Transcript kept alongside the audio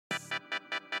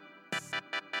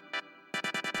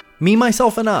Me,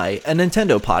 Myself, and I, a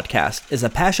Nintendo podcast, is a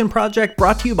passion project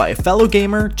brought to you by a fellow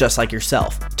gamer just like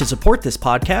yourself. To support this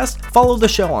podcast, follow the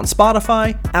show on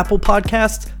Spotify, Apple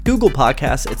Podcasts, Google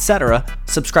Podcasts, etc.,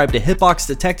 subscribe to Hitbox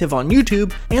Detective on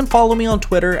YouTube, and follow me on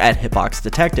Twitter at Hitbox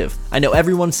Detective. I know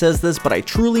everyone says this, but I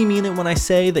truly mean it when I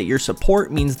say that your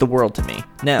support means the world to me.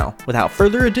 Now, without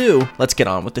further ado, let's get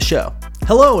on with the show.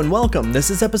 Hello and welcome. This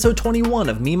is episode 21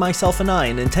 of Me, Myself, and I,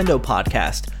 a Nintendo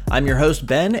podcast. I'm your host,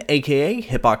 Ben, aka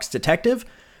Hitbox Detective.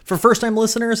 For first-time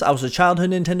listeners, I was a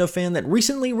childhood Nintendo fan that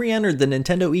recently re-entered the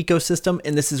Nintendo ecosystem,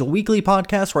 and this is a weekly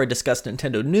podcast where I discuss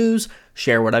Nintendo news,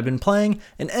 share what I've been playing,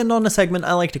 and end on a segment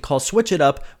I like to call Switch It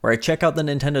Up, where I check out the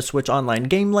Nintendo Switch online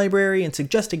game library and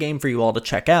suggest a game for you all to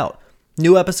check out.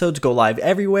 New episodes go live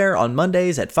everywhere on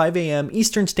Mondays at 5 a.m.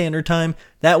 Eastern Standard Time.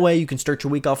 That way you can start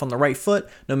your week off on the right foot,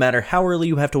 no matter how early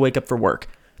you have to wake up for work.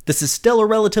 This is still a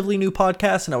relatively new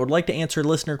podcast, and I would like to answer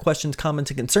listener questions, comments,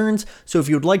 and concerns, so if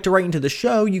you would like to write into the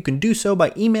show, you can do so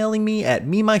by emailing me at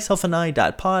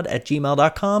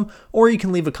memyselfandi.pod@gmail.com, or you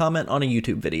can leave a comment on a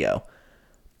YouTube video.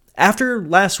 After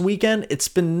last weekend, it's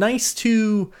been nice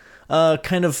to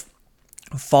kind of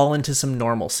fall into some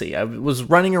normalcy. I was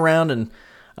running around and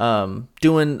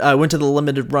I went to the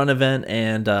limited run event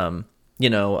and,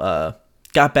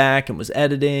 got back and was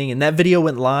editing, and that video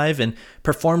went live and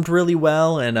performed really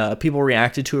well, and people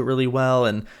reacted to it really well,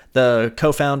 and the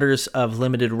co-founders of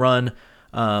Limited Run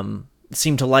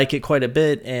seemed to like it quite a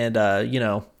bit, and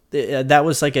that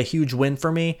was like a huge win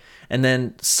for me. And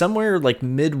then somewhere like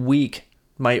midweek,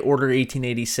 my Order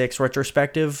 1886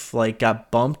 retrospective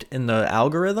got bumped in the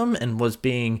algorithm and was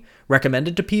being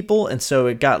recommended to people, and so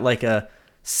it got like a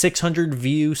 600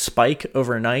 view spike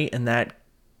overnight, and that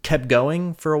kept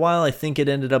going for a while. I think it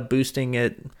ended up boosting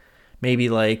it maybe it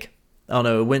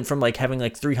went from having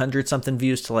 300 something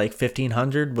views to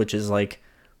 1,500, which is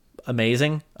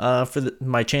amazing for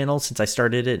my channel since I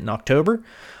started it in October.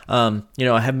 I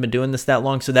haven't been doing this that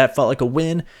long, so that felt like a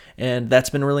win, and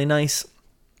that's been really nice.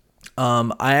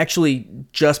 I actually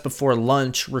just before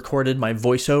lunch recorded my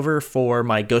voiceover for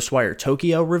my Ghostwire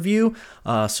Tokyo review,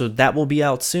 so that will be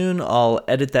out soon. I'll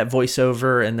edit that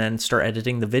voiceover and then start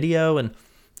editing the video and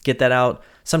get that out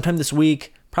sometime this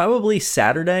week, probably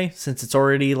Saturday, since it's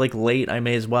already late. I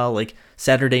may as well.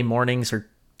 Saturday mornings are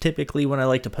typically when I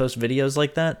like to post videos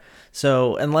like that,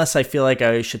 so unless I feel like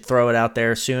I should throw it out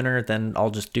there sooner, then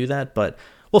I'll just do that, but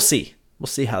we'll see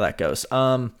how that goes.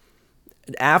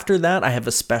 After that, I have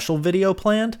a special video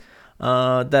planned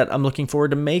that I'm looking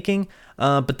forward to making.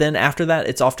 But then after that,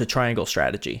 it's off to Triangle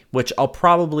Strategy, which I'll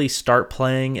probably start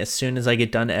playing as soon as I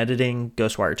get done editing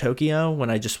Ghostwire Tokyo,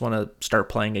 when I just want to start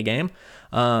playing a game.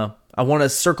 I want to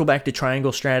circle back to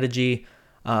Triangle Strategy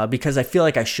because I feel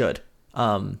like I should.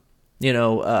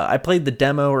 I played the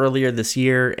demo earlier this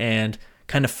year and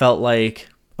kind of felt like,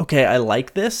 okay, I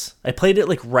like this. I played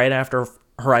it right after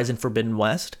Horizon Forbidden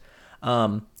West.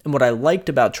 And what I liked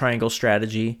about Triangle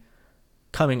Strategy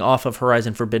coming off of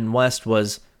Horizon Forbidden West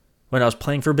was when I was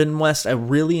playing Forbidden West, I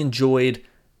really enjoyed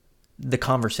the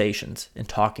conversations and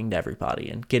talking to everybody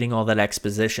and getting all that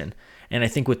exposition. And I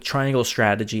think with Triangle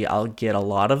Strategy, I'll get a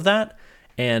lot of that.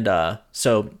 And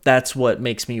so that's what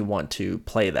makes me want to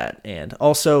play that. And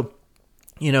also,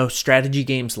 strategy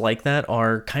games like that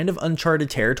are kind of uncharted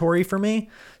territory for me.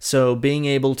 So being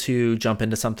able to jump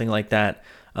into something like that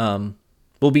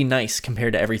will be nice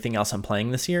compared to everything else I'm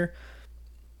playing this year.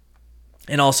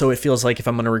 And also, it feels like if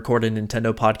I'm going to record a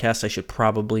Nintendo podcast, I should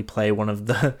probably play one of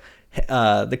the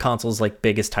console's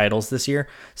biggest titles this year.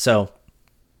 So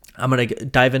I'm going to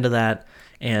dive into that,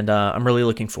 and I'm really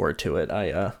looking forward to it.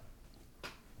 I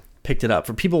picked it up.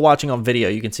 For people watching on video,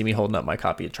 you can see me holding up my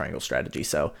copy of Triangle Strategy.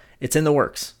 So it's in the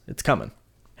works. It's coming.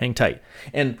 Hang tight.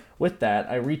 And with that,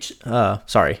 I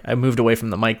moved away from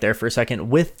the mic there for a second.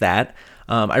 With that,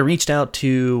 I reached out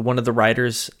to one of the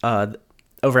writers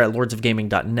over at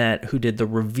lordsofgaming.net who did the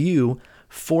review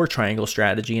for Triangle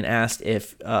Strategy and asked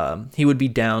if he would be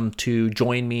down to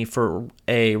join me for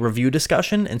a review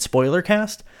discussion and spoiler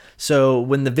cast. So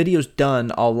when the video's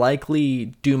done, I'll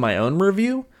likely do my own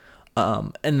review,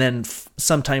 and then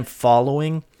sometime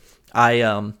following,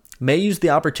 I may use the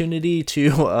opportunity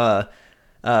to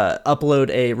upload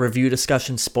a review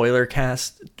discussion spoiler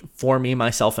cast for Me,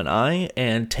 Myself, and I,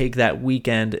 and take that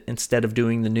weekend instead of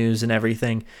doing the news and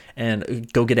everything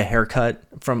and go get a haircut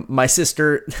from my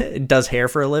sister. Does hair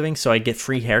for a living, so I get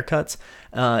free haircuts,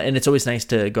 and it's always nice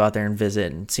to go out there and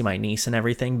visit and see my niece and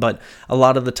everything, but a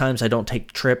lot of the times I don't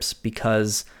take trips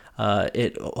because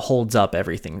it holds up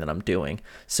everything that I'm doing.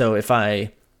 So if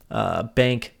I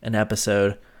bank an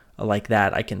episode like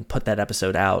that, I can put that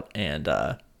episode out and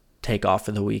take off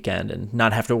for the weekend and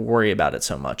not have to worry about it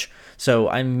so much. So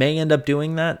I may end up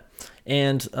doing that.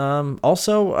 And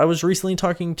also, I was recently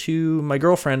talking to my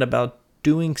girlfriend about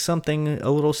doing something a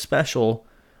little special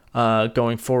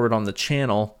going forward on the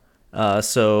channel.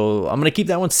 So I'm going to keep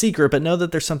that one secret, but know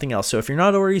that there's something else. So if you're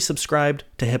not already subscribed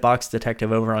to Hitbox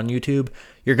Detective over on YouTube,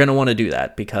 you're going to want to do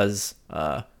that because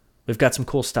we've got some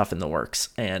cool stuff in the works,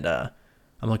 and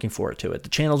I'm looking forward to it. The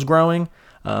channel's growing.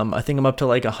 I think I'm up to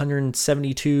like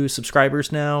 172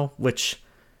 subscribers now, which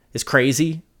is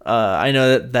crazy. I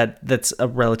know that's a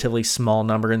relatively small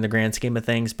number in the grand scheme of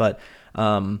things, but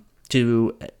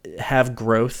to have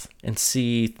growth and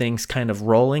see things kind of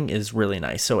rolling is really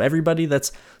nice. So everybody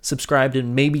that's subscribed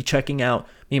and maybe checking out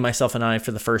Me, Myself, and I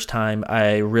for the first time,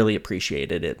 I really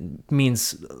appreciate it. It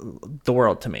means the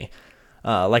world to me.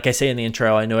 Like I say in the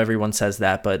intro, I know everyone says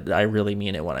that, but I really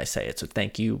mean it when I say it. So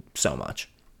thank you so much.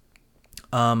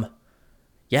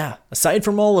 Yeah, aside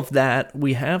from all of that,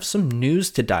 we have some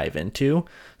news to dive into.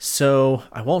 So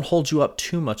I won't hold you up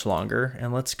too much longer,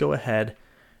 and let's go ahead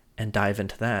and dive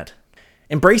into that.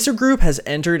 Embracer Group has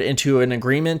entered into an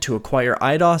agreement to acquire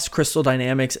Eidos, Crystal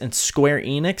Dynamics, and Square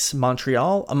Enix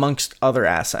Montreal, amongst other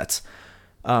assets.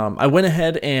 I went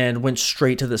ahead and went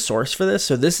straight to the source for this.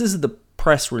 So this is the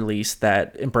press release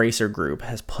that Embracer Group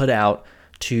has put out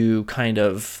to kind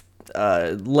of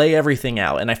lay everything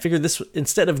out. And I figured this,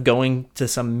 instead of going to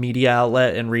some media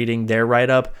outlet and reading their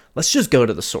write-up, let's just go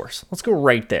to the source. Let's go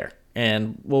right there.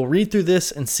 And we'll read through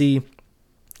this and see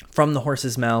from the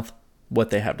horse's mouth what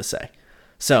they have to say.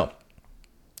 So,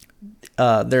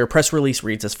 their press release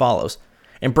reads as follows.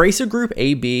 Embracer Group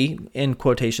AB, in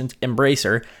quotations,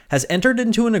 Embracer, has entered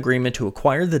into an agreement to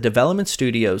acquire the development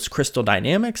studios Crystal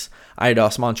Dynamics,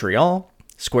 Eidos Montreal,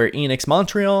 Square Enix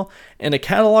Montreal, and a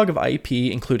catalog of IP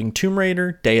including Tomb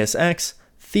Raider, Deus Ex,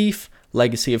 Thief,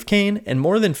 Legacy of Kain, and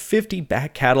more than 50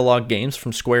 back catalog games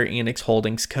from Square Enix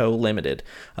Holdings Co. Limited,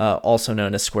 also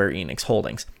known as Square Enix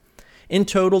Holdings. In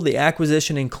total, the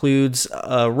acquisition includes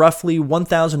roughly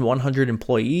 1,100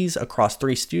 employees across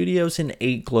 3 studios in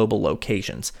 8 global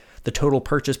locations. The total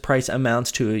purchase price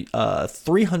amounts to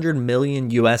 $300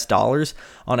 million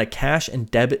on a cash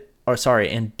and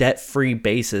debt-free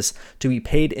basis to be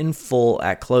paid in full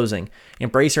at closing.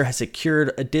 Embracer has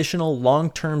secured additional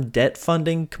long-term debt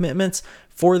funding commitments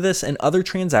for this and other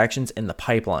transactions in the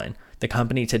pipeline. The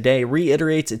company today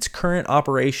reiterates its current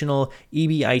operational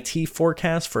EBIT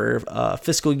forecast for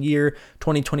fiscal year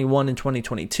 2021 and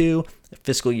 2022,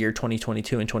 fiscal year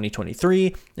 2022 and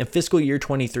 2023, and fiscal year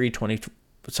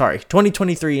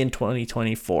 2023 and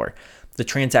 2024. The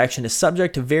transaction is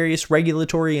subject to various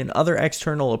regulatory and other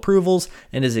external approvals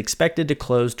and is expected to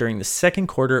close during the second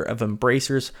quarter of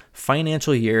Embracer's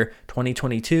financial year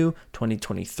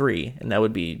 2022-2023, and that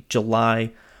would be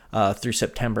July through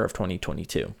September of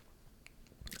 2022.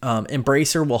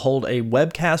 Embracer will hold a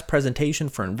webcast presentation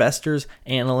for investors,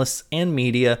 analysts, and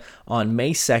media on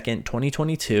May 2nd,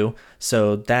 2022.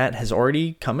 So that has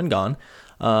already come and gone.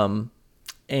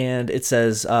 And it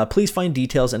says, please find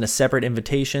details in a separate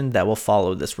invitation that will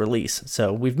follow this release.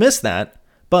 So we've missed that,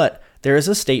 but there is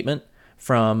a statement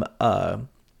from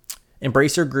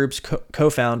Embracer Group's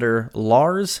co-founder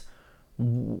Lars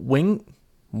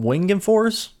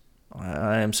Wingenfors.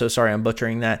 I am so sorry I'm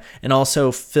butchering that. And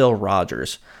also Phil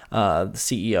Rogers, the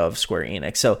CEO of Square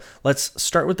Enix. So let's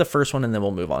start with the first one and then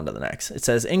we'll move on to the next. It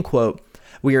says, in quote,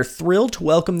 "We are thrilled to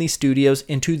welcome these studios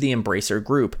into the Embracer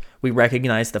Group. We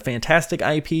recognize the fantastic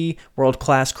IP,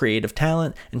 world-class creative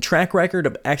talent, and track record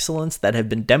of excellence that have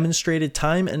been demonstrated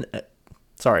time and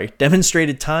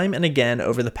again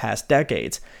over the past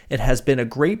decades. It has been a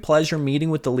great pleasure meeting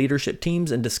with the leadership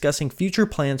teams and discussing future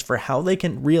plans for how they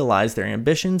can realize their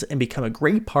ambitions and become a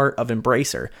great part of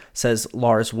Embracer," says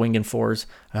Lars Wingenfors,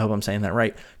 I hope I'm saying that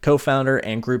right, co-founder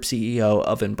and group CEO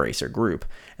of Embracer Group.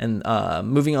 And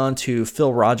moving on to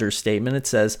Phil Rogers' statement, it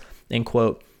says, in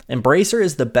quote, "Embracer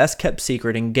is the best kept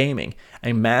secret in gaming,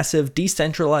 a massive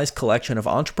decentralized collection of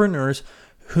entrepreneurs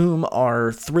whom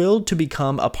are thrilled to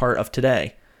become a part of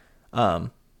today.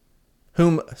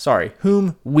 Whom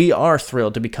we are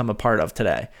thrilled to become a part of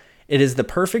today. It is the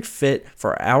perfect fit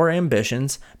for our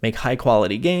ambitions, make high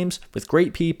quality games with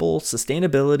great people,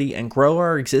 sustainability, and grow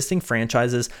our existing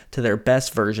franchises to their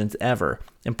best versions ever.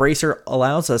 Embracer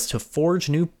allows us to forge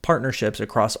new partnerships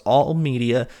across all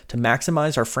media to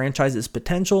maximize our franchise's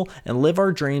potential and live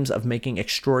our dreams of making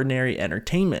extraordinary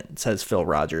entertainment," says Phil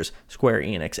Rogers, Square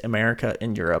Enix America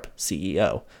and Europe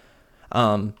CEO.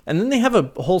 And then they have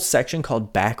a whole section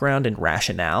called Background and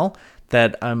Rationale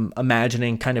that I'm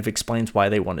imagining kind of explains why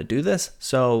they want to do this.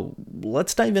 So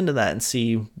let's dive into that and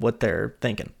see what they're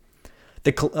thinking.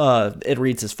 It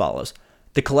reads as follows.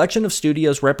 The collection of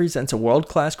studios represents a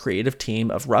world-class creative team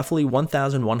of roughly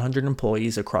 1,100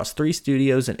 employees across 3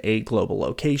 studios and 8 global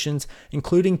locations,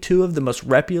 including 2 of the most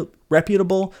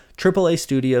reputable AAA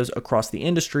studios across the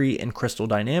industry in Crystal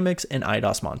Dynamics and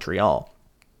Eidos Montreal.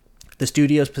 The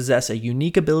studios possess a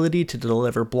unique ability to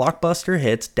deliver blockbuster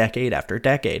hits decade after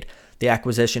decade. The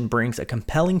acquisition brings a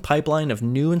compelling pipeline of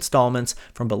new installments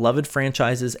from beloved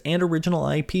franchises and original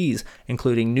IPs,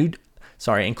 including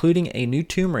a new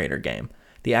Tomb Raider game.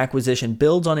 The acquisition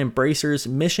builds on Embracer's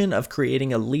mission of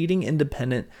creating a leading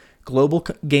independent global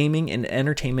gaming and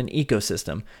entertainment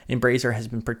ecosystem. Embracer has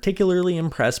been particularly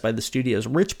impressed by the studio's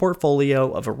rich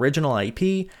portfolio of original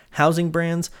IP, housing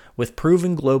brands with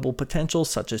proven global potential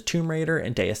such as Tomb Raider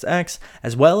and Deus Ex,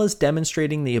 as well as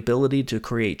demonstrating the ability to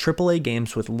create AAA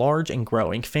games with large and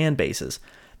growing fan bases.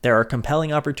 There are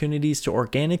compelling opportunities to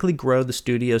organically grow the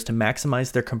studios to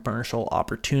maximize their commercial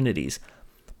opportunities.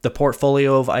 The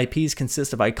portfolio of IPs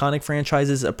consists of iconic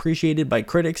franchises appreciated by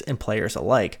critics and players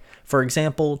alike. For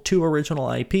example, 2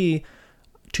 original IP,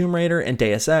 Tomb Raider and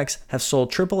Deus Ex, have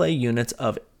sold AAA units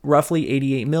of roughly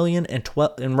 88 million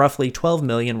and roughly 12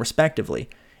 million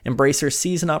respectively. Embracer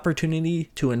sees an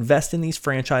opportunity to invest in these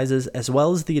franchises as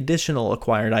well as the additional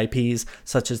acquired IPs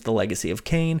such as The Legacy of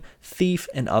Kain, Thief,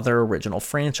 and other original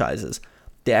franchises.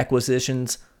 The acquisition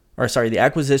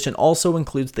also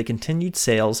includes the continued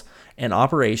sales and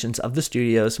operations of the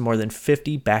studio's more than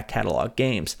 50 back-catalog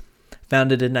games.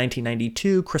 Founded in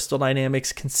 1992, Crystal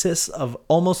Dynamics consists of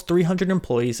almost 300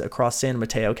 employees across San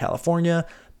Mateo, California,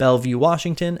 Bellevue,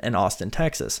 Washington, and Austin,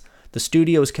 Texas. The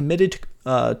studio is committed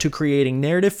to creating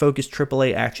narrative-focused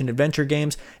AAA action-adventure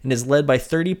games and is led by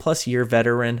 30-plus-year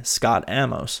veteran Scott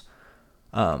Amos.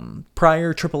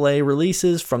 Prior AAA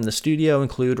releases from the studio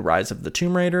include Rise of the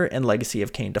Tomb Raider and Legacy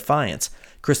of Kain Defiance.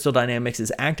 Crystal Dynamics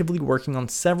is actively working on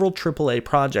several AAA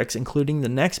projects, including the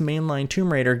next mainline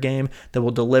Tomb Raider game that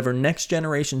will deliver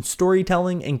next-generation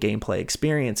storytelling and gameplay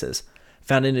experiences.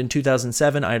 Founded in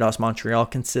 2007, Eidos Montreal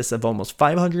consists of almost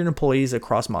 500 employees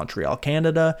across Montreal,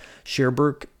 Canada,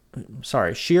 Sherbrooke,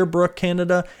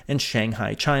 Canada, and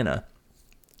Shanghai, China.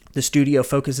 The studio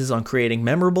focuses on creating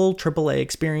memorable AAA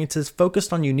experiences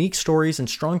focused on unique stories and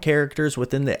strong characters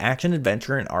within the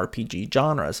action-adventure and RPG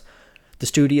genres. The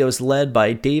studio is led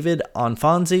by David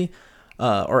Anfanzi,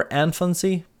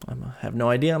 I have no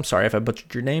idea, I'm sorry if I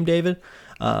butchered your name, David,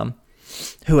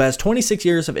 who has 26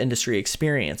 years of industry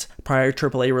experience. Prior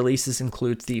AAA releases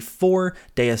include Thief 4,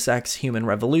 Deus Ex Human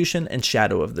Revolution, and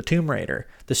Shadow of the Tomb Raider.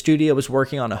 The studio is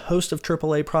working on a host of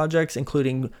AAA projects,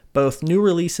 including both new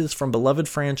releases from beloved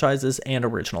franchises and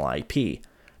original IP.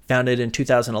 Founded in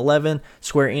 2011,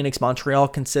 Square Enix Montreal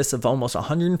consists of almost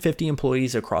 150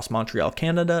 employees across Montreal,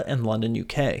 Canada, and London,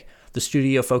 UK. The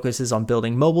studio focuses on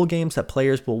building mobile games that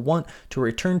players will want to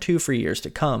return to for years to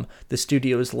come. The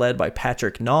studio is led by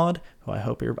Patrick Naud, who I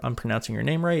hope I'm pronouncing your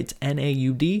name right. It's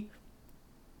Naud,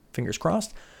 fingers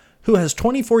crossed, who has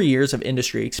 24 years of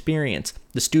industry experience.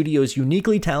 The studio is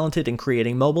uniquely talented in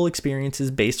creating mobile experiences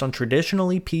based on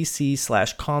traditionally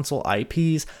PC/console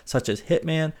IPs such as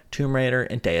Hitman, Tomb Raider,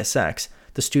 and Deus Ex.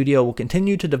 The studio will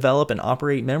continue to develop and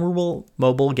operate memorable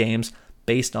mobile games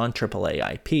based on AAA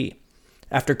IP.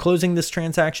 After closing this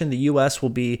transaction, the US will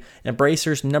be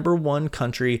Embracer's number 1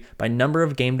 country by number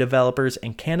of game developers,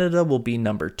 and Canada will be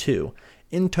number 2.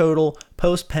 In total,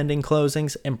 post-pending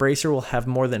closings, Embracer will have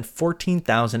more than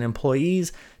 14,000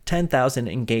 employees, 10,000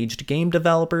 engaged game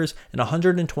developers, and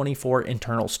 124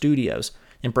 internal studios.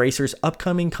 Embracer's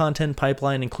upcoming content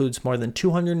pipeline includes more than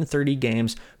 230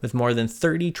 games with more than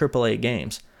 30 AAA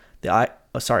games.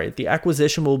 The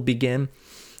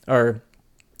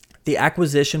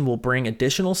acquisition will bring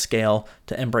additional scale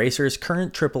to Embracer's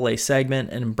current AAA segment,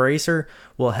 and Embracer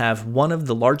will have one of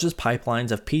the largest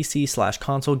pipelines of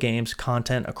PC/console games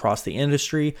content across the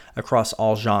industry, across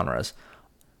all genres.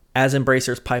 As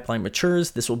Embracer's pipeline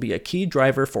matures, this will be a key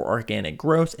driver for organic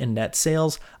growth in net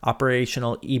sales,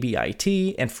 operational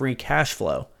EBIT, and free cash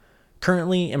flow.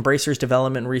 Currently, Embracer's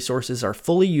development resources are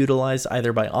fully utilized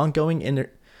either by ongoing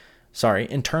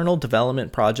internal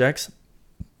development projects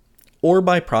or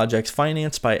by projects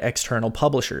financed by external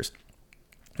publishers.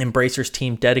 Embracer's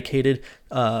team dedicated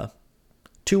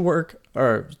to work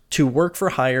for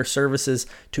hire services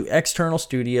to external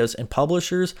studios and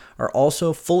publishers are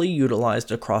also fully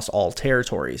utilized across all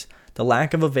territories. The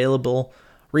lack of available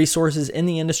resources in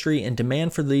the industry and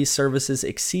demand for these services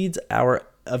exceeds our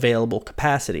available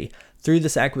capacity. Through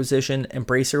this acquisition,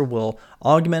 Embracer will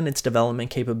augment its development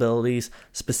capabilities,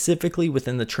 specifically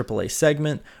within the AAA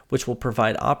segment, which will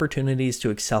provide opportunities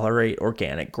to accelerate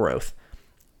organic growth.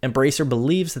 Embracer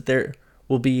believes that there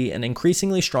will be an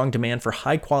increasingly strong demand for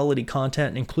high-quality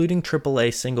content, including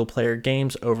AAA single-player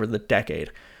games over the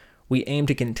decade. We aim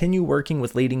to continue working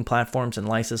with leading platforms and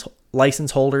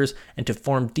license holders and to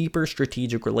form deeper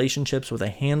strategic relationships with a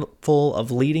handful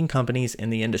of leading companies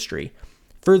in the industry.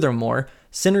 Furthermore,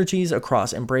 synergies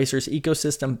across Embracer's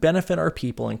ecosystem benefit our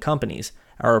people and companies.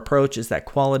 Our approach is that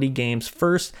quality games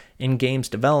first in games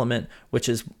development,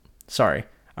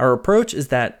 Our approach is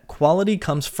that quality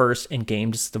comes first in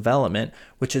games development,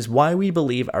 which is why we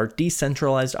believe our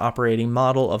decentralized operating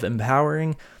model of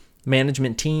empowering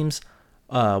management teams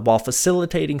while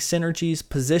facilitating synergies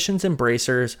positions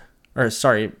Embracer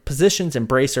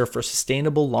for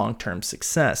sustainable long-term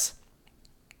success.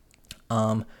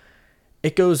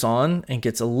 It goes on and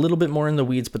gets a little bit more in the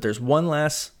weeds, but there's one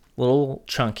last little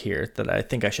chunk here that I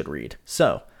think I should read.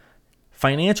 So,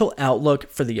 financial outlook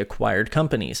for the acquired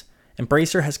companies.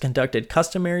 Embracer has conducted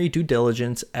customary due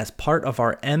diligence as part of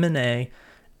our M&A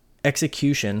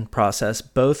execution process,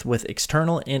 both with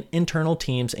external and internal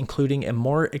teams, including a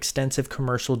more extensive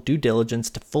commercial due diligence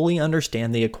to fully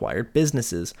understand the acquired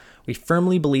businesses. We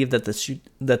firmly believe that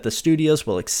the studios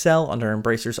will excel under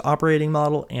Embracer's operating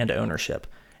model and ownership.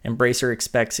 Embracer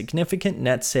expects significant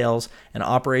net sales and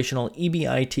operational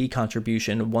EBIT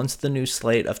contribution once the new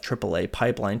slate of AAA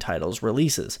pipeline titles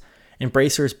releases.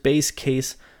 Embracer's base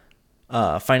case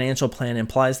financial plan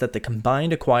implies that the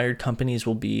combined acquired companies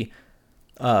will be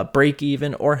break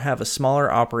even or have a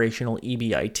smaller operational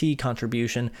EBIT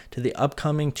contribution to the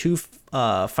upcoming 2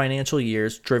 financial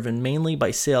years, driven mainly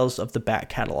by sales of the back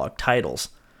catalog titles.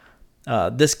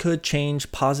 This could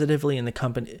change positively in the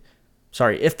company.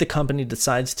 If the company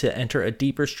decides to enter a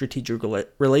deeper strategic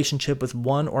relationship with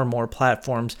one or more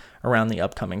platforms around the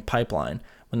upcoming pipeline.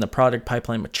 When the product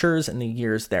pipeline matures in the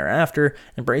years thereafter,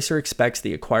 Embracer expects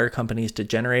the acquired companies to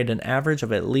generate an average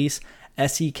of at least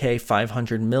SEK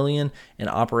 500 million in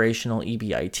operational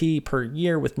EBIT per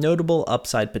year with notable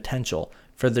upside potential.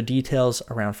 Further details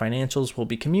around financials will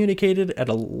be communicated at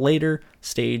a later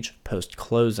stage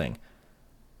post-closing.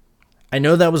 I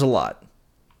know that was a lot.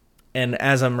 And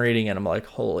as I'm reading it, I'm like,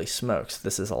 holy smokes,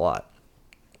 this is a lot.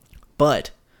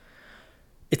 But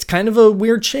it's kind of a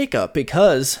weird shakeup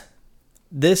because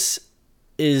this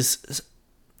is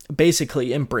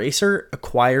basically Embracer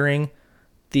acquiring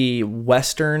the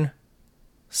Western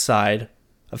side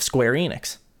of Square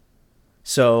Enix.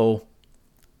 So,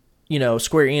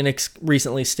 Square Enix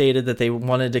recently stated that they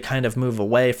wanted to kind of move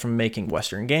away from making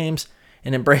Western games,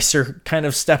 and Embracer kind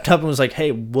of stepped up and was like,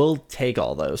 hey, we'll take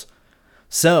all those.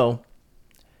 So,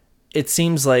 it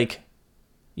seems like,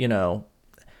 in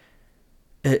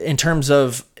terms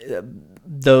of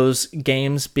those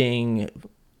games being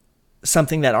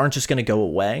something that aren't just going to go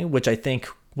away, which I think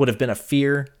would have been a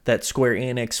fear that Square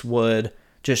Enix would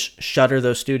just shutter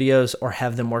those studios or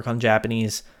have them work on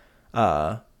Japanese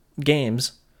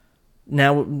games.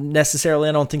 Now, necessarily,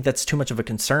 I don't think that's too much of a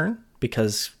concern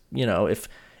because, if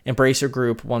Embracer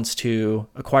Group wants to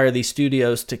acquire these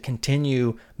studios to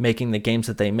continue making the games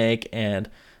that they make and,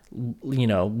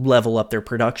 level up their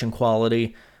production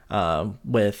quality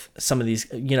with some of these,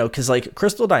 because like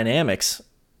Crystal Dynamics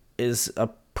is a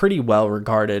pretty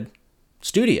well-regarded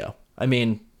studio. I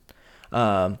mean,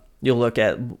 you'll look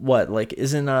at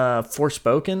isn't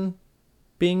Forspoken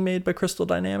being made by Crystal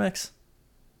Dynamics?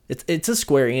 It's a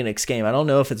Square Enix game. I don't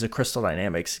know if it's a Crystal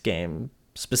Dynamics game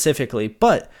specifically,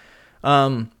 but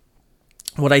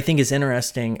what I think is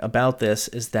interesting about this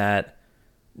is that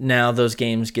now those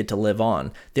games get to live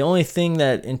on. The only thing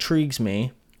that intrigues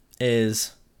me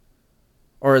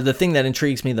the thing that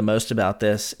intrigues me the most about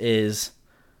this is,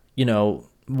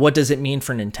 what does it mean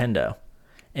for Nintendo?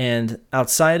 And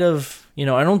outside of, I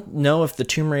don't know if the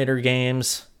Tomb Raider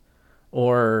games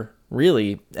or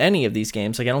really any of these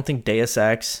games, I don't think Deus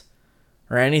Ex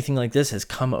or anything like this has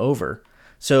come over.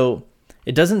 So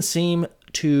it doesn't seem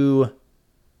to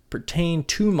pertain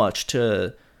too much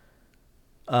to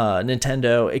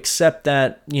Nintendo, except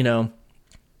that,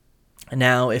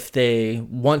 now if they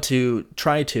want to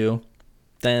try to,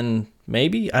 then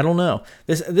maybe, I don't know.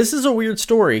 This is a weird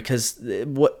story because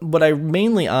what I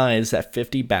mainly eye is that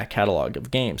 50 back catalog of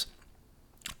games.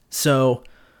 So,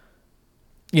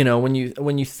 when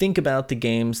you think about the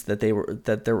games that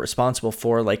they're responsible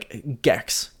for, like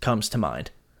Gex comes to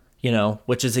mind,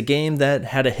 which is a game that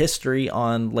had a history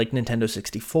on like Nintendo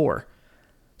 64.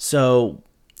 So,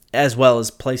 as well as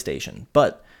PlayStation.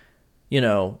 But,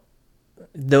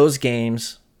 those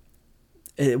games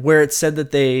where it said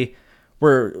that they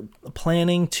were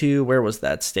planning to, where was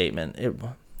that statement?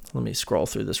 Let me scroll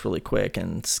through this really quick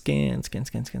and scan.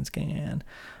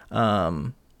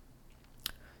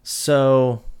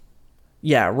 So,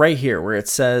 yeah, right here where it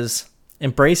says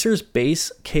Embracer's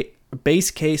base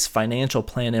case financial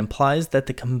plan implies that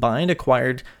the combined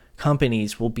acquired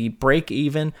companies will be break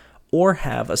even or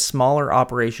have a smaller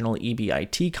operational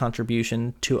EBIT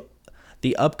contribution to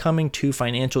the upcoming 2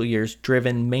 financial years,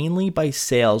 driven mainly by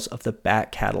sales of the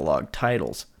back catalog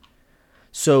titles.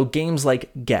 So games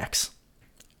like Gex,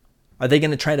 are they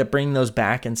going to try to bring those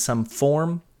back in some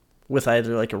form with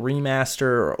either like a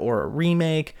remaster or a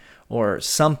remake or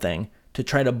something to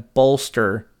try to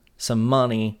bolster some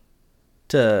money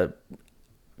to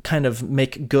kind of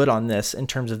make good on this in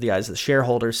terms of the eyes of the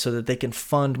shareholders so that they can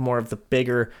fund more of the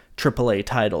bigger AAA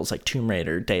titles like Tomb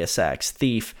Raider, Deus Ex,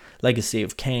 Thief, Legacy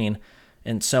of Kain,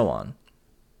 and so on.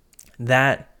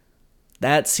 That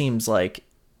seems like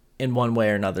in one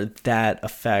way or another that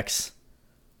affects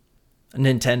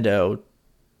Nintendo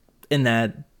in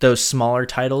that those smaller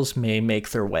titles may make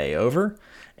their way over,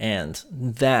 and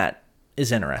that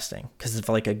is interesting because if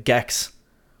like a Gex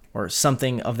or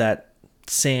something of that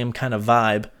same kind of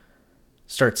vibe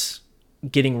starts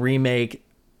getting remakes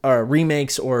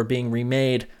or being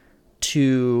remade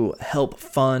to help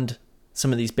fund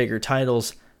some of these bigger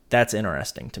titles, that's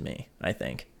interesting to me, I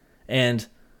think. And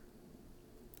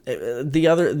the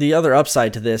other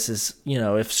upside to this is,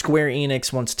 if Square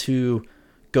Enix wants to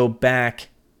go back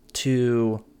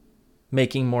to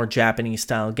making more Japanese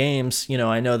style games,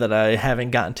 I know that I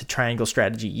haven't gotten to Triangle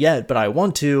Strategy yet, but I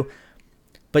want to.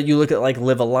 But you look at like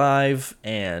Live Alive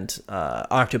and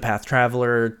Octopath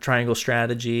Traveler, Triangle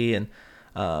Strategy, and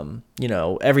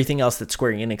everything else that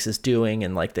Square Enix is doing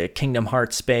in like the Kingdom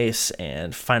Hearts space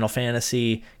and Final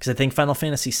Fantasy, because I think Final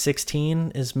Fantasy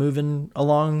 16 is moving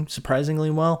along surprisingly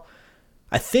well.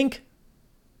 I think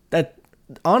that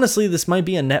honestly this might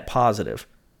be a net positive.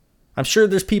 I'm sure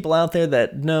there's people out there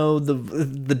that know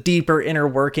the deeper inner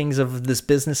workings of this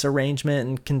business arrangement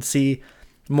and can see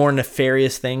more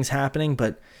nefarious things happening,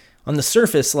 but on the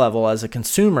surface level as a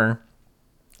consumer,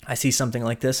 I see something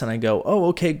like this and I go, oh,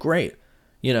 okay, great.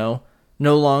 No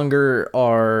longer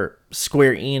are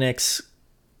Square Enix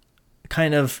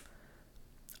kind of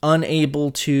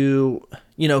unable to,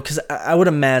 because I would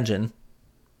imagine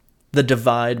the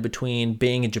divide between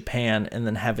being in Japan and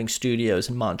then having studios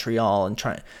in Montreal and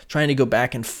trying to go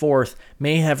back and forth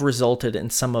may have resulted in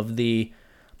some of the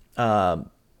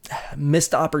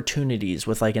missed opportunities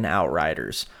with like an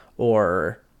Outriders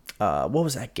or what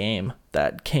was that game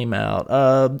that came out?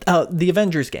 The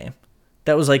Avengers game.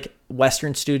 That was like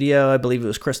Western Studio. I believe it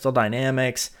was Crystal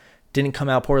Dynamics. Didn't come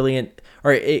out poorly,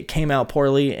 or it came out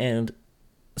poorly, and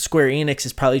Square Enix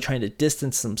is probably trying to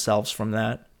distance themselves from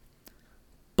that.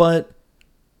 But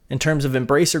in terms of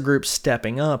Embracer Group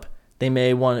stepping up, they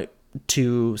may want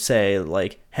to say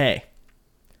like, "Hey,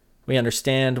 we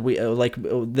understand.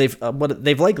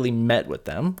 They've likely met with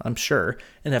them, I'm sure,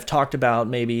 and have talked about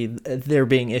maybe there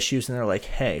being issues, and they're like,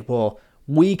 hey, well,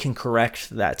 we can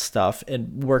correct that stuff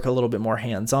and work a little bit more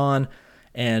hands-on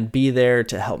and be there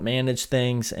to help manage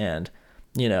things. And,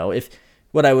 if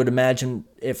what I would imagine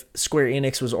if Square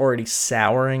Enix was already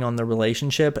souring on the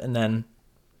relationship and then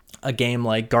a game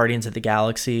like Guardians of the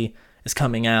Galaxy is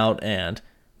coming out and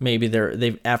maybe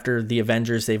they've after the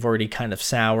Avengers, they've already kind of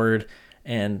soured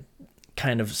and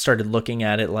kind of started looking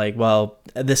at it like, well,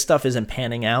 this stuff isn't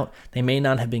panning out. They may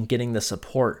not have been getting the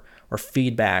support or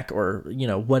feedback or,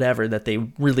 whatever that they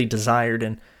really desired.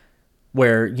 And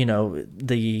where,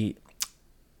 the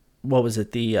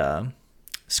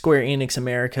Square Enix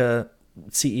America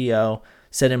CEO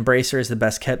said Embracer is the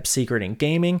best kept secret in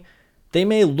gaming. They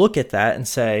may look at that and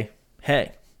say,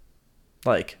 hey,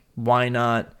 like, why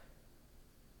not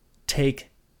take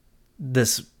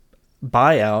this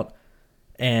buyout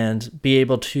and be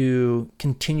able to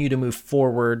continue to move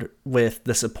forward with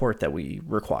the support that we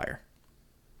require?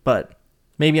 But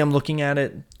maybe I'm looking at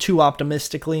it too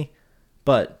optimistically,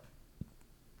 but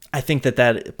I think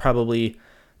that probably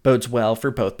bodes well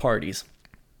for both parties.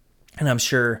 And I'm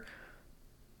sure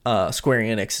Square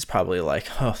Enix is probably like,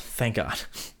 oh, thank God.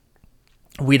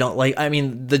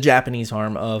 The Japanese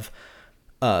arm of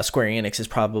Square Enix is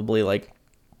probably like,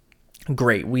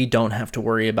 great, we don't have to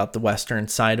worry about the Western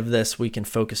side of this. We can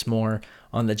focus more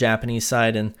on the Japanese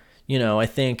side. And, I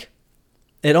think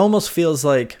it almost feels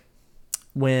like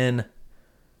when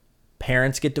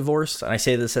parents get divorced, and I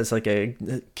say this as like a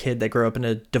kid that grew up in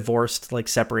a divorced, like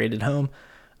separated home,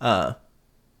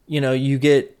 you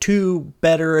get two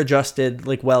better adjusted,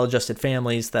 like well-adjusted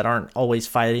families that aren't always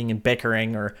fighting and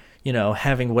bickering or,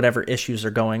 having whatever issues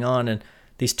are going on. And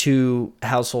these two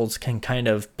households can kind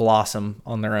of blossom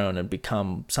on their own and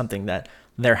become something that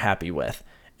they're happy with.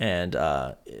 And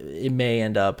it may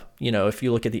end up, if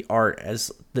you look at the art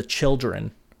as the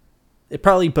children, it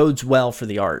probably bodes well for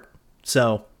the art.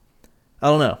 So I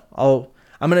don't know.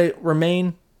 I'm going to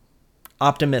remain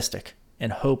optimistic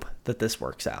and hope that this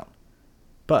works out.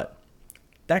 But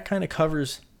that kind of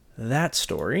covers that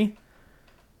story.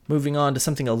 Moving on to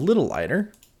something a little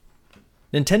lighter.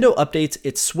 Nintendo updates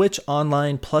its Switch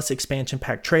Online Plus expansion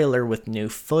pack trailer with new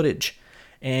footage.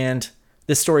 And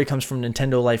this story comes from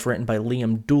Nintendo Life, written by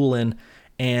Liam Doolin.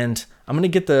 And I'm going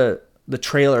to get the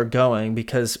trailer going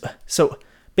because, so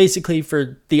basically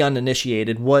for the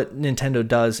uninitiated, what Nintendo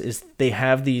does is they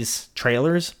have these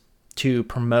trailers to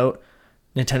promote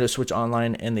Nintendo Switch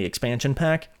Online and the expansion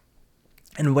pack.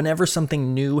 And whenever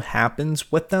something new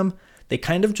happens with them, they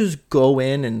kind of just go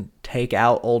in and take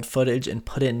out old footage and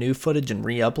put in new footage and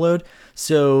re-upload.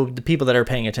 So the people that are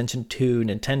paying attention to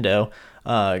Nintendo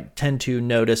tend to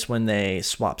notice when they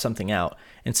swap something out.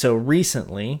 And so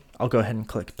recently, I'll go ahead and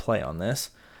click play on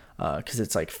this because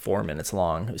it's like 4 minutes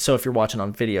long. So if you're watching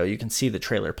on video, you can see the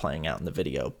trailer playing out in the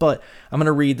video. But I'm going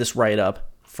to read this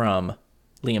write-up from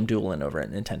Liam Doolin over at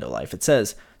Nintendo Life. It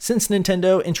says, since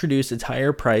Nintendo introduced its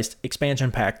higher-priced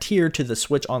expansion pack tier to the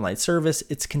Switch Online service,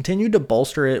 it's continued to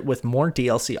bolster it with more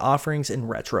DLC offerings and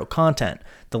retro content.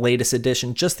 The latest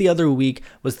addition just the other week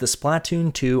was the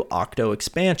Splatoon 2 Octo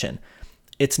expansion.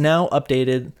 It's now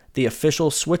updated the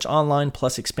official Switch Online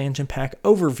Plus expansion pack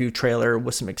overview trailer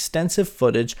with some extensive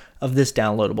footage of this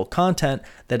downloadable content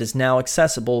that is now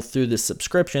accessible through this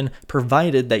subscription,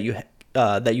 provided that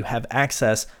you have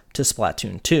access to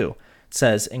Splatoon 2. It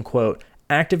says, in quote,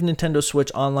 active Nintendo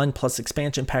Switch Online Plus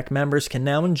expansion pack members can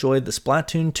now enjoy the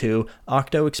Splatoon 2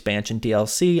 Octo expansion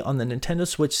DLC on the Nintendo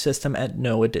Switch system at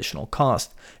no additional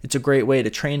cost. It's a great way to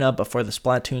train up before the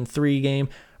Splatoon 3 game,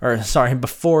 before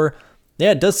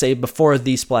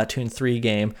the Splatoon 3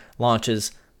 game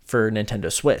launches for Nintendo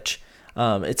Switch.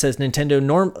 It says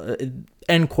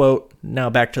end quote.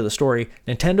 Now back to the story.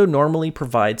 Nintendo normally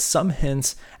provides some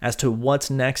hints as to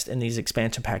what's next in these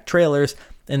expansion pack trailers,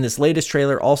 and this latest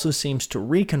trailer also seems to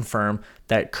reconfirm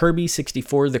that Kirby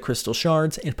 64 The Crystal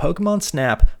Shards and Pokemon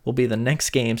Snap will be the next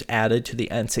games added to the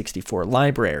N64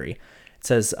 library. It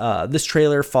says this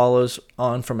trailer follows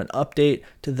on from an update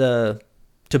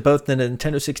to both the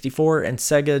Nintendo 64 and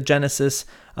Sega Genesis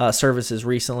services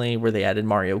recently, where they added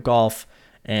Mario Golf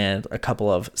and a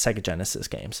couple of Sega Genesis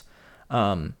games.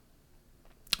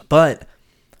 But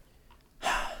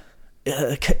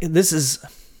this is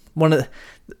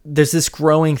there's this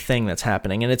growing thing that's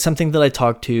happening, and it's something that I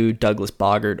talked to Douglas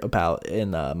Boggart about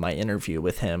in my interview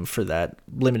with him for that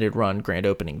limited run grand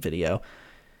opening video,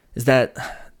 is that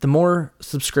the more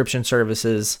subscription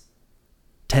services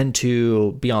tend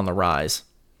to be on the rise.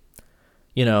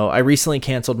 You know, I recently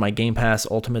canceled my Game Pass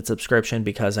Ultimate subscription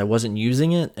because I wasn't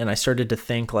using it, and I started to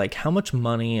think, like, how much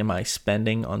money am I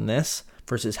spending on this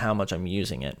versus how much I'm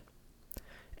using it?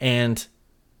 And,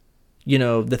 you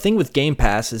know, the thing with Game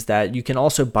Pass is that you can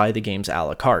also buy the games a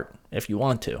la carte if you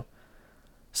want to.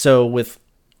 So with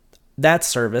that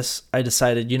service, I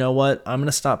decided, you know what, I'm going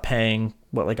to stop paying,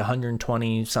 like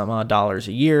 $120 some odd dollars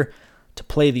a year to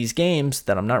play these games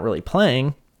that I'm not really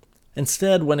playing.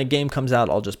 Instead, when a game comes out,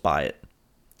 I'll just buy it.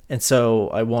 And so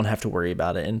I won't have to worry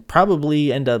about it, and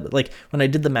probably end up, like, when I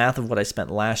did the math of what I spent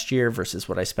last year versus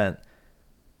what I spent,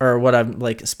 or what I'm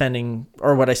like spending,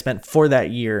 or what I spent for that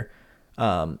year,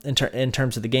 in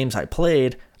terms of the games I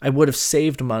played, I would have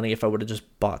saved money if I would have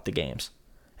just bought the games.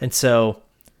 And so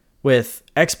with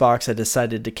Xbox, I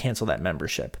decided to cancel that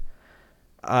membership.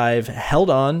 I've held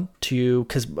on to,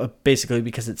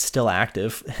 because it's still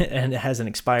active and it hasn't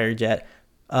expired yet,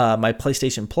 my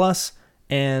PlayStation Plus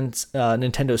and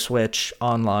Nintendo Switch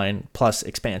Online Plus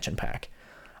expansion pack.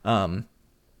 And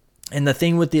the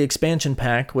thing with the expansion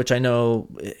pack, which I know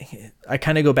I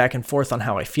kind of go back and forth on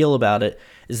how I feel about it,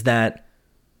 is that,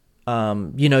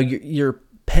 you know, you're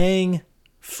paying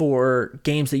for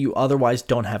games that you otherwise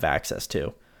don't have access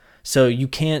to. So you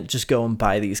can't just go and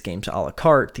buy these games a la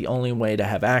carte. The only way to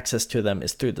have access to them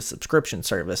is through the subscription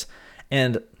service.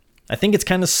 And I think it's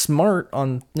kind of smart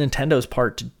on Nintendo's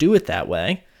part to do it that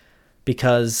way,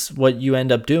 because what you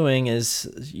end up doing is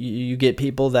you get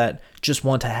people that just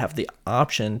want to have the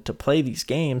option to play these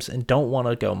games and don't want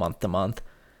to go month to month,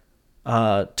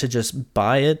 to just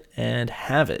buy it and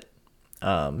have it.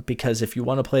 Because if you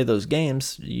want to play those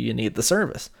games, you need the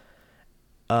service.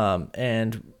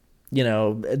 And, you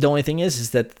know, the only thing is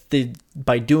that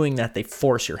by doing that, they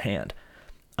force your hand.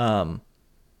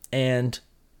 And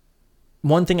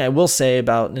one thing I will say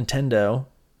about Nintendo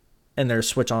and their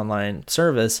Switch Online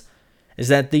service is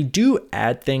that they do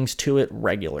add things to it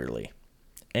regularly.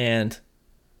 And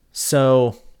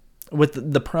so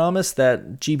with the promise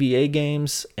that GBA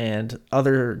games and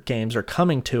other games are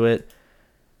coming to it,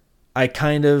 I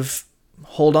kind of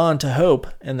hold on to hope,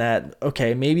 and that,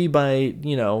 okay, maybe by,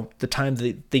 the time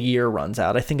the year runs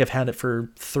out, I think I've had it for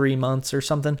 3 months or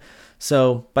something.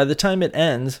 So by the time it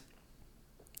ends,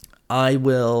 I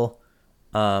will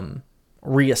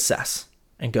reassess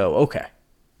and go, okay,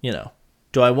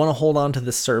 do I want to hold on to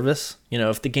this service?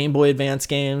 If the Game Boy Advance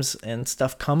games and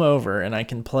stuff come over and I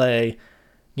can play,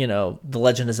 The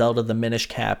Legend of Zelda, the Minish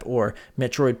Cap, or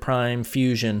Metroid Prime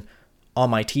Fusion on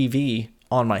my TV,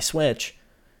 on my Switch,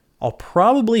 I'll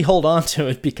probably hold on to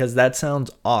it because that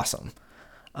sounds awesome.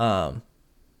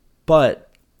 But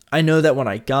I know that when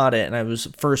I got it and I was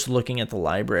first looking at the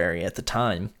library at the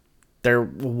time, there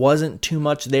wasn't too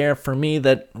much there for me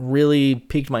that really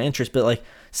piqued my interest. But like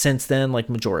since then, like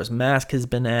Majora's Mask has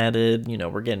been added.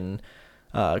 We're getting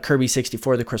Kirby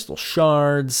 64, the Crystal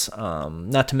Shards.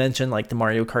 Not to mention like the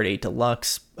Mario Kart 8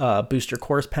 Deluxe Booster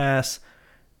Course Pass.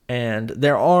 And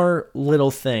there are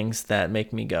little things that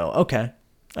make me go, okay,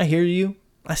 I hear you.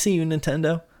 I see you,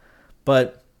 Nintendo.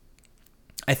 But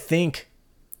I think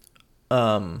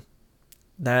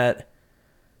that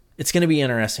it's going to be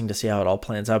interesting to see how it all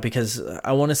plans out, because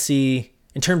I want to see,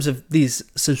 in terms of these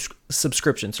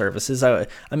subscription services, I'm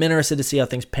interested to see how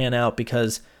things pan out,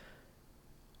 because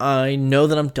I know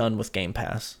that I'm done with Game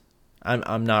Pass.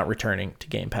 I'm not returning to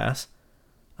Game Pass.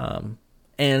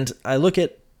 And I look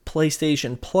at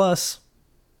PlayStation Plus,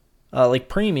 like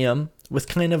Premium, with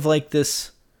kind of like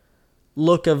this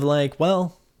look of like,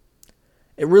 well,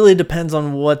 it really depends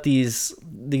on what these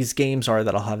games are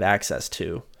that I'll have access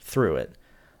to through it.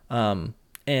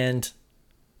 And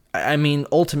I mean,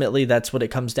 ultimately that's what it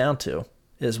comes down to,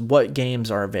 is what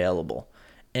games are available.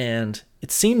 And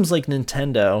it seems like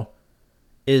Nintendo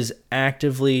is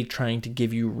actively trying to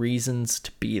give you reasons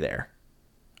to be there.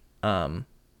 And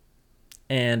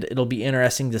it'll be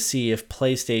interesting to see if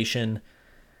PlayStation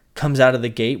comes out of the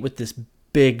gate with this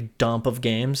big dump of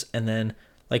games and then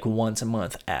like once a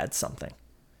month adds something,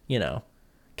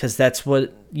 because that's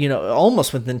what,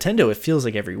 almost with Nintendo, it feels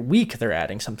like every week they're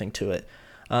adding something to it.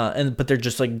 But they're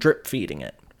just like drip feeding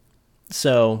it.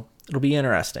 So it'll be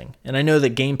interesting. And I know that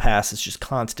Game Pass is just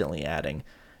constantly adding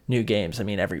new games. I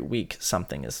mean, every week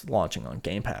something is launching on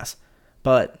Game Pass.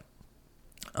 But,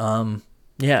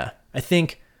 yeah, I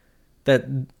think that,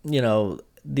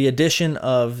 the addition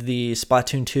of the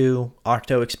Splatoon 2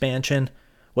 Octo expansion,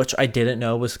 which I didn't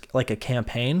know was like a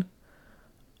campaign,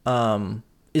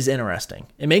 is interesting.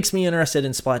 It makes me interested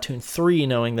in Splatoon 3,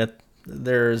 knowing that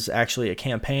there's actually a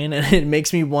campaign, and it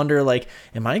makes me wonder, like,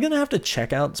 am I going to have to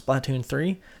check out Splatoon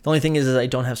 3? The only thing is I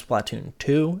don't have Splatoon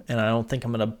 2, and I don't think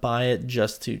I'm going to buy it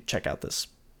just to check out this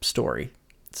story.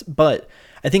 But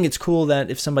I think it's cool that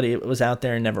if somebody was out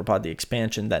there and never bought the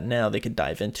expansion, that now they could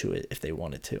dive into it if they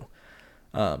wanted to.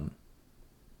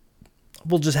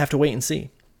 We'll just have to wait and see.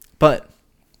 But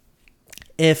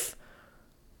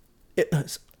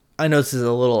I know this is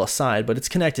a little aside, but it's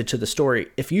connected to the story.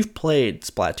 If you've played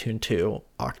Splatoon 2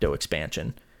 Octo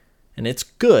expansion and it's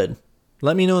good,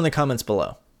 let me know in the comments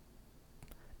below.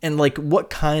 And like, what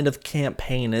kind of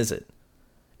campaign is it?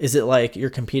 Is it like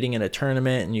you're competing in a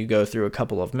tournament and you go through a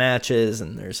couple of matches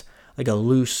and there's like a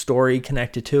loose story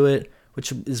connected to it,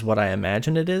 which is what I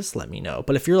imagine it is? Let me know.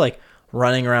 But if you're like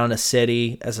running around a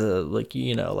city as a, like,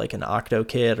 like an Octo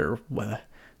Kid or the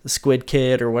Squid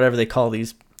Kid or whatever they call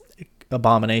these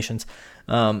abominations,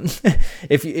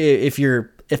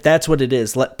 if that's what it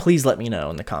is, please let me know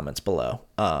in the comments below,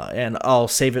 and I'll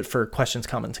save it for questions,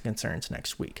 comments, and concerns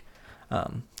next week,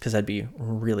 because I'd be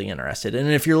really interested. And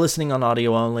if you're listening on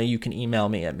audio only, you can email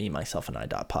me at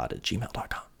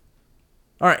memyselfandI.pod@gmail.com.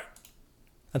 All right,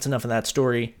 that's enough of that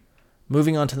story.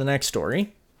 Moving on to the next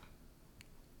story.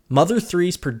 Mother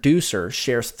 3's producer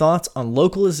shares thoughts on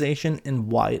localization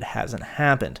and why it hasn't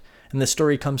happened. And this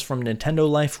story comes from Nintendo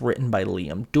Life, written by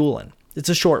Liam Doolin. It's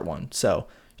a short one, so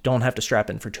you don't have to strap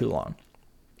in for too long.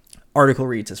 Article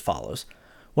reads as follows.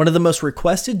 One of the most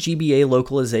requested GBA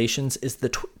localizations is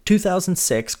the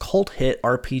 2006 cult hit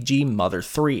RPG Mother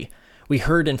 3. We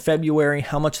heard in February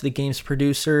how much the game's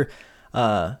producer,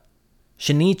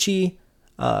 Shinichi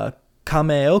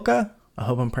Kameoka, I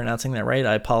hope I'm pronouncing that right,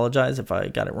 I apologize if I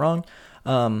got it wrong,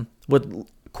 would,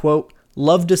 quote,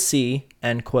 love to see,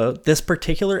 end quote, this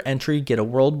particular entry get a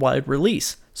worldwide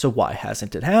release. So why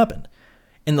hasn't it happened?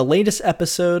 In the latest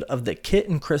episode of the Kit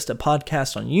and Krista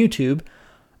podcast on YouTube,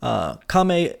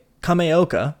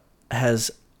 Kameoka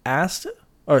was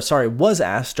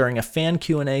asked during a fan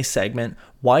Q&A segment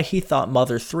why he thought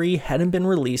Mother 3 hadn't been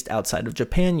released outside of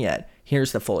Japan yet.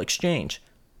 Here's the full exchange.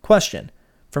 Question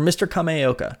for Mr.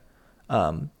 Kameoka,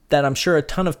 that I'm sure a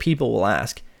ton of people will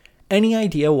ask. Any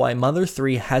idea why Mother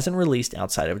 3 hasn't released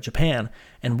outside of Japan?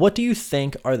 And what do you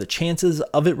think are the chances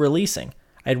of it releasing?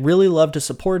 I'd really love to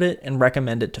support it and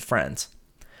recommend it to friends.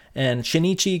 And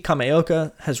Shinichi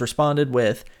Kameoka has responded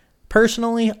with,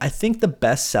 personally, I think the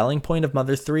best selling point of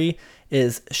Mother 3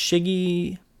 is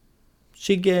Shige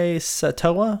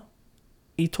Satoa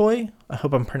Itoi. I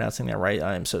hope I'm pronouncing that right.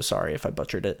 I am so sorry if I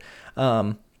butchered it.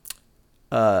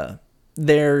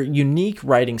 Their unique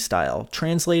writing style,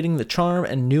 translating the charm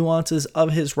and nuances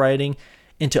of his writing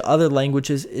into other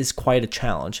languages is quite a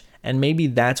challenge, and maybe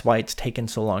that's why it's taken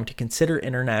so long to consider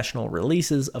international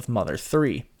releases of Mother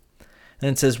 3.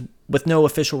 And it says, with no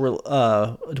official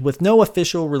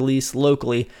release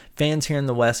locally, fans here in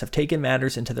the West have taken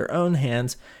matters into their own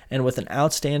hands, and with an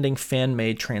outstanding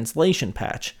fan-made translation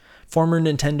patch. Former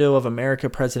Nintendo of America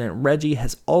President Reggie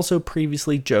has also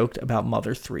previously joked about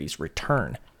Mother 3's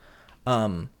return.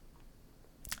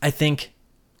 I think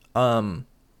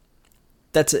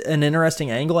that's an interesting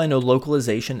angle. I know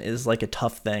localization is like a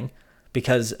tough thing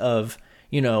because of,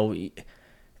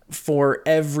 for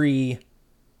every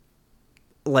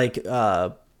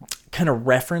kind of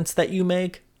reference that you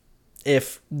make,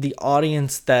 if the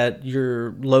audience that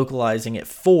you're localizing it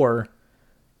for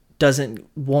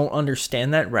won't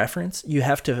understand that reference, you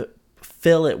have to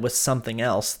fill it with something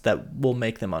else that will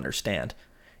make them understand.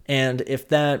 And if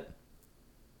the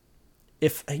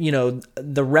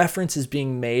reference is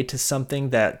being made to something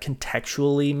that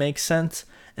contextually makes sense,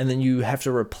 and then you have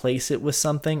to replace it with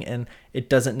something, and it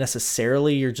doesn't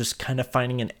necessarily, you're just kind of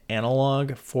finding an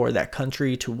analog for that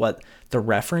country to what the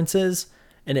reference is,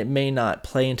 and it may not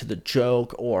play into the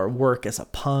joke or work as a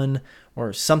pun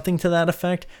or something to that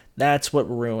effect, that's what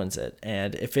ruins it.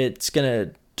 And if it's going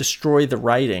to destroy the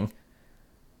writing,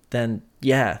 then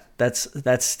yeah, that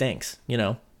stinks,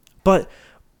 But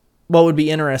what would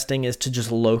be interesting is to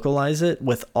just localize it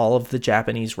with all of the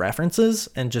Japanese references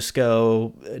and just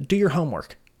go do your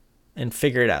homework and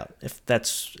figure it out.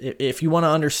 If you want to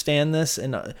understand this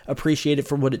and appreciate it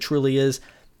for what it truly is,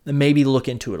 then maybe look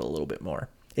into it a little bit more.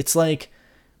 It's like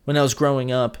when I was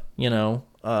growing up,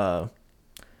 I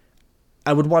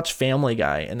would watch Family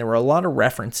Guy, and there were a lot of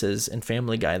references in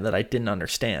Family Guy that I didn't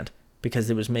understand because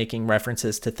it was making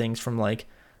references to things from like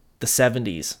the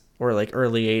 70s or like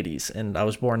early 80s, and I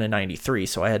was born in 93,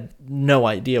 so I had no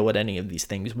idea what any of these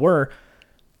things were.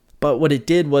 But what it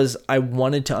did was I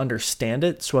wanted to understand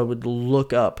it, so I would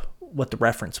look up what the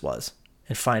reference was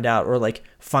and find out, or like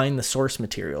find the source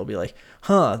material, be like,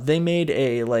 they made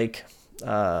a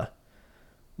a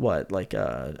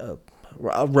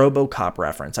RoboCop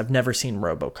reference. I've never seen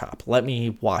RoboCop. Let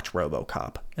me watch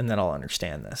RoboCop, and then I'll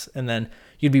understand this. And then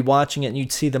you'd be watching it, and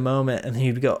you'd see the moment, and then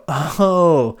you'd go,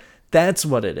 oh, that's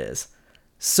what it is.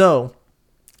 So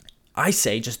I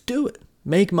say just do it.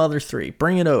 Make Mother 3.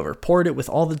 Bring it over. Port it with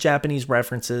all the Japanese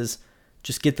references.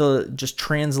 Just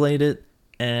translate it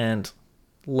and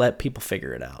let people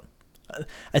figure it out.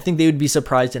 I think they would be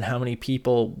surprised at how many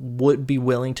people would be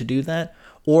willing to do that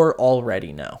or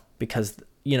already know. Because,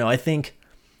 I think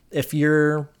if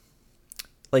you're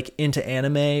like into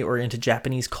anime or into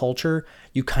Japanese culture,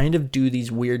 you kind of do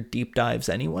these weird deep dives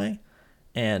anyway.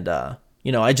 And,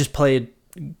 I just played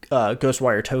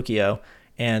Ghostwire Tokyo,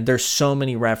 and there's so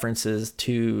many references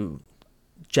to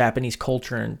Japanese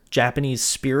culture and Japanese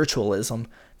spiritualism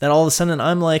that all of a sudden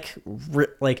I'm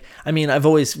I've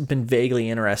always been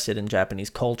vaguely interested in Japanese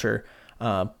culture,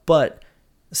 but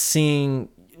seeing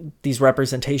these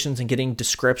representations and getting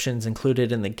descriptions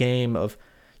included in the game of,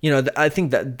 I think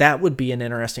that would be an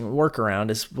interesting workaround,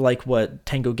 is like what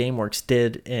Tango Gameworks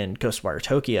did in Ghostwire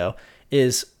Tokyo,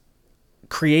 is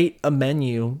create a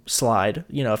menu slide,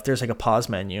 if there's like a pause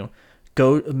menu,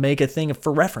 go make a thing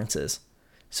for references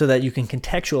so that you can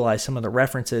contextualize some of the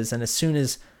references. And as soon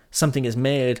as something is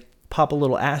made, pop a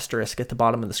little asterisk at the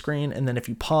bottom of the screen. And then if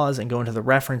you pause and go into the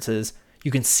references,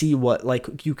 you can see you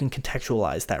can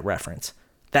contextualize that reference.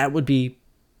 That would be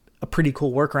a pretty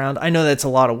cool workaround. I know that's a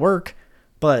lot of work,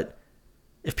 but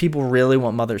if people really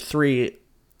want Mother 3,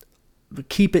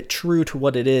 keep it true to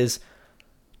what it is,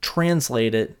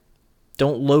 translate it,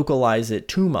 don't localize it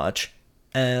too much,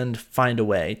 and find a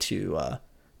way to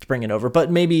bring it over.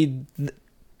 But maybe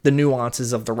the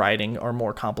nuances of the writing are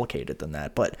more complicated than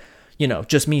that. But,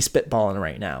 just me spitballing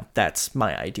right now, that's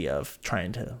my idea of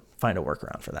trying to find a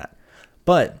workaround for that.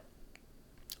 But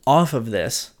off of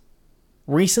this,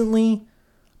 recently,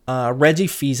 Reggie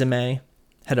Fils-Aimé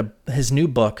had his new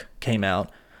book came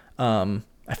out.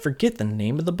 I forget the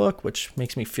name of the book, which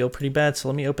makes me feel pretty bad. So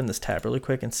let me open this tab really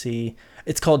quick and see.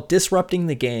 It's called Disrupting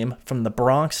the Game from the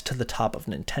Bronx to the Top of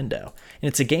Nintendo. And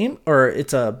it's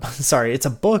a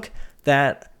book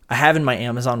that I have in my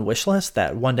Amazon wish list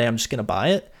that one day I'm just going to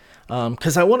buy it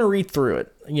because I want to read through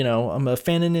it. You know, I'm a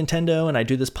fan of Nintendo and I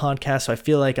do this podcast, so I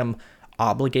feel like I'm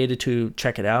obligated to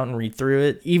check it out and read through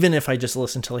it, even if I just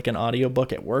listen to like an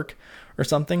audiobook at work or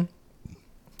something.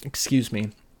 Excuse me.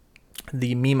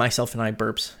 The me, myself, and I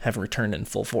burps have returned in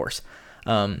full force.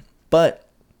 So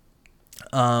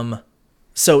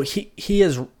he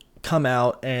has come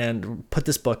out and put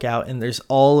this book out, and there's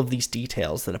all of these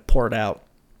details that have poured out.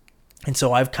 And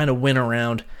so I've kind of went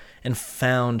around and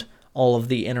found all of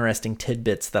the interesting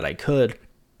tidbits that I could.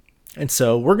 And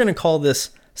so we're going to call this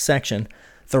section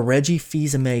the Reggie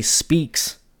Fils-Aimé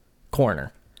Speaks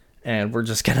Corner. And we're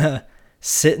just going to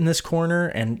sit in this corner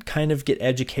and kind of get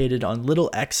educated on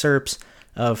little excerpts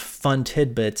of fun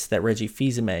tidbits that Reggie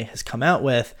Fils-Aimé has come out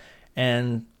with.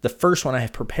 And the first one I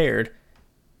have prepared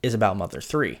is about Mother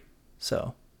 3.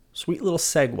 So, sweet little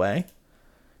segue. It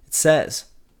says,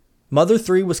 Mother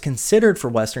 3 was considered for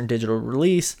Western digital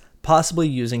release, possibly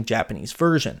using Japanese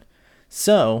version.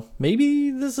 So,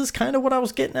 maybe this is kind of what I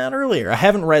was getting at earlier. I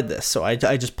haven't read this, so I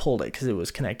just pulled it because it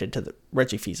was connected to the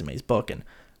Reggie Fils-Aimé's book, and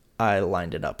I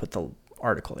lined it up with the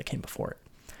article that came before it.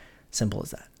 Simple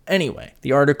as that. Anyway,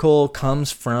 the article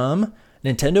comes from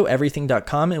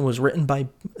NintendoEverything.com and was written by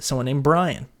someone named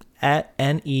Brian, at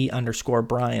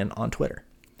NE_Brian on Twitter.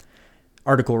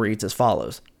 Article reads as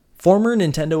follows. Former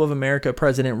Nintendo of America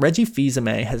president Reggie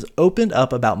Fils-Aimé has opened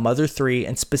up about Mother 3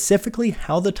 and specifically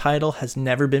how the title has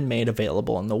never been made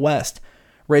available in the West.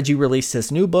 Reggie released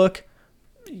his new book,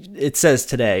 it says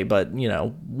today, but you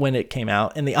know, when it came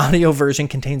out, and the audio version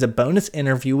contains a bonus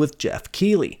interview with Jeff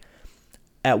Keighley.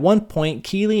 At one point,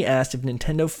 Keighley asked if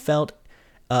Nintendo felt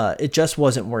it just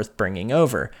wasn't worth bringing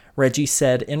over. Reggie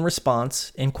said in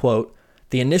response, in quote,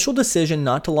 the initial decision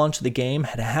not to launch the game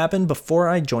had happened before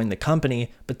I joined the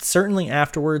company, but certainly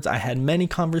afterwards I had many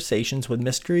conversations with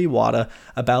Mr. Iwata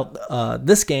about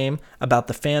this game, about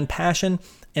the fan passion,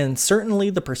 and certainly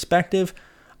the perspective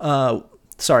was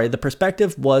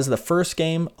the first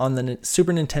game on the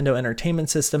Super Nintendo Entertainment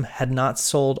System had not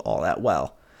sold all that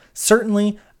well.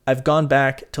 Certainly, I've gone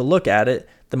back to look at it,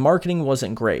 the marketing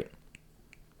wasn't great.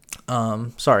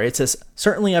 It says,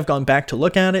 certainly I've gone back to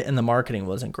look at it and the marketing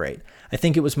wasn't great. I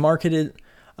think it was marketed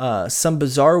some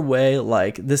bizarre way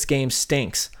like this game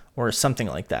stinks or something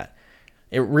like that.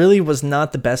 It really was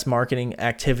not the best marketing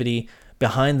activity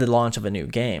behind the launch of a new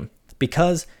game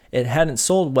because it hadn't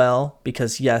sold well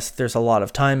because yes, there's a lot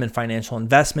of time and financial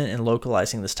investment in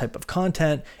localizing this type of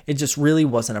content. It just really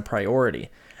wasn't a priority.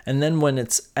 And then when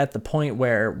it's at the point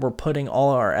where we're putting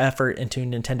all our effort into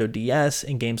Nintendo DS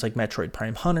and games like Metroid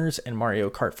Prime Hunters and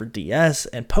Mario Kart for DS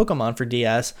and Pokemon for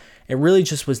DS, it really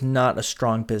just was not a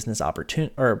strong business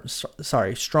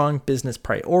strong business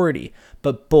priority.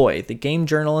 But boy, the game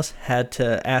journalist had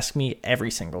to ask me every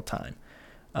single time.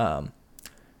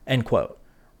 End quote.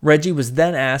 Reggie was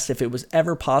then asked if it was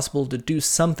ever possible to do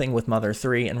something with Mother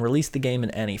 3 and release the game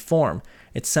in any form.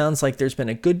 It sounds like there's been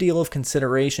a good deal of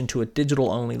consideration to a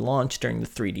digital-only launch during the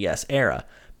 3DS era.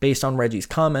 Based on Reggie's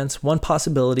comments, one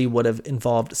possibility would have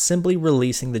involved simply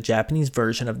releasing the Japanese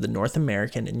version of the North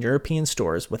American and European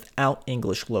stores without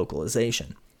English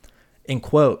localization. End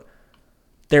quote.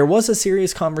 There was a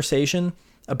serious conversation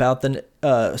about during the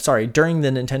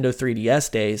Nintendo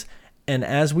 3DS days, and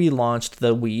as we launched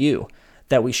the Wii U,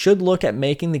 that we should look at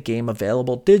making the game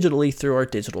available digitally through our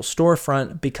digital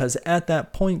storefront because at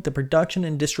that point the production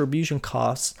and distribution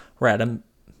costs were at a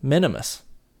minimus.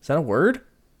 Is that a word?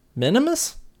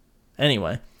 Minimus?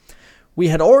 Anyway, we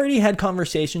had already had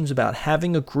conversations about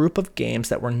having a group of games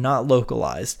that were not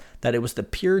localized, that it was the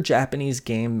pure Japanese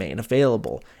game made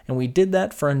available, and we did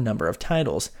that for a number of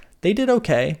titles. They did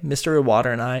okay. Mr.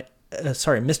 Iwata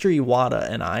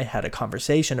and I had a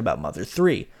conversation about Mother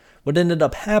 3. What ended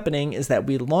up happening is that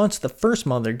we launched the first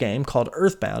Mother game called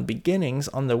Earthbound Beginnings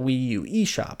on the Wii U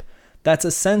eShop. That's a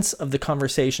sense of the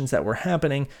conversations that were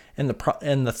happening in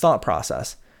the thought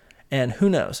process. And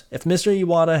who knows, if Mr.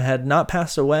 Iwata had not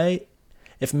passed away,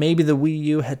 if maybe the Wii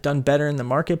U had done better in the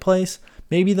marketplace,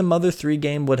 maybe the Mother 3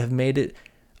 game would have made it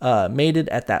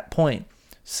at that point.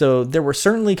 So there were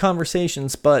certainly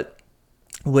conversations, but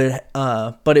it would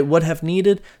have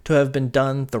needed to have been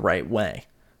done the right way.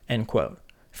 End quote.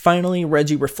 Finally,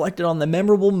 Reggie reflected on the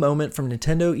memorable moment from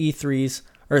Nintendo's E3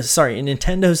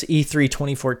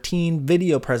 2014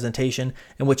 video presentation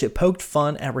in which it poked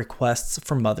fun at requests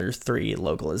for Mother 3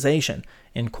 localization.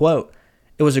 End quote.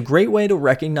 It was a great way to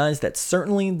recognize that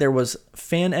certainly there was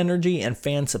fan energy and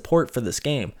fan support for this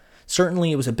game.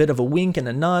 Certainly it was a bit of a wink and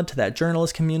a nod to that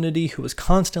journalist community who was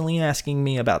constantly asking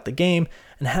me about the game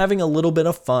and having a little bit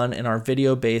of fun in our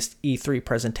video-based E3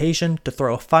 presentation to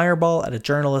throw a fireball at a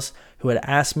journalist who had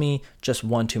asked me just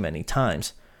one too many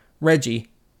times. Reggie,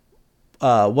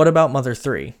 what about Mother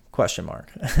 3? Question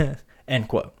mark. End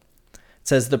quote. It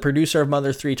says the producer of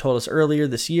Mother 3 told us earlier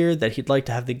this year that he'd like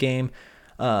to have the game,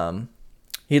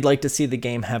 he'd like to see the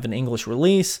game have an English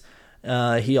release.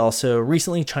 He also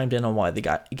recently chimed in on why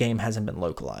the game hasn't been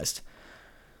localized.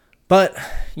 But,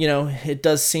 it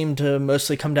does seem to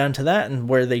mostly come down to that, and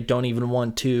where they don't even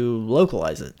want to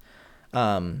localize it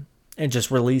and just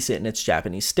release it in its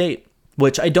Japanese state,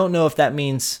 which I don't know if that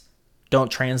means don't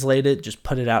translate it, just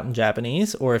put it out in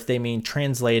Japanese, or if they mean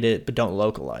translate it but don't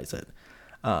localize it.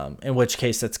 In which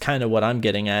case, that's kind of what I'm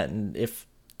getting at, and if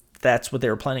that's what they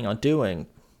were planning on doing,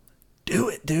 do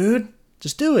it, dude.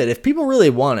 Just do it. If people really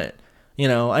want it.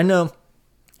 I know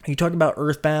you talk about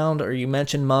Earthbound or you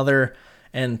mentioned Mother,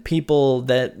 and people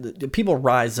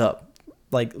rise up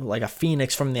like a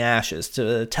phoenix from the ashes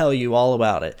to tell you all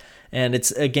about it. And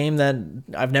it's a game that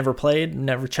I've never played,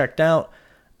 never checked out.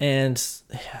 And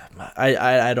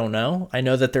I don't know. I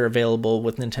know that they're available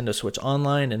with Nintendo Switch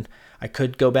Online, and I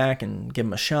could go back and give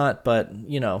them a shot, but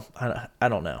I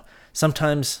don't know.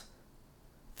 Sometimes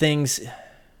things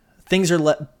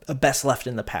are best left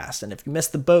in the past, and if you miss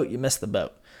the boat, you miss the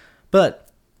boat. But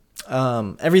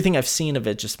everything I've seen of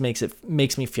it just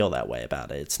makes me feel that way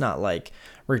about it. It's not like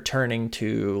returning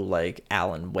to like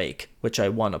Alan Wake, which I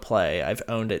want to play. I've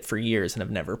owned it for years and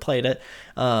I've never played it,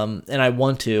 and I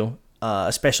want to.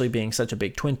 Especially being such a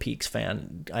big Twin Peaks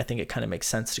fan, I think it kind of makes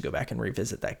sense to go back and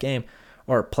revisit that game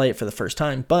or play it for the first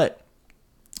time. But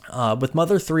with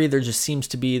Mother 3, there just seems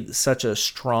to be such a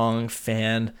strong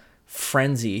fan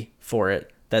frenzy for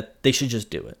it that they should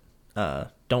just do it.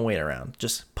 Don't wait around.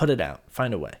 Just put it out.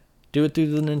 Find a way. Do it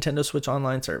through the Nintendo Switch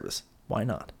Online service. Why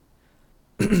not?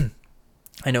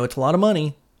 I know it's a lot of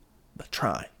money, but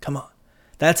try. Come on.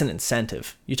 That's an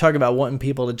incentive. You talk about wanting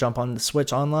people to jump on the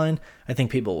Switch Online, I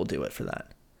think people will do it for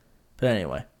that. But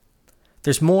anyway,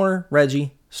 there's more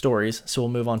Reggie stories, so we'll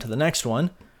move on to the next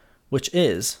one, which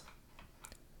is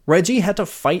Reggie had to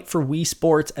fight for Wii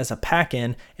Sports as a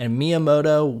pack-in, and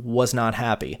Miyamoto was not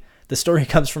happy. The story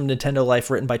comes from Nintendo Life,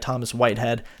 written by Thomas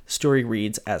Whitehead. The story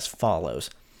reads as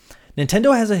follows.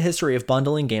 Nintendo has a history of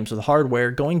bundling games with hardware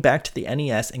going back to the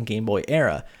NES and Game Boy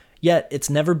era. Yet, it's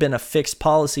never been a fixed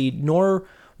policy, nor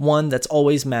one that's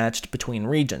always matched between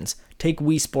regions. Take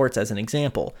Wii Sports as an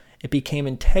example. It became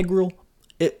integral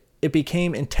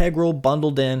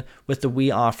bundled in with the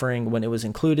Wii offering when it was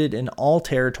included in all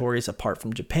territories apart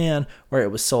from Japan, where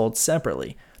it was sold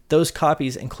separately. Those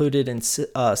copies included in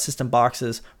system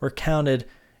boxes were counted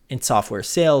in software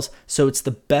sales, so it's the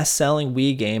best-selling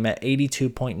Wii game at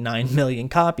 82.9 million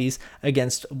copies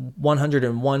against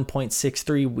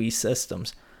 101.63 Wii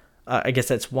systems. I guess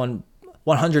that's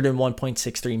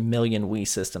 101.63 million Wii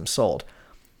systems sold.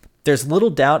 There's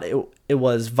little doubt it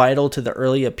was vital to the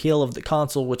early appeal of the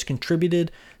console, which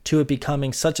contributed to it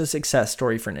becoming such a success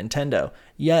story for Nintendo.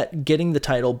 Yet, getting the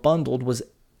title bundled was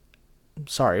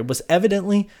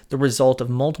evidently the result of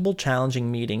multiple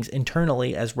challenging meetings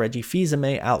internally, as Reggie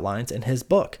Fils-Aimé outlines in his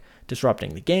book,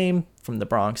 Disrupting the Game, From the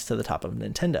Bronx to the Top of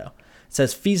Nintendo. It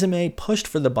says Fils-Aimé pushed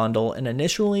for the bundle, and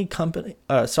initially company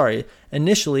president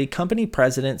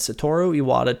Satoru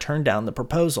Iwata turned down the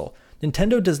proposal.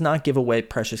 Nintendo does not give away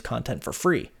precious content for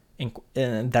free.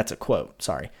 And that's a quote,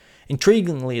 sorry.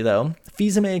 Intriguingly, though,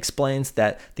 Fils-Aimé explains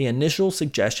that the initial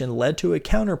suggestion led to a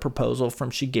counter-proposal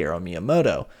from Shigeru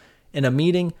Miyamoto. In a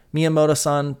meeting,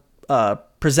 Miyamoto-san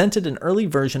presented an early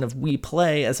version of Wii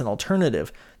Play as an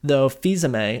alternative, though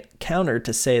Fils-Aimé countered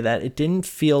to say that it didn't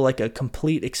feel like a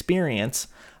complete experience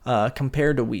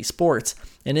compared to Wii Sports,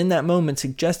 and in that moment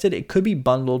suggested it could be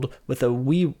bundled with a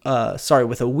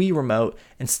Wii remote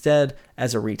instead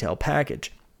as a retail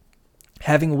package.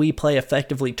 Having Wii Play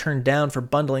effectively turned down for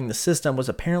bundling the system was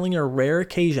apparently a rare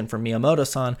occasion for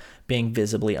Miyamoto-san being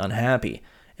visibly unhappy.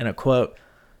 And a quote,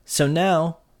 "So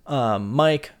now,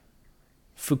 Mike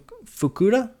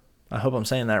Fukuda, I hope I'm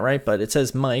saying that right, but it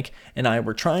says Mike and I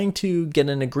were trying to get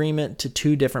an agreement to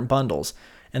 2 different bundles,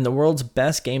 and the world's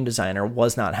best game designer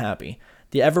was not happy.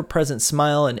 The ever-present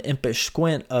smile and impish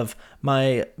squint of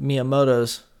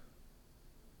Miyamoto's,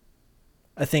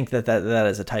 I think that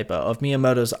is a typo, of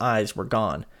Miyamoto's eyes were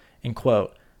gone." End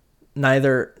quote.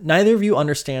 Neither of you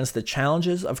understands the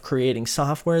challenges of creating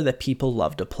software that people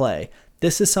love to play.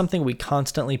 This is something we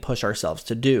constantly push ourselves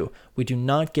to do. We do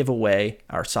not give away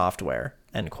our software.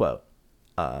 End quote.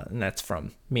 And that's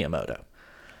from Miyamoto.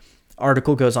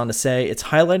 Article goes on to say, it's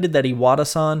highlighted that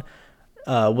Iwata-san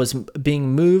was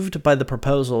being moved by the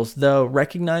proposals, though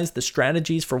recognized the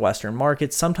strategies for Western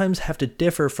markets sometimes have to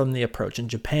differ from the approach in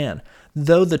Japan.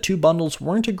 Though the two bundles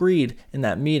weren't agreed in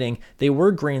that meeting, they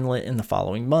were greenlit in the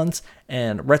following months,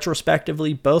 and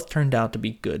retrospectively, both turned out to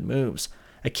be good moves.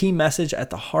 A key message at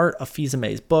the heart of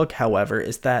Fils-Aimé's book, however,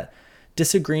 is that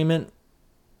disagreements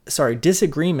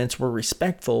were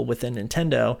respectful within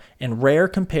Nintendo and rare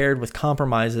compared with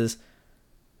compromises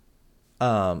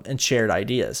and shared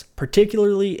ideas.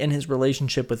 Particularly in his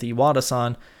relationship with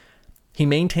Iwata-san, he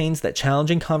maintains that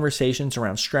challenging conversations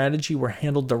around strategy were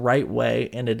handled the right way,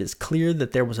 and it is clear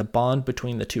that there was a bond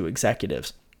between the two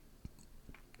executives.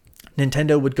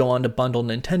 Nintendo would go on to bundle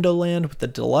Nintendo Land with the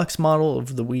deluxe model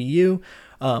of the Wii U,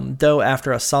 though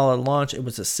after a solid launch, it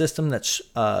was a system that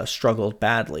struggled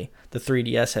badly. The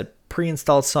 3DS had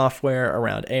pre-installed software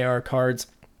around AR cards,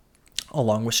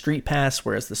 along with Street Pass,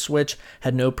 whereas the Switch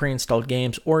had no pre-installed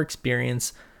games or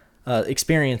experiences,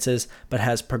 but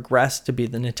has progressed to be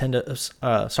Nintendo's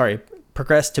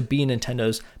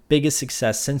biggest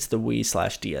success since the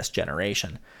Wii/DS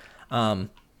generation.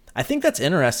 I think that's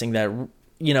interesting that,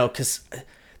 because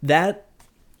that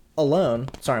alone.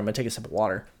 Sorry, I'm gonna take a sip of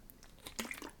water.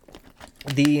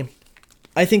 I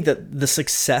think that the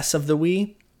success of the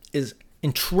Wii is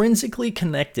intrinsically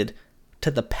connected to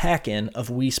the pack-in of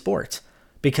Wii Sports,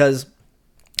 because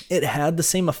it had the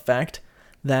same effect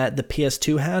that the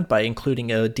PS2 had by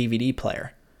including a DVD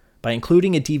player. By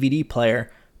including a DVD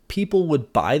player, people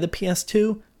would buy the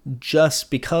PS2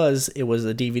 just because it was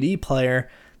a DVD player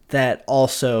that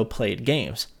also played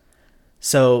games.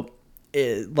 So,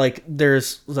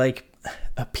 there's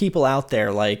people out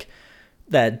there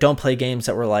that don't play games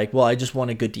that were like, well, I just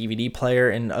want a good DVD player,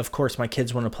 and of course my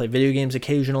kids want to play video games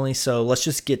occasionally, so let's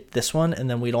just get this one, and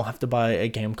then we don't have to buy a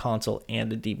game console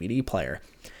and a DVD player.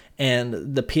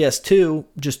 And the PS2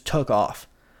 just took off,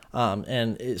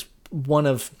 and is one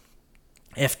of,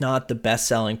 if not the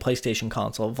best-selling PlayStation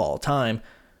console of all time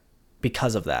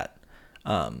because of that.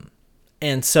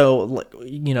 And so,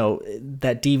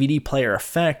 that DVD player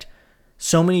effect,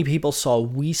 so many people saw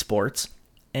Wii Sports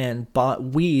and bought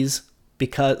Wiis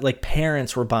because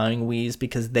parents were buying Wiis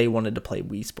because they wanted to play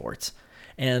Wii Sports.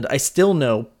 And I still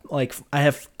know, I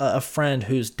have a friend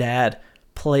whose dad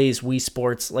plays Wii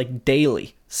Sports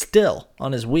daily still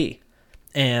on his Wii.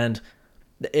 And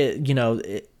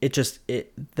that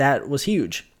was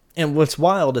huge. And what's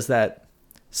wild is that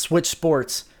Switch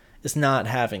Sports is not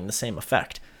having the same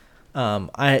effect.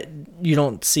 You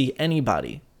don't see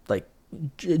anybody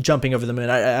jumping over the moon.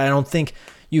 I don't think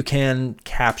you can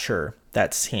capture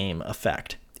that same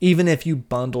effect. Even if you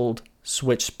bundled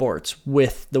Switch Sports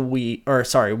with the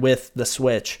with the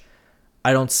Switch,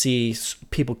 I don't see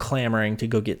people clamoring to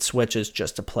go get Switches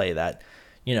just to play that.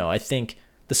 I think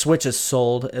the Switch has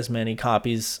sold as many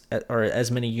copies or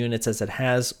as many units as it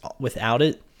has without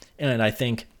it, and I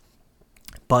think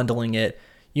bundling it,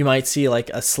 you might see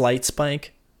a slight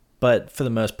spike, but for the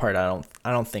most part, I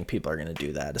don't think people are going to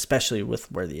do that, especially with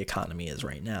where the economy is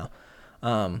right now.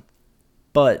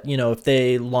 But, if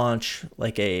they launch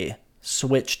a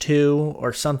Switch 2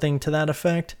 or something to that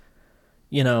effect,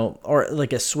 or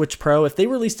a Switch Pro, if they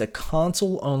released a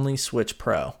console-only Switch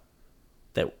Pro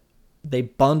that they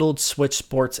bundled Switch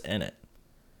Sports in it,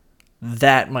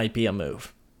 that might be a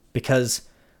move. Because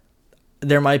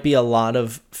there might be a lot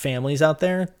of families out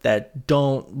there that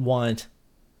don't want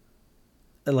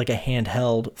a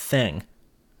handheld thing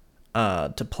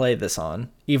to play this on,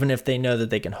 even if they know that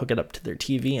they can hook it up to their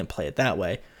TV and play it that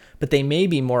way. But they may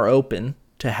be more open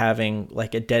to having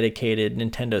a dedicated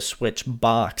Nintendo Switch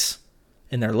box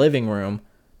in their living room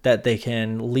that they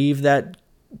can leave that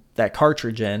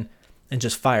cartridge in and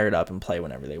just fire it up and play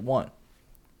whenever they want.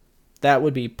 That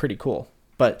would be pretty cool.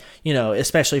 But,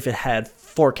 especially if it had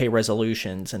 4K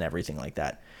resolutions and everything like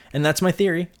that. And that's my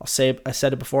theory. I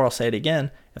said it before, I'll say it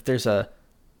again. If there's a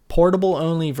portable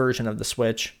only version of the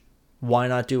Switch, why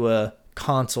not do a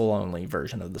console only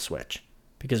version of the Switch?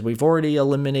 Because we've already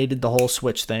eliminated the whole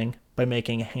Switch thing by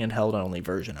making a handheld only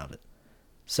version of it.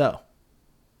 So,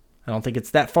 I don't think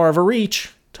it's that far of a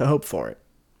reach to hope for it.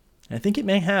 And I think it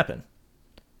may happen.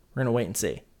 We're going to wait and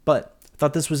see. But I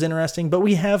thought this was interesting. But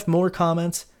we have more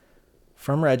comments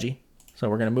from Reggie. So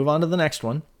we're going to move on to the next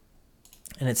one.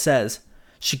 And it says,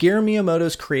 Shigeru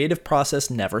Miyamoto's creative process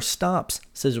never stops,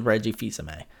 says Reggie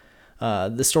Fils-Aimé.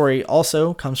 The story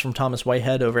also comes from Thomas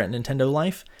Whitehead over at Nintendo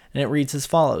Life, and it reads as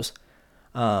follows.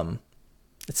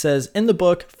 It says, in the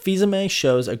book, Fils-Aimé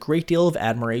shows a great deal of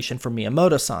admiration for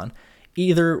Miyamoto-san,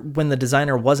 either when the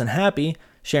designer wasn't happy,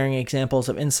 sharing examples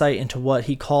of insight into what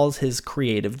he calls his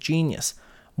creative genius.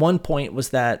 One point was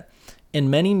that In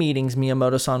many meetings,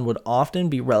 Miyamoto-san would often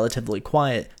be relatively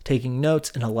quiet, taking notes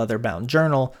in a leather-bound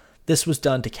journal. This was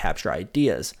done to capture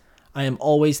ideas. I am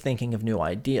always thinking of new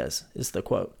ideas, is the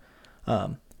quote.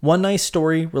 One nice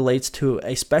story relates to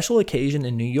a special occasion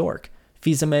in New York.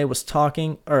 Fils-Aimé was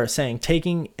taking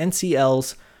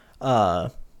NCL's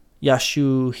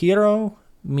Yasuhiro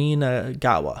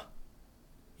Minagawa.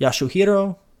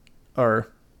 Yasuhiro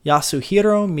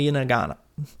Minagana.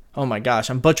 Oh my gosh,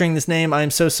 I'm butchering this name.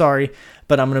 I'm so sorry,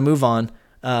 but I'm going to move on.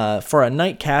 For a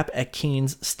nightcap at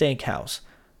Keen's Steakhouse.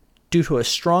 Due to a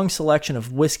strong selection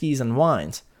of whiskeys and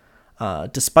wines.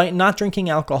 Despite not drinking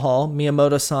alcohol,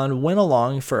 Miyamoto-san went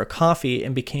along for a coffee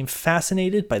and became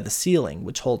fascinated by the ceiling,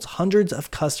 which holds hundreds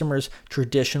of customers'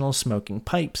 traditional smoking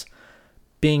pipes.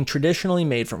 Being traditionally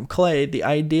made from clay, the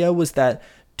idea was that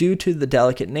due to the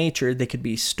delicate nature, they could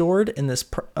be stored in this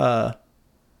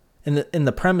in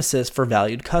the premises for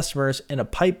valued customers in a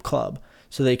pipe club,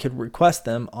 so they could request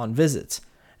them on visits.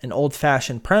 An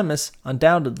old-fashioned premise,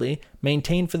 undoubtedly,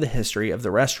 maintained for the history of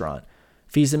the restaurant.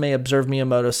 Fils-Aimé observed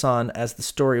Miyamoto-san as the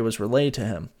story was relayed to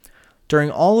him.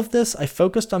 During all of this, I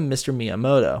focused on Mr.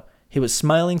 Miyamoto. He was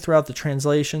smiling throughout the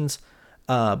translations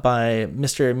by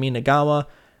Mr. Minagawa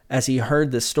as he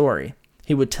heard this story.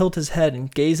 He would tilt his head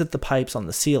and gaze at the pipes on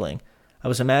the ceiling. I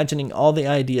was imagining all the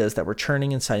ideas that were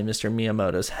churning inside Mr.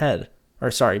 Miyamoto's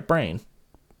brain.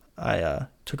 I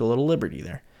took a little liberty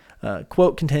there.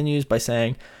 Quote continues by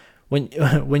saying,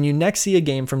 When you next see a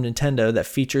game from Nintendo that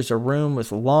features a room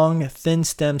with long,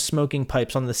 thin-stemmed smoking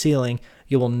pipes on the ceiling,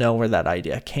 you will know where that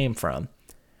idea came from.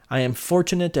 I am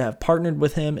fortunate to have partnered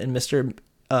with him and Mr.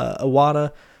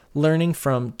 Iwata, learning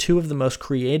from two of the most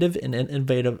creative and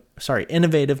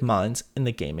innovative minds in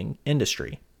the gaming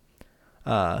industry.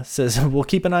 Says, we'll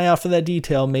keep an eye out for that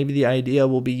detail. Maybe the idea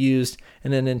will be used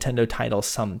in a Nintendo title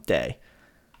someday.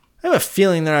 I have a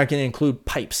feeling they're not going to include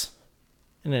pipes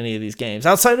in any of these games.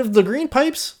 Outside of the green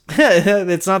pipes,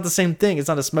 it's not the same thing. It's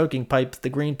not a smoking pipe. The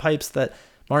green pipes that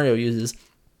Mario uses.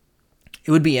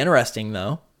 It would be interesting,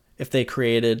 though, if they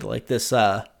created like this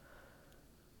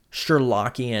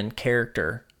Sherlockian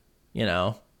character,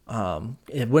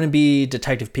 It wouldn't be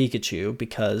Detective Pikachu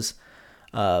because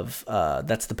of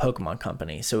that's the Pokemon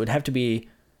company. So it would have to be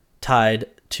tied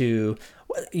to,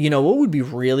 what would be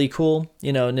really cool?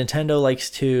 Nintendo likes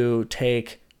to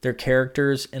take their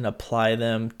characters and apply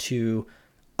them to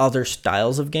other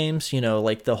styles of games.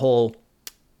 Like the whole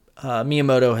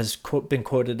Miyamoto has been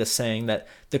quoted as saying that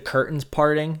the curtains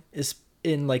parting is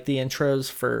in like the intros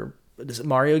for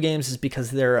Mario games is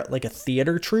because they're like a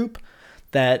theater troupe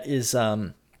that is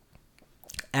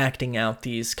acting out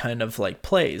these kind of like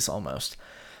plays almost,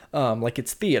 like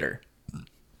it's theater.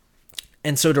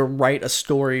 And so to write a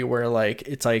story where like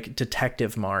it's like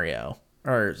Detective Mario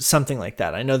or something like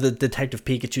that. I know that Detective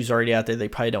Pikachu's already out there. They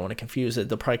probably don't want to confuse it.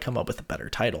 They'll probably come up with a better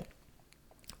title.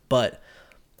 But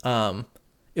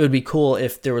it would be cool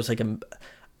if there was like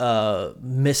a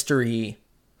mystery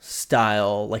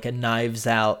style, like a Knives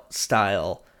Out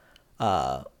style,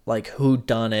 like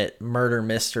whodunit murder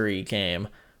mystery game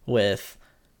with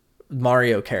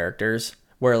Mario characters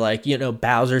where like,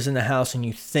 Bowser's in the house and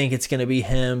you think it's going to be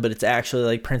him, but it's actually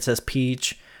like Princess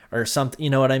Peach or something, you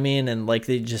know what I mean? And like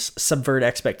they just subvert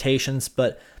expectations,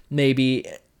 but maybe,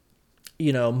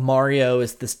 Mario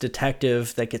is this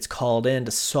detective that gets called in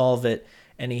to solve it,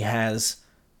 and he has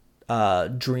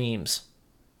dreams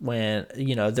when,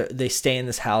 they stay in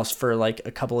this house for like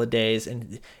a couple of days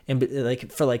and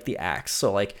like for like the acts.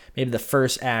 So like maybe the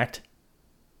first act,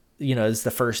 is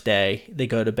the first day they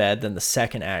go to bed, then the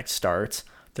second act starts,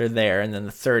 they're there, and then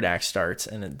the third act starts,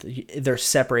 and they're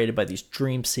separated by these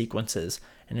dream sequences.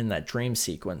 And in that dream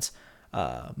sequence,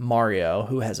 Mario,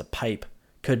 who has a pipe,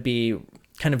 could be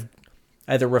kind of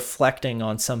either reflecting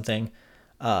on something,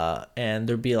 and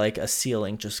there'd be like a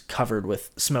ceiling just covered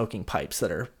with smoking pipes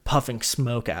that are puffing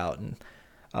smoke out and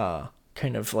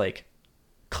kind of like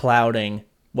clouding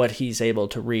what he's able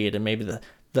to read. And maybe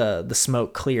the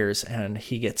smoke clears and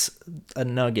he gets a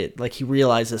nugget, like he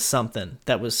realizes something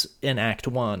that was in Act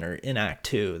 1 or in Act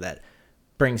 2 that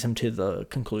brings him to the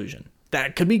conclusion.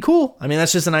 That could be cool. I mean,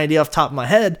 that's just an idea off the top of my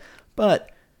head,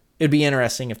 but it'd be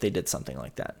interesting if they did something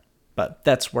like that. But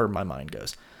that's where my mind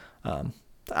goes.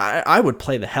 I would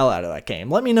play the hell out of that game.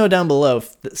 Let me know down below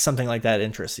if something like that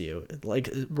interests you. Like,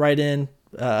 write in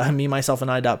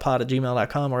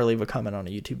me-myself-and-I.pod@gmail.com or leave a comment on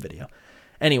a YouTube video.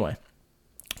 Anyway,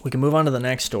 we can move on to the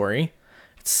next story.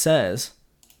 It says,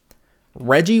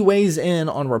 Reggie weighs in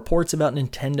on reports about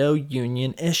Nintendo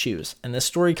union issues. And this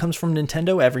story comes from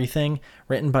Nintendo Everything,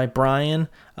 written by Brian,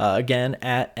 again,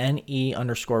 at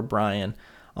NE_Brian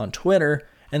on Twitter.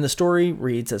 And the story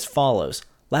reads as follows.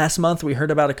 Last month, we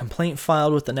heard about a complaint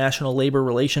filed with the National Labor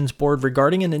Relations Board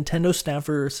regarding a Nintendo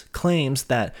staffer's claims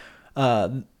that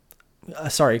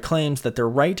their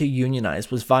right to unionize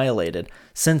was violated.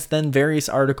 Since then, various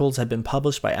articles have been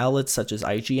published by outlets such as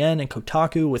IGN and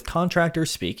Kotaku with contractors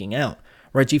speaking out.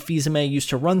 Reggie Fils-Aimé used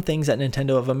to run things at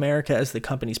Nintendo of America as the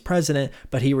company's president,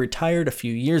 but he retired a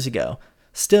few years ago.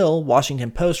 Still,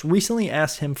 Washington Post recently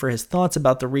asked him for his thoughts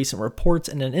about the recent reports.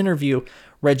 In an interview,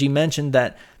 Reggie mentioned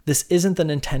that this isn't the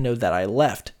Nintendo that I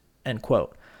left, end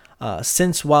quote.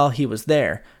 Since while he was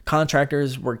there,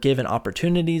 contractors were given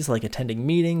opportunities like attending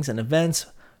meetings and events,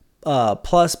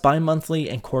 plus bi-monthly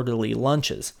and quarterly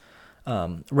lunches.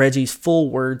 Reggie's full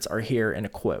words are here in a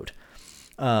quote.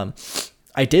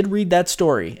 I did read that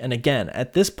story, and again,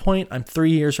 at this point, I'm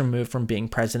 3 years removed from being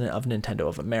president of Nintendo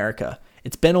of America.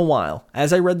 It's been a while.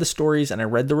 As I read the stories and I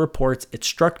read the reports, it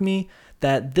struck me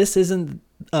that this isn't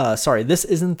the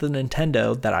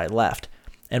Nintendo that I left.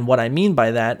 And what I mean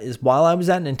by that is while I was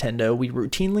at Nintendo, we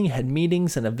routinely had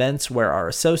meetings and events where our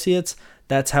associates,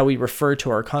 that's how we refer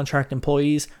to our contract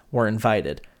employees, were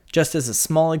invited. Just as a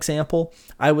small example,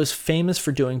 I was famous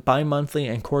for doing bi-monthly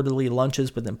and quarterly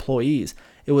lunches with employees.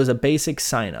 It was a basic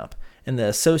sign-up, and the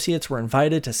associates were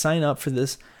invited to sign up for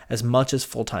this as much as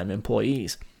full-time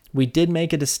employees. We didn't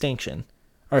make a distinction.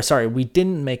 The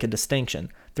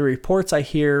reports I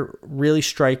hear really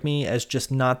strike me as just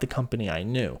not the company I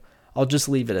knew. I'll just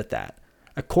leave it at that.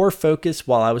 A core focus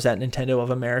while I was at Nintendo of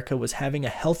America was having a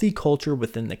healthy culture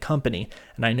within the company,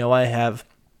 and I know I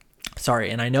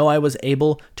was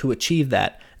able to achieve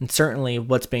that, and certainly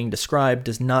what's being described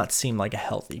does not seem like a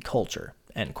healthy culture,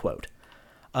 end quote.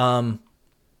 I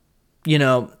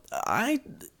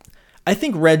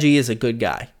think Reggie is a good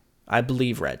guy. I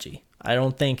believe Reggie. I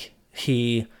don't think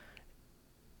he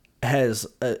has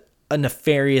a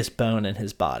nefarious bone in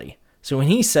his body. So when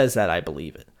he says that, I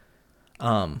believe it.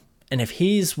 And if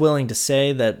he's willing to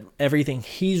say that everything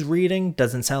he's reading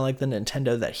doesn't sound like the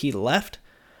Nintendo that he left,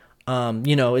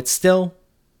 it's still,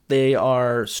 they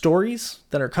are stories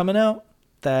that are coming out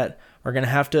that are going to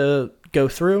have to go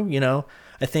through.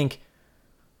 I think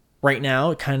right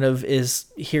now it kind of is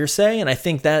hearsay. And I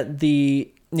think that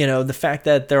the fact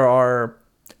that there are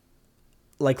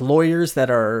like lawyers that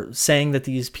are saying that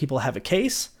these people have a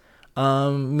case,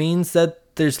 means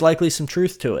that there's likely some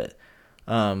truth to it.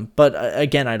 But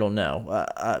again, I don't know.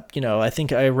 I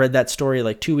think I read that story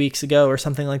like 2 weeks ago or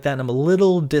something like that, and I'm a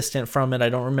little distant from it. I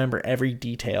don't remember every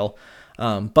detail.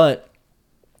 But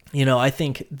I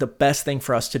think the best thing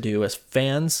for us to do as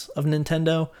fans of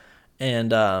Nintendo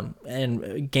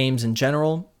and games in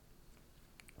general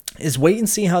is wait and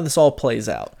see how this all plays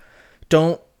out.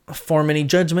 Don't form any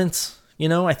judgments.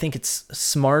 I think it's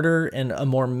smarter and a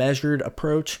more measured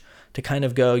approach to kind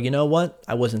of go, you know what?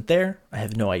 I wasn't there. I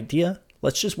have no idea.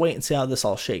 Let's just wait and see how this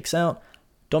all shakes out.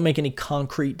 Don't make any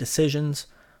concrete decisions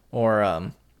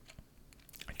or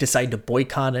decide to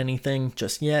boycott anything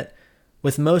just yet.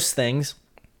 With most things,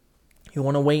 you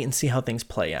want to wait and see how things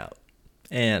play out.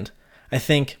 And I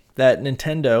think that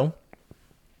Nintendo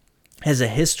has a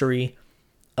history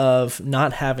of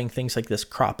not having things like this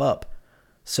crop up.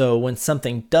 So when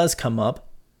something does come up,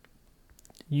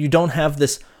 you don't have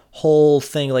this whole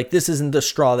thing like this isn't the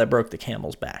straw that broke the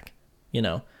camel's back,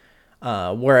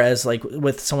 whereas like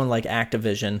with someone like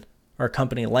Activision or a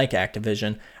company like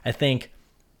Activision, I think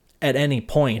at any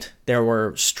point there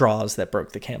were straws that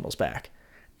broke the camel's back.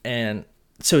 And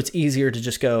so it's easier to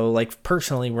just go like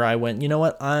personally where I went, you know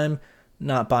what? I'm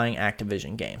not buying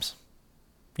Activision games.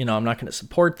 I'm not going to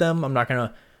support them. I'm not going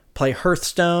to play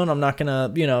Hearthstone. I'm not going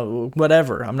to,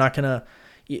 whatever. I'm not going to,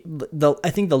 I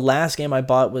think the last game I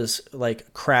bought was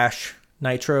like Crash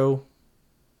Nitro,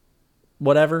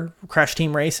 whatever, Crash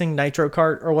Team Racing, Nitro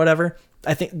Kart or whatever.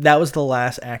 I think that was the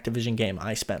last Activision game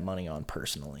I spent money on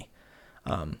personally.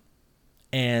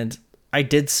 And I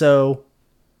did so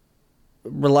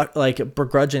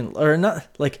begrudging or not,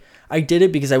 like I did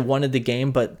it because I wanted the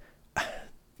game, but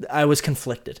I was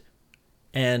conflicted.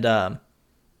 And,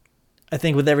 I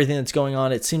think with everything that's going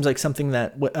on, it seems like something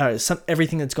that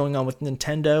everything that's going on with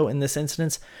Nintendo in this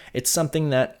instance, it's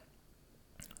something that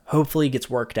hopefully gets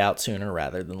worked out sooner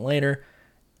rather than later.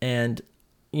 And,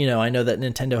 I know that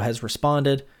Nintendo has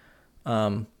responded,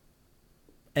 and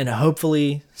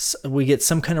hopefully we get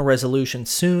some kind of resolution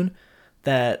soon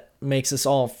that makes us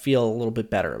all feel a little bit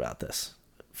better about this,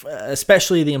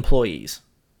 especially the employees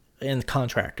and the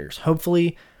contractors.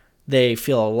 Hopefully they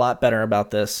feel a lot better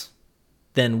about this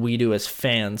than we do as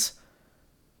fans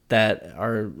that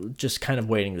are just kind of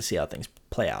waiting to see how things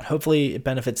play out. Hopefully it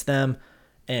benefits them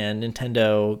and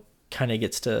Nintendo kind of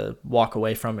gets to walk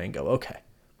away from it and go, okay,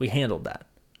 we handled that.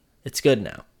 It's good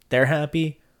now. They're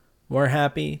happy. We're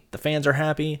happy. The fans are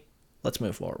happy. Let's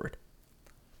move forward.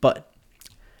 But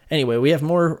anyway, we have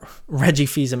more Reggie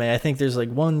Fils-Aimé. I think there's like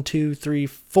 1, 2, 3,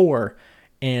 4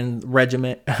 in Reggie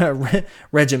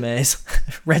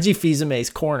Fils-Aimé's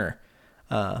corner,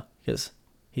 because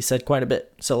he said quite a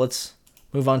bit. So let's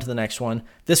move on to the next one.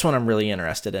 This one I'm really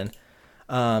interested in.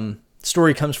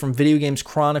 Story comes from Video Games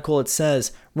Chronicle. It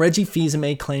says, Reggie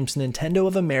Fils-Aimé claims Nintendo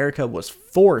of America was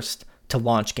forced to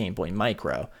launch Game Boy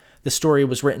Micro. The story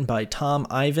was written by Tom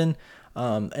Ivan,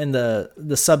 and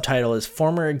the subtitle is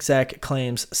Former Exec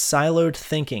Claims Siloed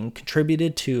Thinking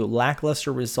Contributed to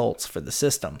Lackluster Results for the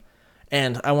System.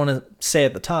 And I want to say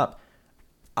at the top,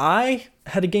 I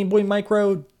had a Game Boy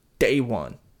Micro day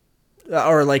one.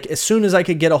 Or like as soon as I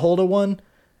could get a hold of one,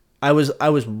 I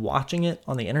was watching it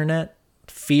on the internet,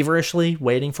 feverishly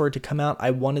waiting for it to come out.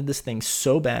 I wanted this thing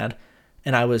so bad,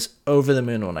 and I was over the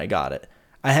moon when I got it.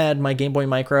 I had my Game Boy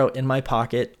Micro in my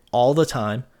pocket all the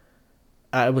time.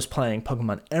 I was playing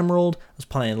Pokemon Emerald. I was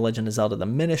playing Legend of Zelda: The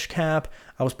Minish Cap.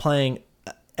 I was playing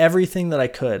everything that I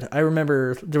could. I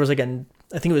remember there was like I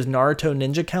think it was Naruto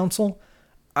Ninja Council.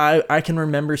 I can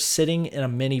remember sitting in a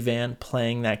minivan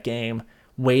playing that game,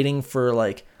 waiting for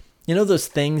like, you know, those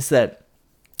things that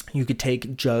you could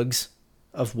take jugs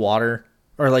of water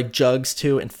or like jugs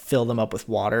to and fill them up with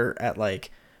water at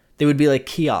like, they would be like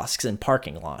kiosks in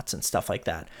parking lots and stuff like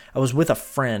that. I was with a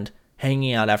friend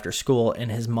hanging out after school,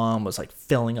 and his mom was like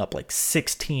filling up like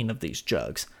 16 of these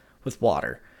jugs with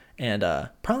water, and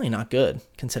probably not good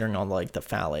considering all like the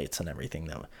phthalates and everything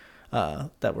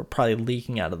that were probably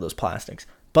leaking out of those plastics.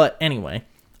 But anyway,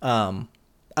 I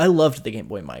loved the Game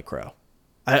Boy Micro.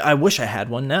 I wish I had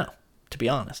one now, to be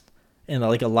honest, in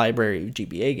like a library of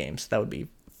GBA games. That would be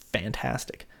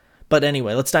fantastic. But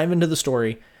anyway, let's dive into the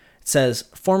story. It says,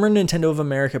 former Nintendo of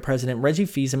America president Reggie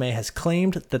Fils-Aimé has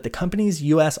claimed that the company's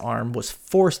U.S. arm was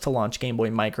forced to launch Game Boy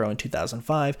Micro in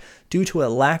 2005 due to a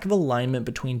lack of alignment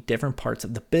between different parts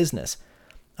of the business.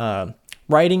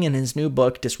 Writing in his new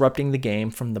book, Disrupting the Game,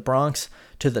 From the Bronx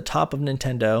to the Top of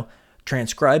Nintendo,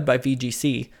 transcribed by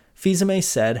VGC, Fils-Aimé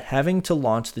said having to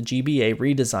launch the GBA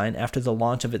redesign after the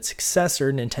launch of its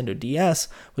successor, Nintendo DS,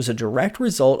 was a direct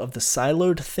result of the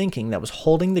siloed thinking that was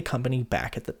holding the company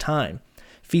back at the time.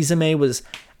 Fils-Aimé was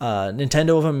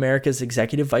Nintendo of America's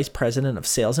executive vice president of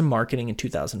sales and marketing in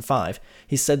 2005.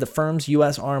 He said the firm's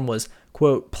U.S. arm was,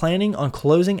 quote, planning on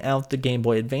closing out the Game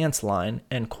Boy Advance line,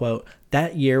 end quote,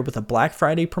 that year with a Black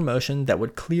Friday promotion that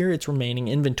would clear its remaining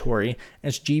inventory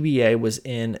as GBA was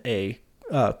in a,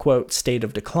 quote, state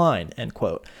of decline, end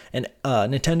quote. And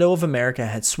Nintendo of America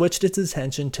had switched its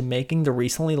attention to making the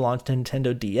recently launched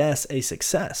Nintendo DS a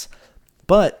success.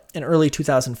 But in early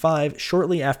 2005,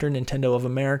 shortly after Nintendo of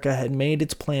America had made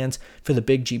its plans for the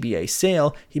big GBA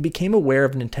sale, he became aware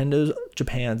of Nintendo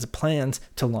Japan's plans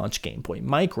to launch Game Boy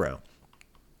Micro.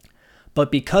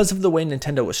 But because of the way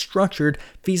Nintendo was structured,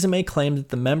 Fils-Aimé claimed that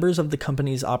the members of the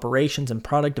company's operations and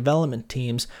product development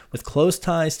teams with close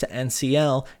ties to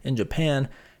NCL in Japan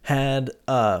had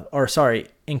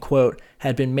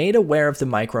been made aware of the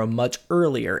Micro much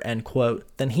earlier, end quote,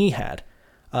 than he had.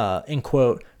 End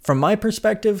quote, from my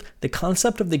perspective, the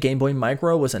concept of the Game Boy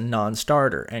Micro was a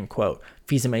non-starter, end quote,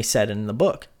 Fils-Aimé said in the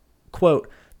book. Quote,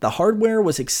 the hardware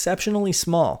was exceptionally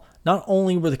small. Not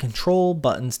only were the control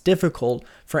buttons difficult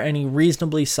for any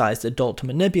reasonably sized adult to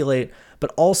manipulate,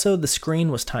 but also the screen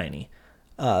was tiny.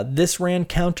 This ran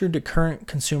counter to current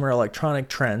consumer electronic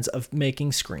trends of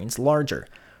making screens larger.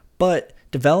 But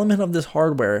development of this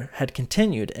hardware had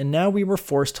continued, and now we were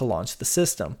forced to launch the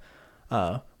system.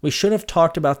 We should have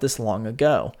talked about this long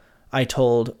ago, I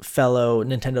told fellow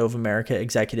Nintendo of America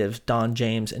executives Don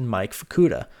James and Mike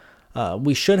Fukuda.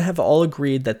 We should have all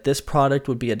agreed that this product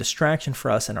would be a distraction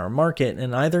for us in our market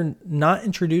and either not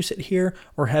introduce it here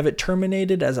or have it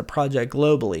terminated as a project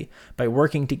globally. By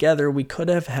working together, we could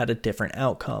have had a different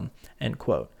outcome, end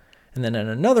quote. And then in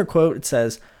another quote, it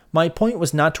says, my point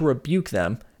was not to rebuke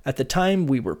them. At the time,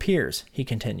 we were peers, he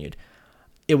continued.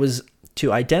 It was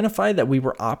to identify that we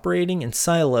were operating in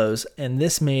silos, and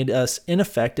this made us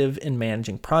ineffective in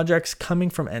managing projects coming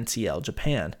from NCL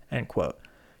Japan, end quote.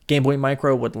 Game Boy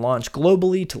Micro would launch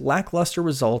globally to lackluster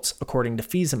results, according to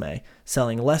Fils-Aimé,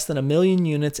 selling less than 1 million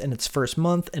units in its first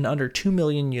month and under 2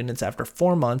 million units after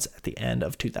 4 months at the end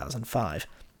of 2005.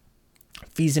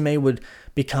 Fils-Aimé would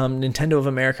become Nintendo of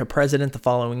America president the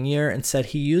following year and said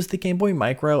he used the Game Boy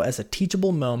Micro as a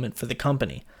teachable moment for the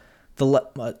company.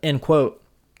 End quote.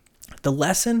 The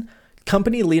lesson,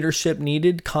 company leadership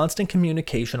needed constant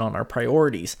communication on our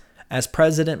priorities. As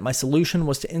president, my solution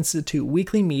was to institute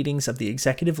weekly meetings of the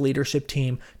executive leadership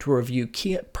team to review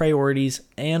key priorities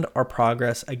and our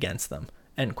progress against them,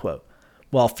 end quote.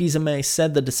 While Fils-Aimé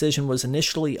said the decision was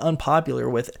initially unpopular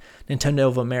with Nintendo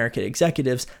of America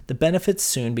executives, the benefits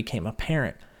soon became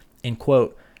apparent. In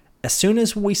quote, "As soon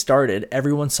as we started,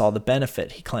 everyone saw the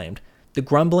benefit," he claimed. "The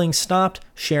grumbling stopped,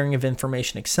 sharing of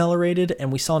information accelerated,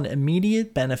 and we saw an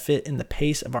immediate benefit in the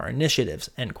pace of our initiatives,"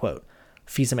 end quote.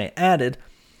 Fils-Aimé added,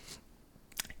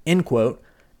 end quote,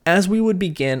 "As we would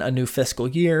begin a new fiscal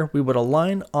year, we would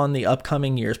align on the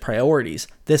upcoming year's priorities.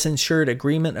 This ensured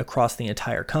agreement across the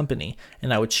entire company,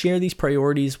 and I would share these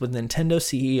priorities with Nintendo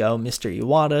CEO Mr.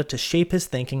 Iwata to shape his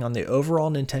thinking on the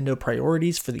overall Nintendo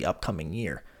priorities for the upcoming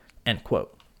year," end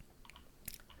quote.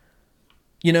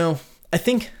 You know,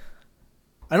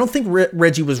 I don't think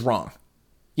Reggie was wrong.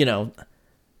 You know,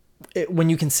 when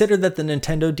you consider that the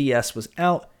Nintendo DS was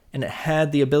out and it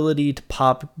had the ability to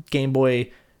pop Game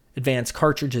Boy Advance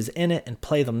cartridges in it and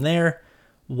play them there,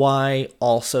 why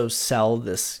also sell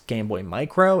this Game Boy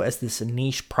Micro as this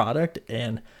niche product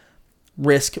and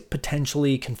risk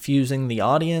potentially confusing the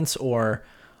audience or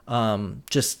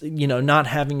just, you know, not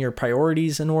having your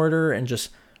priorities in order and just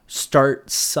start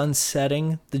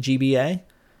sunsetting the GBA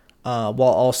while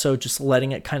also just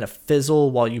letting it kind of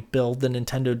fizzle while you build the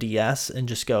Nintendo DS and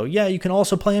just go, yeah, you can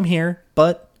also play them here,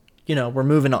 but, you know, we're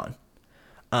moving on.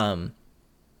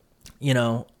 You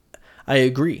know, I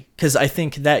agree, because I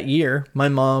think that year my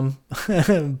mom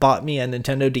bought me a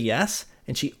Nintendo DS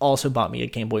and she also bought me a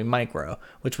Game Boy Micro,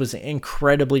 which was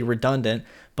incredibly redundant.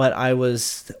 But I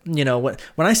was, you know, when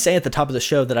I say at the top of the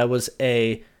show that I was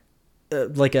I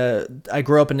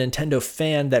grew up a Nintendo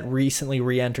fan that recently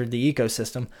re-entered the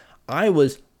ecosystem, I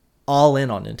was all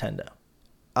in on Nintendo.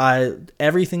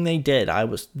 Everything they did, I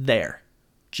was there.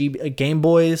 Game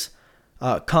Boys,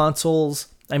 consoles.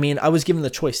 I mean, I was given the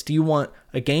choice. Do you want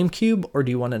a GameCube or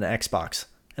do you want an Xbox?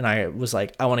 And I was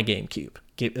like, I want a GameCube.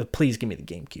 Please give me the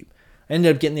GameCube. I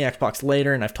ended up getting the Xbox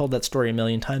later, and I've told that story a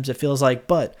million times, it feels like.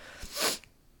 But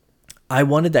I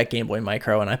wanted that Game Boy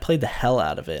Micro, and I played the hell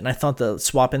out of it. And I thought the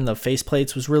swapping the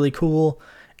faceplates was really cool.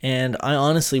 And I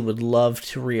honestly would love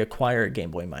to reacquire a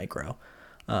Game Boy Micro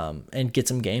and get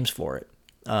some games for it.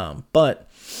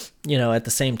 But, you know, at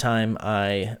the same time,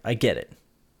 I get it.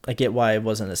 I get why it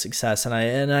wasn't a success,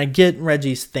 and I get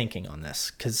Reggie's thinking on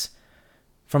this, because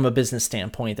from a business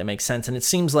standpoint, that makes sense. And it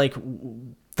seems like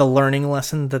the learning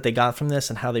lesson that they got from this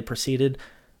and how they proceeded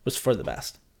was for the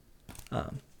best.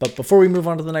 But before we move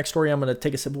on to the next story, I'm going to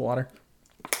take a sip of water.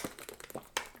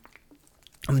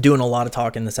 I'm doing a lot of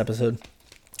talking this episode,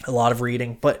 a lot of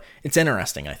reading, but it's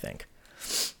interesting, I think.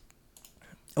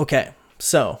 Okay,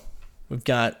 so we've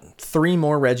got 3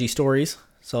 more Reggie stories,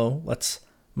 so let's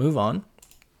move on.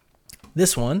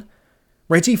 This one,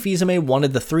 Reggie Fils-Aimé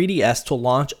wanted the 3DS to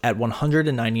launch at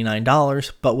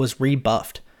 $199, but was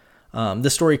rebuffed.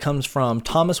 This story comes from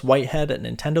Thomas Whitehead at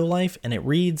Nintendo Life, and it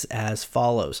reads as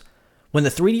follows. When the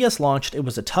 3DS launched, it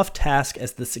was a tough task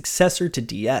as the successor to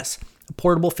DS, a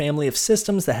portable family of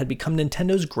systems that had become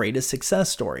Nintendo's greatest success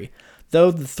story. Though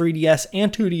the 3DS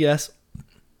and 2DS,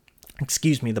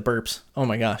 excuse me, the burps, oh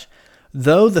my gosh.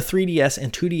 Though the 3DS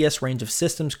and 2DS range of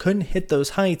systems couldn't hit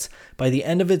those heights, by the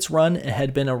end of its run, it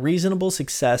had been a reasonable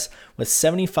success with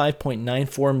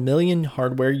 75.94 million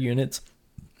hardware units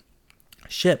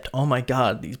shipped. Oh my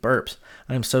god, these burps.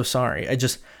 I'm so sorry.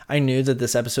 I knew that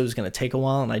this episode was going to take a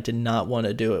while, and I did not want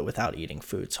to do it without eating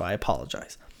food, so I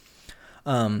apologize.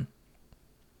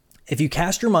 If you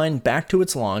cast your mind back to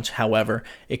its launch, however,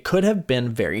 it could have been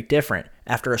very different.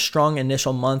 After a strong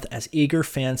initial month as eager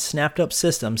fans snapped up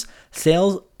systems,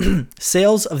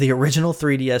 sales of the original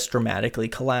 3DS dramatically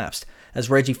collapsed. As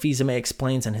Reggie Fils-Aimé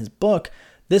explains in his book,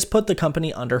 this put the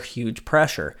company under huge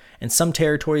pressure. In some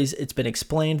territories, it's been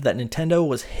explained that Nintendo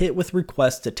was hit with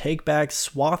requests to take back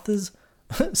swaths,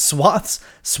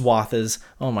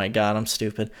 oh my god, I'm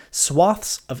stupid,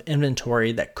 swaths of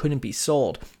inventory that couldn't be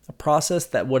sold, a process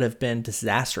that would have been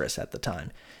disastrous at the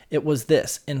time. It was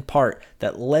this, in part,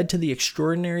 that led to the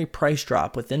extraordinary price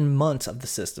drop within months of the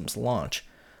system's launch.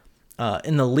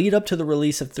 In the lead up to the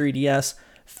release of 3DS,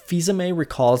 Fils-Aimé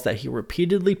recalls that he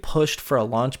repeatedly pushed for a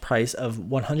launch price of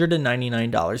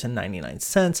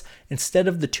 $199.99 instead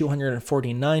of the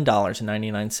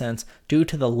 $249.99 due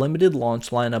to the limited launch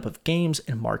lineup of games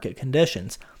and market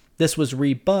conditions. This was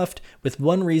rebuffed, with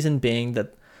one reason being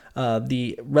that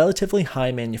the relatively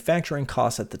high manufacturing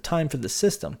costs at the time for the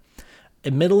system. A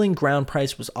middling ground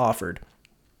price was offered,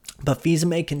 but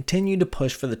Fils-Aimé continued to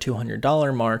push for the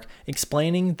 $200 mark,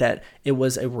 explaining that it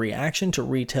was a reaction to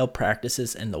retail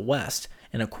practices in the West.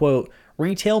 In a quote,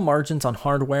 Retail margins on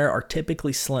hardware are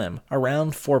typically slim,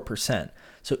 around 4%.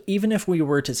 So even if we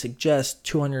were to suggest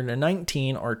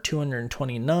 219 or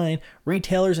 229,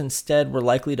 retailers instead were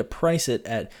likely to price it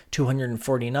at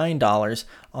 $249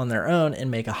 on their own and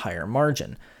make a higher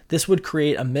margin. This would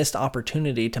create a missed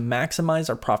opportunity to maximize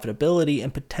our profitability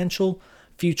and potential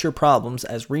future problems,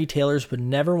 as retailers would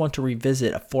never want to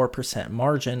revisit a 4%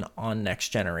 margin on next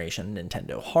generation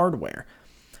Nintendo hardware.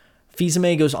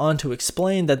 Fils-Aimé goes on to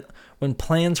explain that when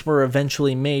plans were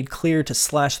eventually made clear to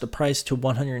slash the price to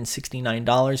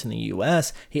 $169 in the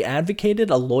US, he advocated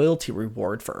a loyalty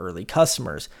reward for early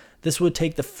customers. This would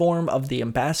take the form of the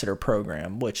Ambassador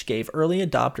program, which gave early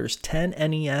adopters 10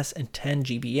 NES and 10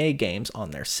 GBA games on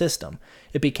their system.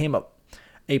 It became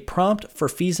a prompt for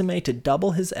Fils-Aimé to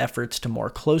double his efforts to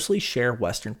more closely share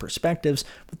Western perspectives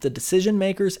with the decision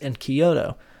makers in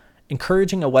Kyoto,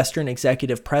 encouraging a Western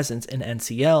executive presence in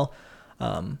NCL.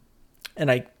 And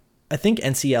I think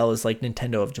NCL is like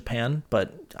Nintendo of Japan,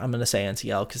 but I'm going to say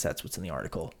NCL because that's what's in the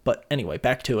article. But anyway,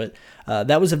 back to it.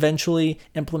 That was eventually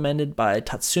implemented by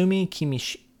Tatsumi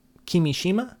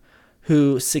Kimishima,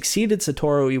 who succeeded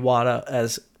Satoru Iwata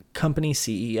as company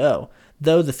CEO.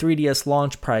 Though the 3DS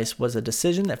launch price was a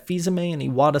decision that Fils-Aimé and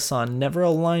Iwata-san never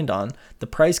aligned on, the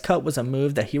price cut was a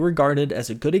move that he regarded as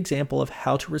a good example of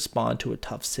how to respond to a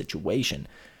tough situation.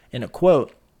 In a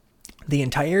quote, "The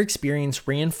entire experience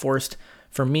reinforced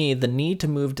for me the need to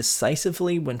move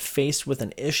decisively when faced with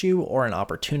an issue or an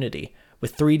opportunity.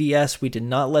 With 3DS, we did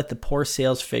not let the poor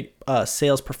sales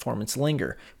performance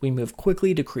linger. We moved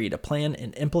quickly to create a plan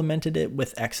and implemented it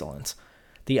with excellence.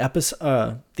 The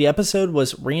episode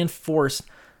was reinforced.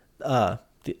 The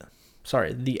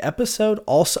episode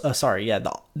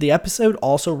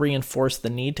also reinforced the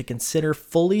need to consider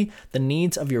fully the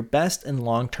needs of your best and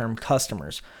long-term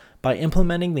customers. By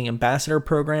implementing the Ambassador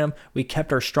program, we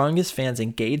kept our strongest fans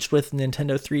engaged with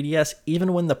Nintendo 3DS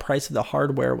even when the price of the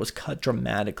hardware was cut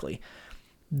dramatically.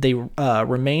 They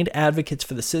remained advocates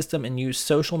for the system and used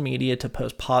social media to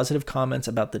post positive comments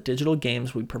about the digital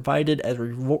games we provided as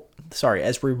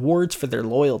rewards for their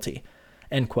loyalty."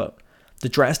 End quote. The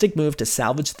drastic move to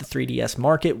salvage the 3DS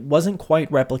market wasn't quite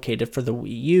replicated for the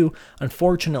Wii U.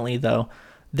 Unfortunately, though,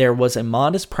 there was a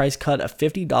modest price cut of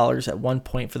 $50 at one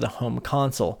point for the home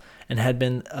console, and had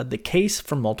been the case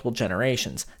for multiple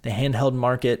generations. The handheld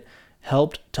market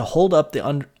helped to hold up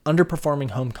the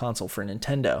underperforming home console for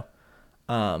Nintendo.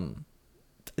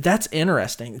 That's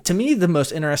interesting. To me, the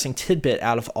most interesting tidbit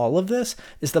out of all of this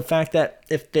is the fact that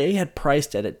if they had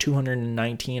priced it at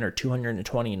 $219 or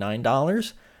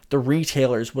 $229, the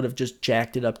retailers would have just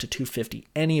jacked it up to $250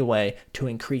 anyway to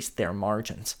increase their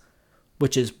margins,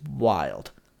 which is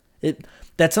wild.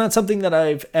 That's not something that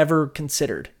I've ever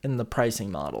considered in the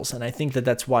pricing models, and I think that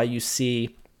that's why you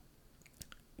see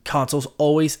consoles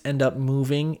always end up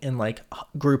moving in like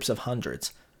groups of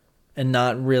hundreds and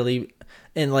not really,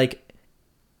 and like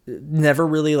never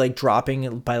really like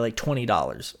dropping by like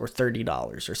 $20 or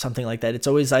 $30 or something like that. It's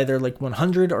always either like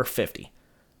 100 or 50.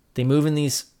 They move in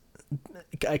these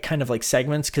kind of like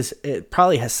segments because it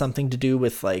probably has something to do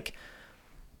with like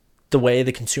the way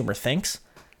the consumer thinks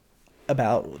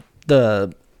about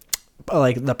the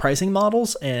pricing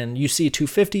models. And you see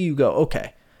 250, you go,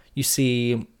 okay. You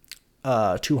see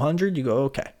 200, you go,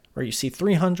 okay. Or you see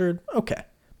 300, okay.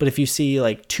 But if you see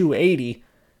like 280,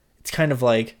 it's kind of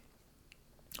like,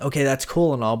 okay, that's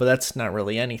cool and all, but that's not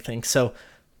really anything. So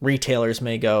retailers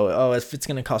may go, oh, if it's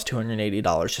going to cost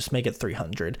 $280, just make it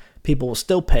 $300. People will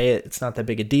still pay it. It's not that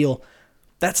big a deal.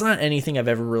 That's not anything I've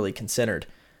ever really considered.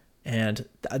 And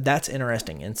that's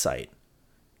interesting insight.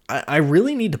 I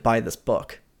really need to buy this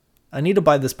book. I need to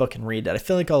buy this book and read it. I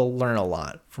feel like I'll learn a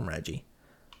lot from Reggie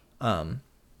and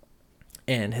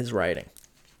his writing.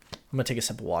 I'm going to take a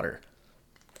sip of water.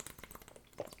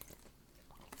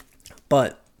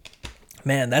 But,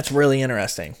 man, that's really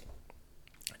interesting.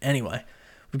 Anyway,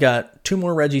 we've got 2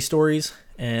 more Reggie stories,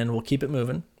 and we'll keep it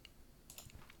moving.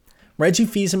 Reggie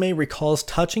Fils-Aimé recalls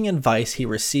touching advice he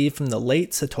received from the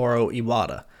late Satoru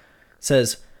Iwata.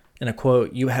 Says, in a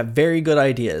quote, "You have very good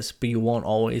ideas, but you won't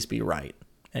always be right."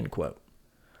 End quote.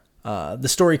 The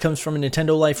story comes from a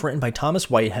Nintendo Life written by Thomas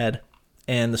Whitehead,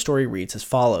 and the story reads as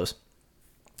follows.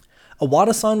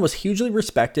 Iwata-san was hugely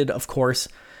respected, of course,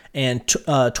 and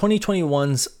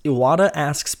 2021's Iwata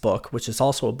Asks book, which is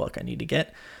also a book I need to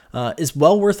get, is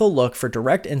well worth a look for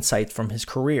direct insights from his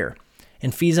career. In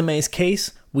Fils-Aimé's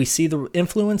case, we see the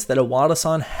influence that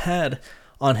Iwata-san had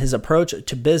on his approach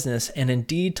to business and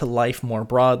indeed to life more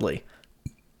broadly.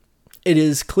 It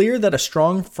is clear that a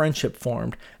strong friendship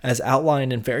formed, as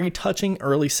outlined in very touching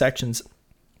early sections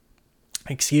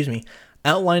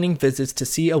outlining visits to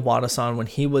see Iwata-san when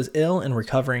he was ill and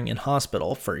recovering in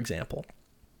hospital, for example.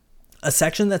 A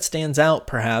section that stands out,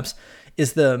 perhaps,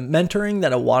 is the mentoring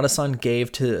that Iwata-san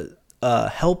gave to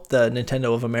help the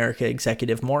Nintendo of America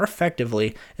executive more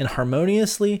effectively and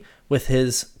harmoniously with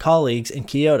his colleagues in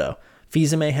Kyoto.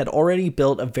 Fils-Aimé had already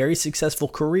built a very successful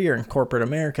career in corporate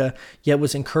America, yet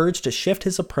was encouraged to shift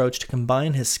his approach to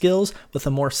combine his skills with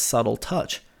a more subtle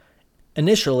touch.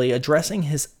 Initially, addressing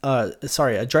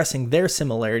their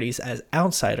similarities as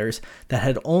outsiders that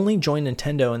had only joined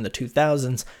Nintendo in the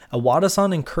 2000s,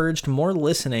 Iwata-san encouraged more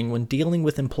listening when dealing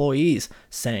with employees,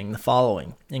 saying the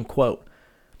following, in quote,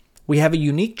 "We have a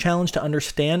unique challenge to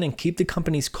understand and keep the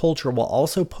company's culture while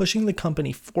also pushing the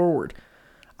company forward.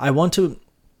 I want to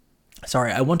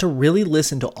really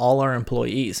listen to all our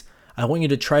employees. I want you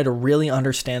to try to really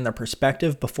understand their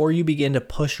perspective before you begin to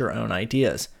push your own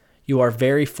ideas. You are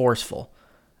very forceful.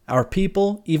 Our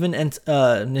people, even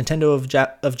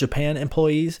Nintendo of Japan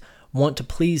employees, want to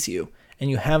please you, and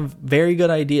you have very good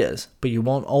ideas, but you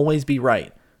won't always be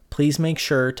right. Please make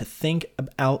sure to think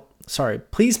out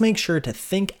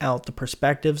the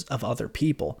perspectives of other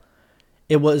people."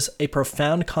 It was a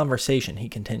profound conversation, he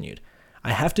continued.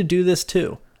 "I have to do this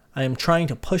too. I am trying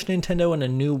to push Nintendo in a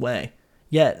new way.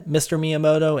 Yet, Mr.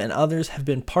 Miyamoto and others have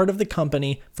been part of the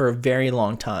company for a very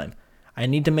long time. I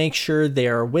need to make sure they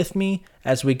are with me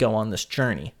as we go on this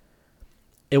journey."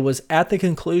 It was at the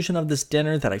conclusion of this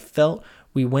dinner that I felt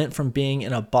we went from being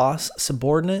in a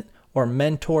boss-subordinate or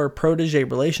mentor-protege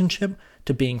relationship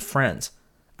to being friends.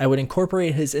 I would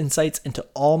incorporate his insights into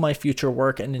all my future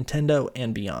work at Nintendo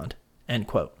and beyond. End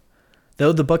quote.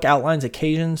 Though the book outlines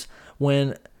occasions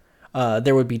when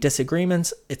there would be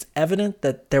disagreements, it's evident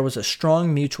that there was a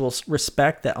strong mutual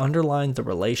respect that underlined the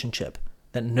relationship,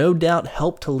 that no doubt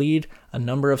helped to lead a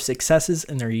number of successes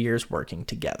in their years working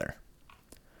together.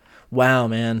 Wow,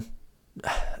 man.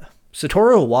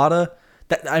 Satoru Iwata,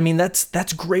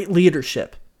 that's great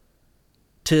leadership.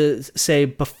 To say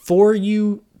before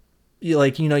you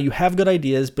have good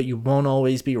ideas, but you won't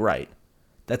always be right.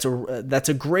 It's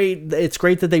great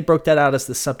that they broke that out as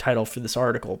the subtitle for this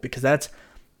article, because that's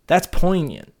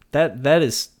poignant.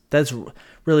 That's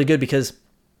really good, because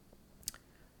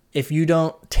if you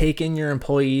don't take in your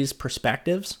employees'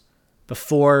 perspectives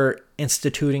before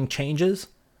instituting changes,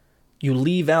 you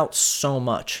leave out so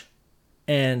much.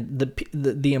 And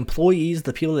the employees,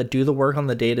 the people that do the work on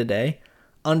the day-to-day,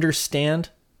 understand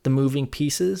the moving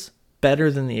pieces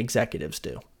better than the executives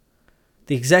do.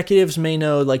 The executives may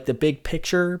know like the big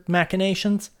picture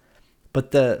machinations,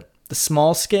 but the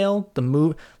small scale, the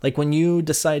move, like when you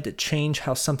decide to change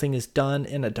how something is done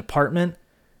in a department,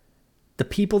 the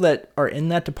people that are in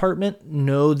that department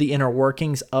know the inner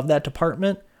workings of that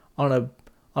department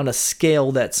on a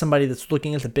scale that somebody that's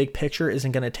looking at the big picture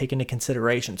isn't going to take into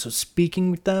consideration. So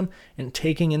speaking with them and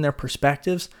taking in their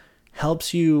perspectives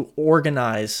helps you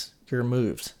organize your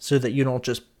moves so that you don't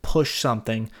just push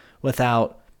something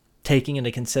without taking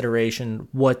into consideration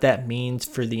what that means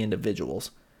for the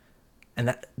individuals.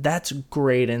 And that's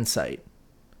great insight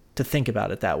to think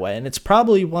about it that way. And it's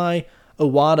probably why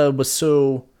Iwata was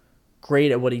so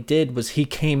great at what he did, was he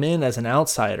came in as an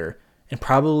outsider and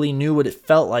probably knew what it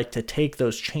felt like to take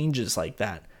those changes like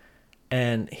that.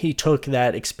 And he took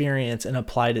that experience and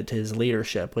applied it to his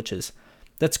leadership,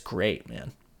 that's great,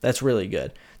 man. That's really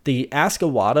good. The Ask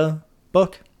Iwata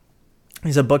book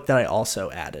is a book that I also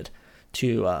added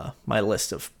to my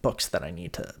list of books that I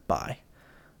need to buy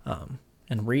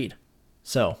and read.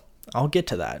 So I'll get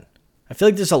to that. I feel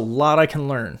like there's a lot I can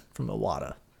learn from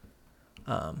Iwata.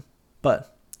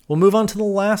 But we'll move on to the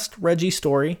last Reggie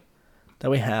story that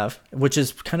we have, which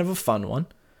is kind of a fun one.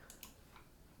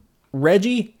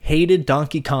 Reggie hated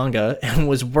Donkey Konga and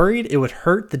was worried it would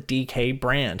hurt the DK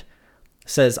brand.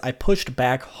 Says, "I pushed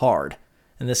back hard."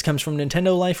 And this comes from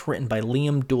Nintendo Life, written by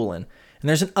Liam Doolin. And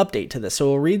there's an update to this. So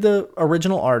we'll read the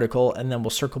original article and then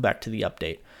we'll circle back to the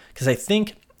update. Because I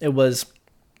think it was...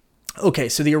 Okay,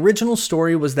 so the original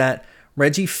story was that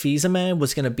Reggie Fils-Aimé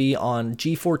was going to be on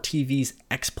G4 TV's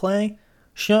X-Play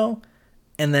show.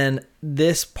 And then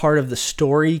this part of the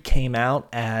story came out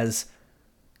as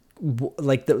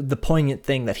like the poignant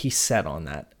thing that he said on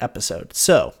that episode.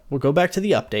 So we'll go back to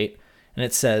the update, and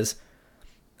it says,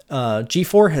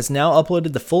 G4 has now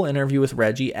uploaded the full interview with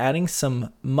Reggie, adding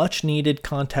some much needed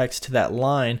context to that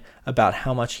line about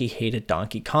how much he hated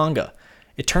Donkey Konga.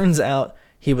 It turns out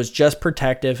he was just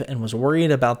protective and was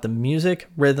worried about the music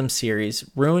rhythm series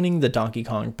ruining the Donkey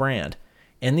Kong brand.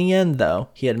 In the end, though,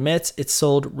 he admits it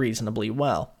sold reasonably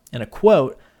well. In a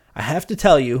quote, "I have to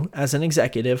tell you, as an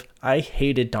executive, I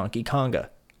hated Donkey Konga.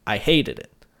 I hated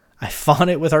it. I fought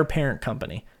it with our parent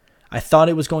company. I thought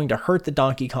it was going to hurt the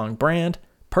Donkey Kong brand.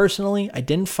 Personally, I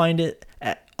didn't find it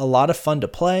a lot of fun to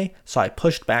play, so I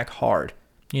pushed back hard.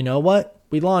 You know what?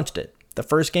 We launched it. The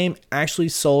first game actually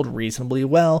sold reasonably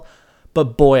well,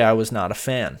 but boy, I was not a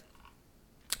fan.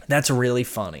 That's really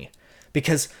funny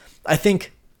because I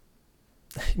think,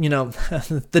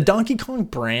 the Donkey Kong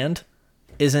brand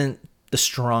isn't the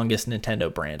strongest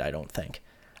Nintendo brand, I don't think.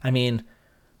 I mean,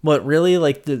 what really,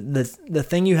 like, the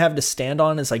thing you have to stand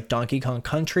on is like Donkey Kong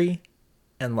Country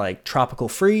and like Tropical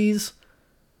Freeze.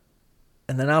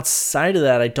 And then outside of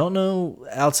that, I don't know,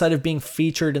 outside of being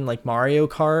featured in like Mario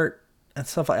Kart and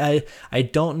stuff, I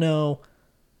don't know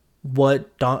what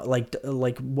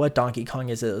what Donkey Kong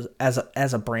is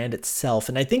as a brand itself.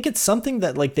 And I think it's something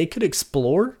that like they could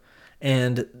explore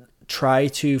and try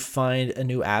to find a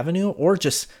new avenue, or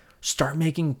just start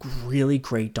making really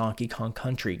great Donkey Kong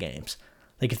Country games.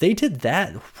 Like if they did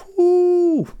that,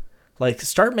 whoo, like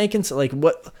start making like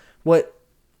what what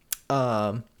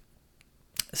is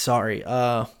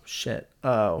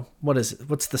it?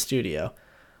 What's the studio?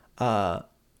 Oh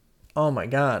my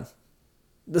God.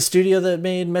 The studio that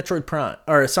made Metroid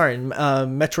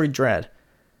Dread.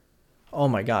 Oh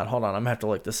my God. Hold on. I'm going to have to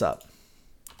look this up.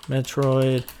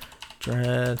 Metroid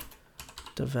Dread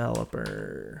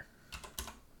developer.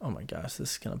 Oh my gosh.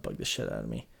 This is going to bug the shit out of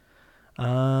me.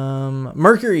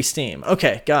 Mercury Steam.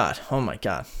 Okay. God. Oh my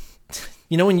God.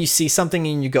 You know when you see something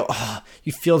and you go,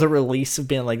 you feel the release of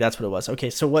being like, that's what it was. Okay,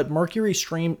 so what Mercury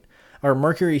Steam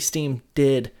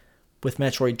did with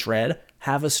Metroid Dread,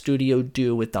 have a studio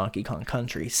do with Donkey Kong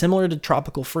Country, similar to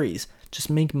Tropical Freeze. Just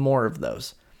make more of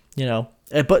those,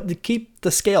 but to keep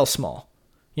the scale small.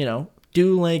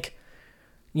 Do like,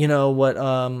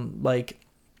 what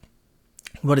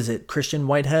is it? Christian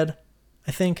Whitehead,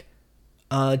 I think,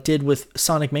 did with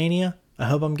Sonic Mania. I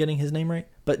hope I'm getting his name right,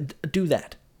 but do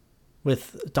that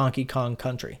with Donkey Kong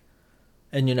Country.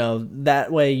 And,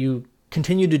 that way you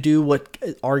continue to do what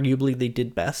arguably they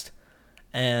did best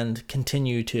and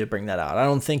continue to bring that out. I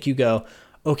don't think you go,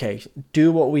 okay,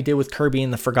 do what we did with Kirby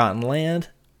in the Forgotten Land,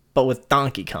 but with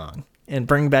Donkey Kong, and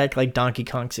bring back like Donkey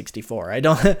Kong 64. I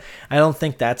don't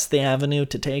think that's the avenue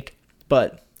to take,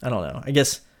 but I don't know. I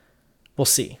guess we'll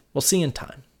see. We'll see in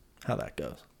time how that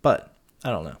goes. But I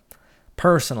don't know.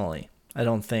 Personally, I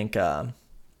don't think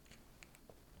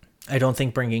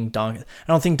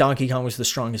Donkey Kong was the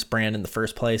strongest brand in the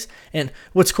first place. And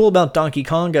what's cool about Donkey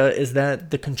Konga is that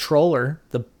the controller,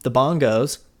 the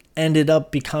bongos, ended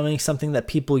up becoming something that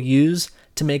people use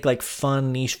to make like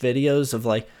fun niche videos of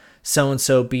like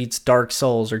so-and-so beats Dark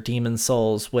Souls or Demon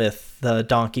Souls with the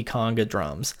Donkey Konga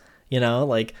drums.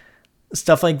 Like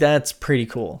stuff like that's pretty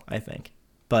cool, I think.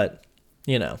 But,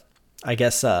 I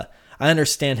guess I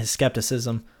understand his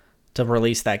skepticism to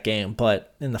release that game,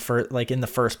 but in the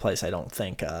first place, I don't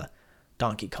think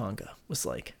Donkey Konga was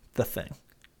like the thing,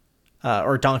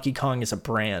 or Donkey Kong as a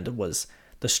brand was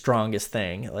the strongest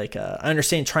thing. Like I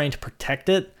understand trying to protect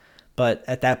it, but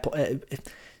at that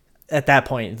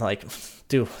point, like,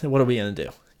 dude, what are we gonna do?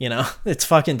 It's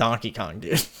fucking Donkey Kong,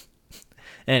 dude.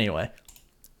 Anyway,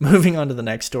 moving on to the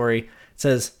next story. It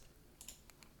says,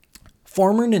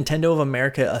 former Nintendo of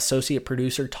America associate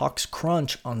producer talks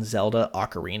crunch on Zelda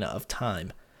Ocarina of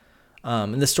Time.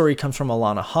 And this story comes from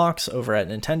Alana Hawks over at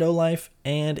Nintendo Life,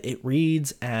 and it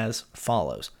reads as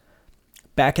follows.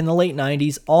 Back in the late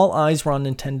 90s, all eyes were on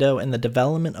Nintendo and the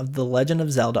development of The Legend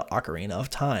of Zelda Ocarina of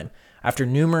Time. After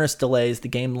numerous delays, the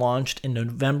game launched in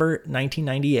November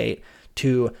 1998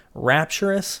 to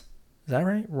rapturous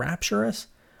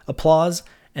applause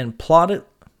and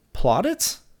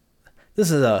plaudits?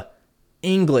 This is a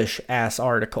English ass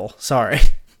article. Sorry.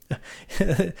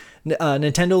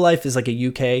 Nintendo Life is like a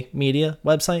UK media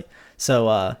website.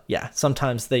 So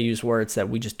sometimes they use words that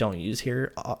we just don't use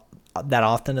here that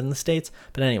often in the States.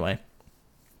 But anyway,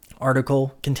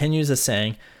 article continues as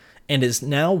saying, and is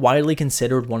now widely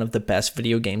considered one of the best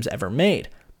video games ever made.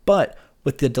 But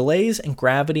with the delays and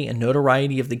gravity and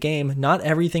notoriety of the game, not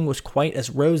everything was quite as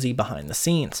rosy behind the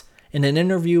scenes. In an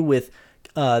interview with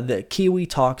the Kiwi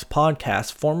Talks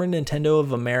podcast, former Nintendo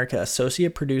of America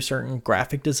associate producer and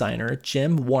graphic designer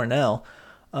Jim Warnell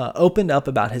opened up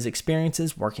about his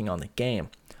experiences working on the game.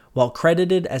 While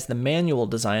credited as the manual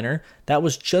designer, that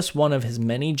was just one of his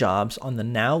many jobs on the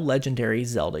now legendary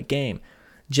Zelda game.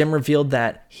 Jim revealed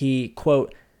that he,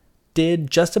 quote,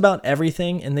 did just about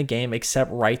everything in the game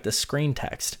except write the screen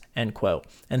text, end quote.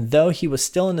 And though he was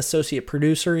still an associate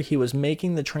producer, he was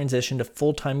making the transition to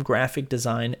full-time graphic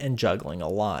design and juggling a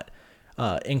lot.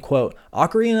 In quote,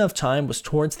 Ocarina of Time was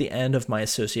towards the end of my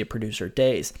associate producer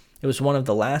days. It was one of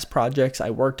the last projects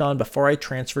I worked on before I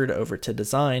transferred over to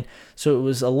design, so it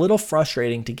was a little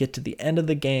frustrating to get to the end of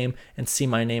the game and see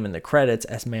my name in the credits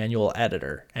as manual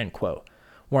editor, end quote.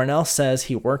 Warnell says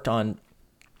he worked on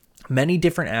many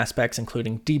different aspects,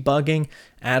 including debugging,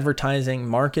 advertising,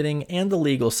 marketing, and the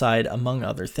legal side, among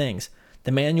other things.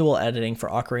 The manual editing for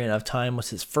Ocarina of Time was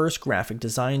his first graphic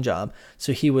design job,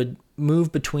 so he would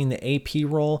move between the AP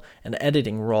role and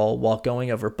editing role while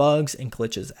going over bugs and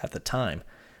glitches at the time.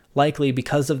 Likely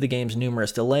because of the game's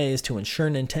numerous delays to ensure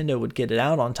Nintendo would get it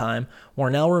out on time,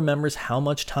 Warnell remembers how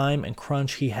much time and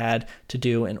crunch he had to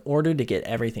do in order to get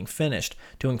everything finished,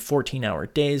 doing 14-hour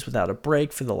days without a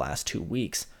break for the last 2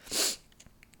 weeks. It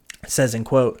says in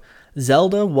quote,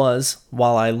 Zelda was,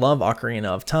 while I love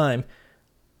Ocarina of Time,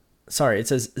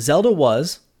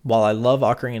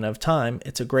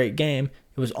 it's a great game,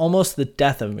 it was almost the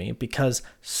death of me because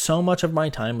so much of my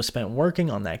time was spent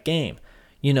working on that game.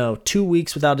 2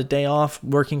 weeks without a day off,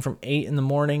 working from 8 in the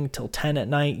morning till 10 at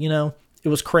night, it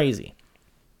was crazy.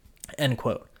 End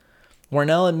quote.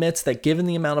 Warnell admits that given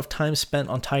the amount of time spent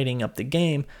on tidying up the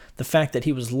game, the fact that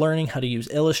he was learning how to use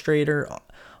Illustrator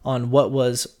on what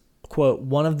was, quote,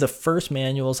 one of the first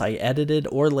manuals I edited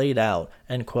or laid out,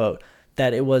 end quote,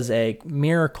 that it was a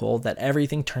miracle that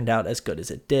everything turned out as good as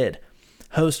it did.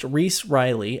 Host Reese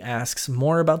Riley asks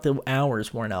more about the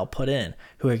hours Warnell put in,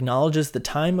 who acknowledges the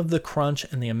time of the crunch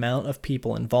and the amount of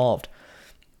people involved.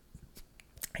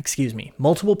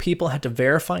 Multiple people had to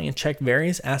verify and check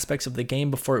various aspects of the game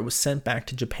before it was sent back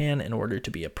to Japan in order to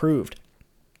be approved.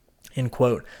 End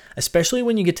quote. Especially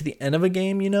when you get to the end of a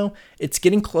game, it's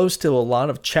getting close to a lot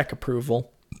of check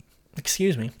approval.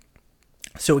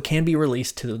 So it can be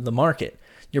released to the market.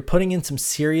 You're putting in some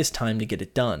serious time to get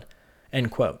it done. End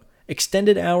quote.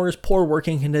 Extended hours, poor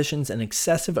working conditions, and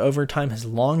excessive overtime has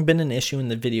long been an issue in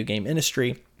the video game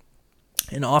industry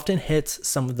and often hits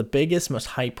some of the biggest, most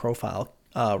high-profile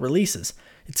releases.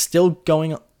 It's still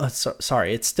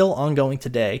ongoing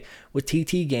today, with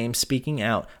TT Games speaking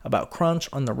out about crunch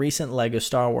on the recent LEGO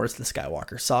Star Wars The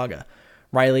Skywalker Saga.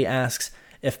 Riley asks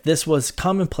if this was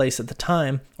commonplace at the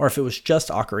time, or if it was just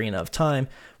Ocarina of Time,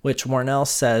 which Warnell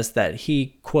says that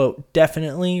he, quote,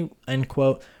 definitely, end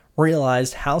quote,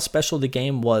 realized how special the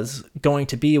game was going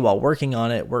to be while working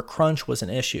on it, where crunch was an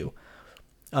issue.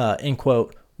 End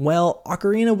quote. Well,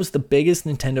 Ocarina was the biggest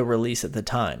Nintendo release at the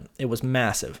time. It was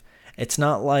massive. It's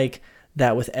not like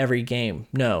that with every game.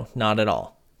 No, not at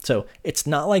all. So, it's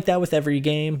not like that with every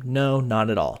game. No,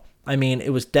 not at all. I mean,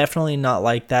 it was definitely not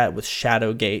like that with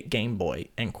Shadowgate Game Boy,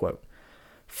 end quote.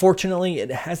 Fortunately,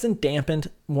 it hasn't dampened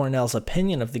Warnell's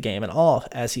opinion of the game at all,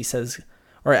 as he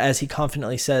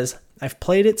confidently says, I've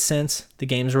played it since the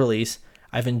game's release.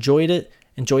 I've enjoyed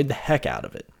the heck out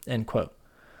of it, end quote.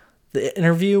 The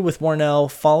interview with Warnell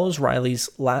follows Riley's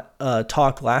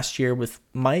talk last year with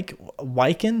Mike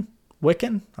Wicken,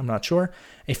 I'm not sure,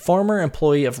 a former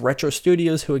employee of Retro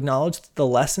Studios who acknowledged the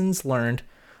lessons learned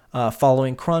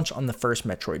following crunch on the first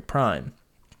Metroid Prime.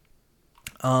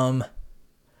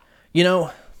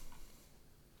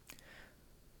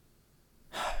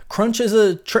 Crunch is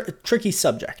a tricky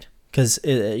subject because,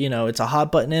 it's a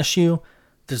hot button issue.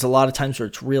 There's a lot of times where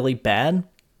it's really bad.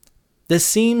 This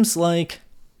seems like,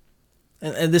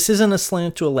 and this isn't a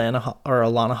slant to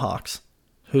Alana Hawks,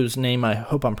 whose name I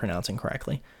hope I'm pronouncing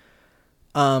correctly.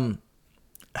 I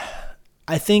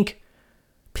think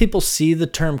people see the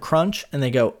term crunch and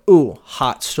they go, ooh,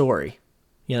 hot story.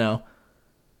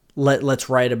 Let's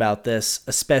write about this,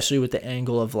 especially with the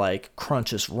angle of like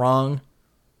crunch is wrong.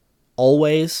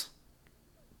 Always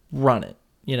run it,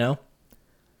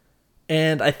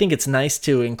 And I think it's nice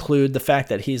to include the fact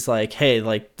that he's like, hey,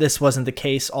 like this wasn't the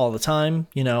case all the time.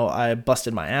 I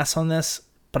busted my ass on this,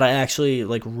 but I actually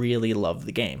like really love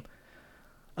the game.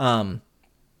 It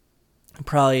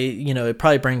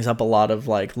probably brings up a lot of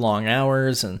like long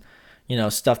hours and,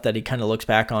 stuff that he kind of looks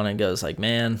back on and goes like,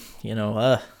 man,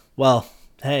 well,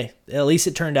 hey, at least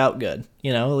it turned out good.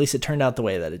 At least it turned out the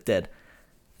way that it did.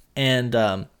 And,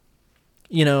 at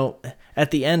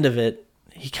the end of it,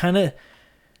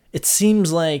 it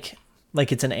seems like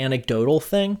it's an anecdotal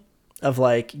thing of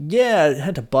like, yeah, I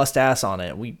had to bust ass on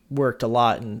it. We worked a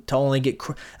lot and to only get,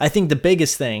 I think the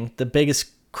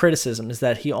biggest criticism is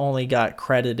that he only got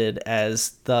credited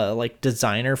as the like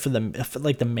designer for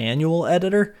the manual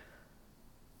editor,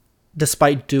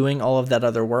 despite doing all of that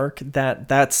other work.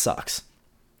 That sucks.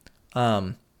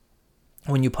 When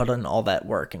you put in all that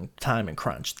work and time and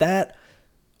crunch, that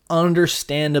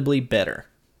understandably bitter.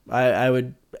 I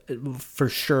would for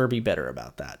sure be bitter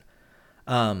about that.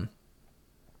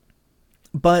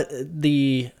 But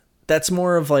the that's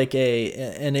more of like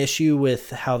an issue with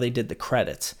how they did the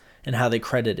credits and how they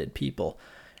credited people.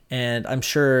 And I'm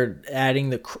sure adding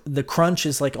the crunch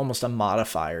is like almost a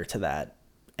modifier to that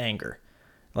anger.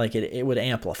 Like it would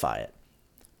amplify it.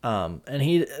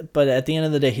 But at the end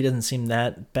of the day, he doesn't seem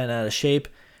that bent out of shape.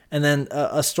 And then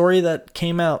a story that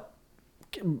came out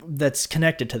that's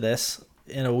connected to this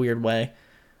in a weird way,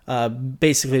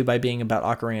 basically by being about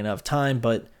Ocarina of Time,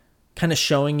 but kind of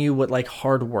showing you what like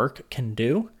hard work can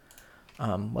do.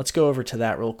 Let's go over to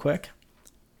that real quick.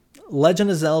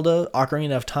 Legend of Zelda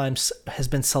Ocarina of Time has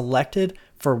been selected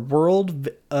for World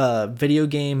Video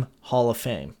Game Hall of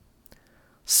Fame.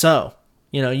 So,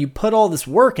 you put all this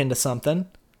work into something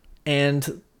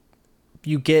and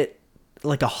you get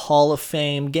like a Hall of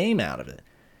Fame game out of it.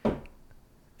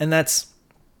 And that's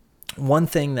one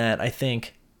thing that I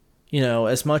think,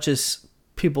 as much as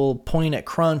people point at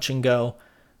crunch and go,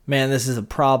 man, this is a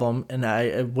problem, and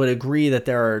I would agree that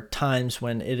there are times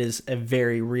when it is a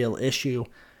very real issue,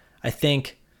 I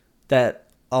think that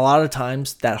a lot of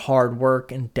times that hard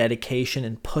work and dedication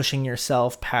and pushing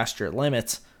yourself past your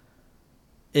limits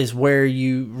is where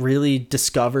you really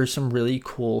discover some really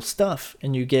cool stuff.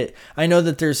 And I know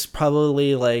that there's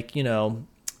probably like,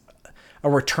 a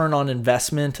return on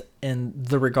investment in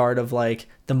the regard of like,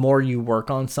 the more you work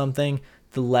on something,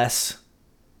 the less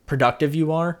productive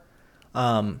you are.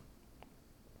 But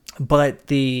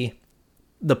the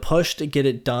push to get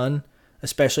it done,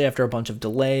 especially after a bunch of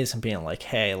delays and being like,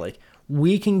 hey, like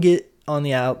we can get on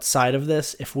the outside of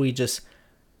this if we just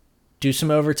do some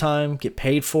overtime, get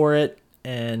paid for it,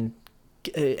 and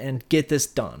get this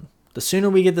done. The sooner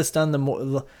we get this done,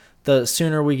 the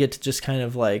sooner we get to just kind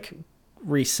of like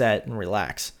reset and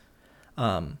relax.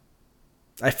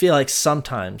 I feel like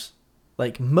sometimes,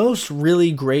 like most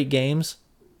really great games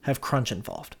have crunch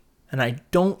involved, and I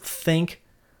don't think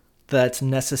that's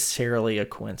necessarily a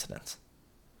coincidence.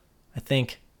 I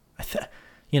think,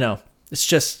 it's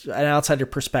just an outsider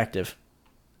perspective,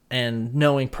 and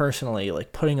knowing personally,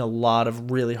 like putting a lot of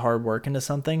really hard work into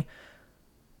something,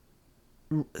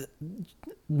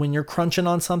 when you're crunching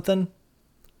on something,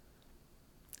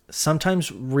 sometimes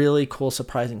really cool,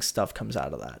 surprising stuff comes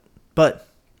out of that. But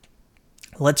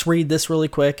let's read this really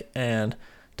quick and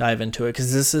dive into it,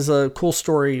 because this is a cool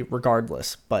story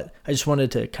regardless, but I just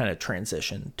wanted to kind of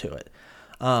transition to it.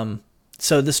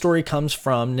 So the story comes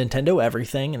from Nintendo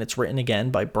Everything, and it's written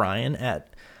again by Brian at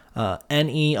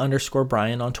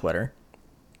NE_Brian on Twitter.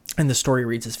 And the story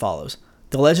reads as follows.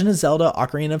 The Legend of Zelda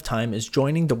Ocarina of Time is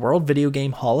joining the World Video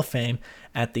Game Hall of Fame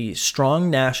at the Strong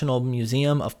National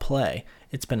Museum of Play.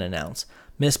 It's been announced.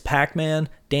 Miss Pac-Man,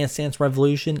 Dance Dance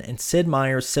Revolution, and Sid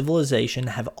Meier's Civilization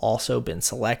have also been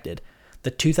selected.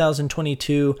 The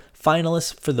 2022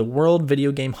 finalists for the World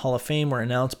Video Game Hall of Fame were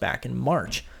announced back in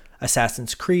March.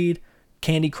 Assassin's Creed,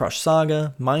 Candy Crush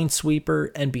Saga,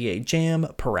 Minesweeper, NBA Jam,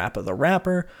 Parappa the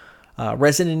Rapper,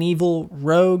 Resident Evil,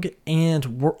 Rogue,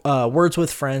 and Words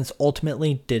with Friends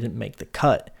ultimately didn't make the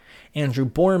cut. Andrew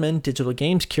Borman, digital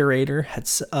games curator, had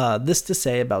this to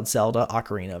say about Zelda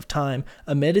Ocarina of Time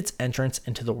amid its entrance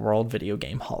into the World Video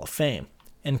Game Hall of Fame.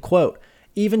 End quote.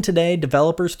 Even today,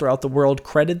 developers throughout the world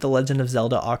credit The Legend of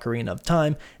Zelda Ocarina of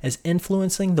Time as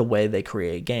influencing the way they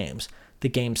create games. The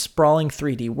game's sprawling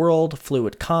 3D world,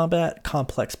 fluid combat,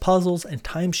 complex puzzles, and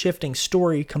time-shifting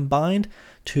story combined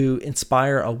to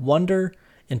inspire a wonder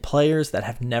in players that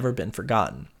have never been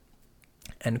forgotten.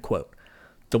 End quote.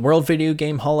 The World Video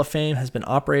Game Hall of Fame has been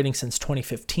operating since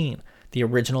 2015. The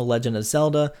original Legend of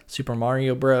Zelda, Super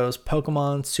Mario Bros.,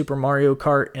 Pokemon, Super Mario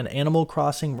Kart, and Animal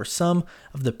Crossing were some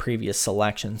of the previous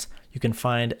selections. You can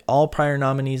find all prior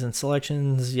nominees and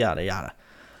selections, yada yada.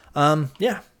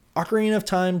 Ocarina of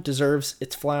Time deserves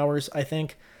its flowers, I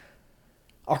think.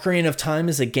 Ocarina of Time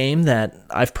is a game that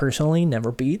I've personally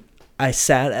never beat. I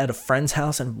sat at a friend's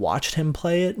house and watched him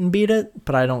play it and beat it,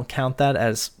 but I don't count that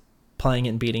as playing it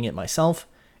and beating it myself.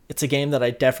 It's a game that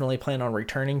I definitely plan on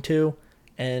returning to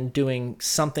and doing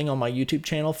something on my YouTube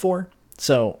channel for.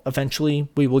 So eventually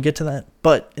we will get to that.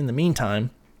 But in the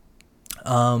meantime,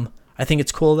 I think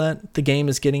it's cool that the game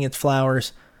is getting its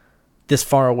flowers this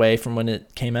far away from when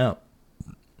it came out.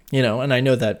 And I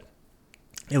know that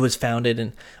it was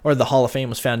founded or the Hall of Fame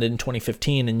was founded in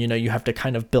 2015, and you have to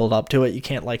kind of build up to it. You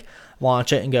can't like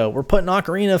launch it and go, we're putting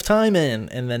Ocarina of Time in,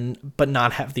 and then but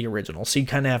not have the original. So you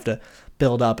kind of have to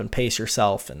build up and pace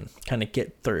yourself and kind of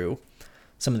get through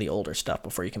some of the older stuff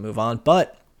before you can move on.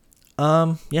 But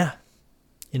you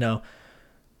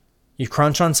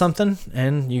crunch on something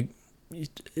and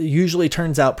it usually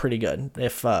turns out pretty good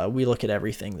if we look at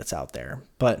everything that's out there.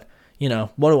 But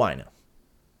what do I know?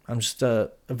 I'm just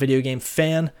a video game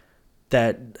fan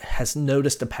that has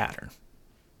noticed a pattern.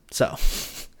 So,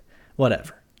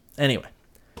 whatever. Anyway,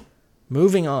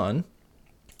 moving on.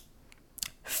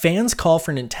 Fans call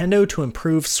for Nintendo to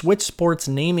improve Switch Sports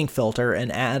naming filter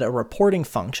and add a reporting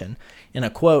function. In a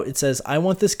quote, it says, "I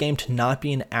want this game to not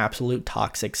be an absolute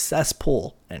toxic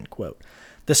cesspool," end quote.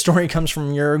 The story comes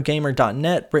from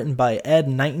Eurogamer.net, written by Ed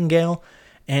Nightingale,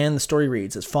 and the story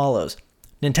reads as follows.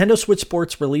 Nintendo Switch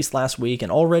Sports released last week,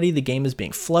 and already the game is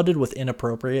being flooded with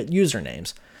inappropriate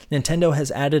usernames. Nintendo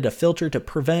has added a filter to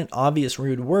prevent obvious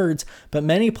rude words, but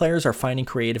many players are finding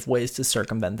creative ways to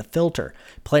circumvent the filter.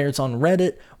 Players on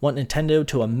Reddit want Nintendo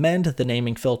to amend the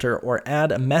naming filter or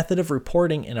add a method of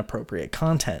reporting inappropriate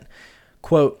content.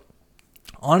 Quote,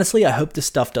 "Honestly, I hope this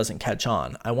stuff doesn't catch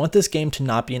on. I want this game to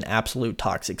not be an absolute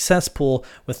toxic cesspool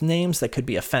with names that could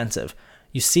be offensive.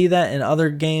 You see that in other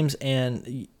games,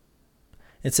 and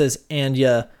it says, and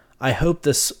yeah, I hope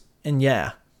this, and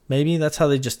yeah." Maybe that's how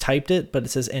they just typed it, but it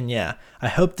says, "and yeah, I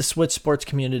hope the Switch Sports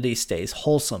community stays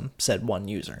wholesome," said one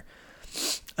user.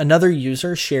 Another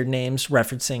user shared names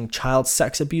referencing child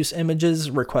sex abuse images,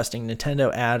 requesting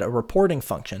Nintendo add a reporting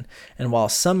function. And while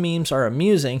some memes are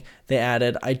amusing, they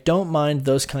added, "I don't mind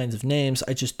those kinds of names,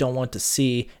 I just don't want to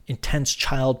see intense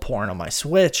child porn on my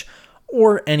Switch,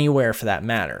 or anywhere for that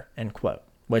matter," end quote,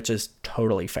 which is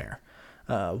totally fair.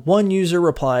 One user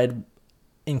replied,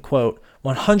 in quote,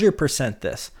 "100%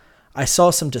 this. I saw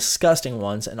some disgusting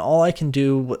ones, and all I could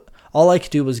do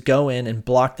was go in and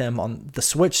block them on the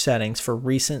Switch settings for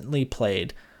recently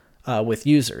played with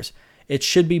users. It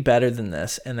should be better than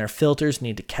this, and their filters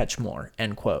need to catch more,"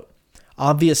 end quote.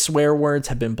 Obvious swear words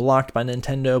have been blocked by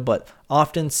Nintendo, but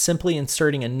often simply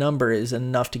inserting a number is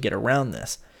enough to get around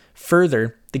this.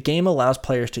 Further, the game allows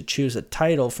players to choose a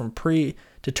title from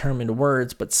predetermined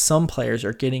words, but some players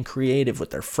are getting creative with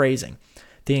their phrasing.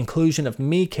 The inclusion of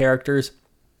me characters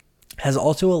has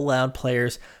also allowed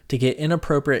players to get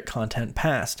inappropriate content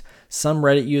past. Some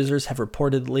Reddit users have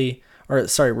reported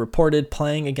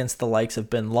playing against the likes of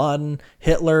Bin Laden,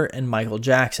 Hitler, and Michael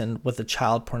Jackson with a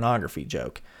child pornography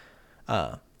joke.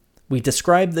 We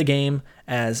described the game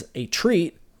as a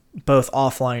treat, both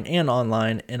offline and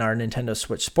online, in our Nintendo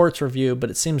Switch Sports review,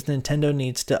 but it seems Nintendo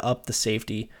needs to up the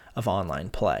safety of online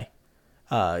play.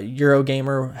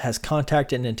 Eurogamer has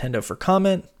contacted Nintendo for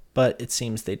comment, but it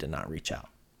seems they did not reach out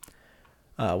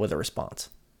with a response.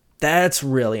 That's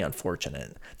really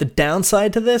unfortunate. The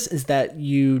downside to this is that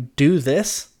you do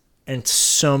this, and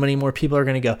so many more people are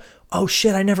going to go, "Oh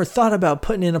shit, I never thought about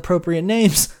putting in appropriate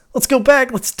names. Let's go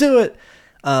back. Let's do it."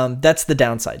 That's the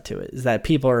downside to it, is that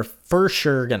people are for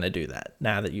sure going to do that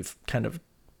now that you've kind of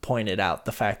pointed out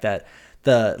the fact that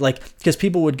because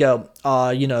people would go,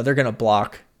 they're going to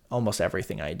block almost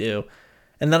everything I do.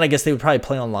 And then I guess they would probably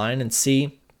play online and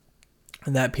see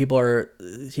that people are,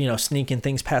 sneaking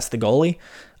things past the goalie.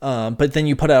 But then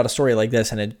you put out a story like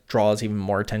this and it draws even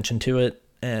more attention to it.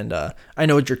 And I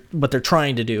know what they're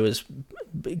trying to do is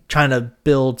trying to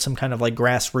build some kind of like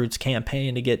grassroots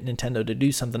campaign to get Nintendo to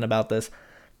do something about this.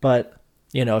 But,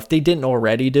 if they didn't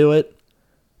already do it,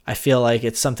 I feel like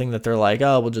it's something that they're like,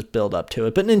 oh, we'll just build up to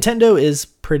it. But Nintendo is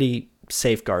pretty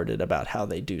safeguarded about how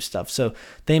they do stuff. So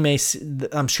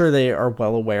I'm sure they are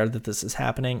well aware that this is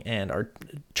happening and are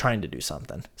trying to do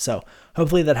something. So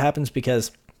hopefully that happens,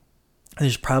 because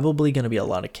there's probably going to be a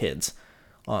lot of kids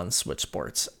on Switch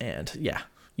Sports. And yeah,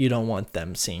 you don't want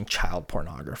them seeing child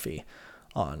pornography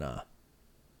on a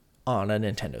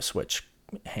Nintendo Switch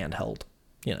handheld.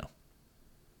 It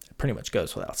pretty much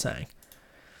goes without saying.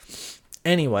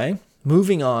 Anyway,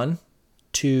 moving on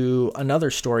to another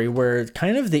story where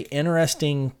kind of the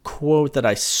interesting quote that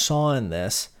I saw in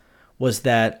this was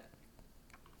that,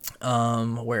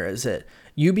 where is it?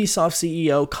 Ubisoft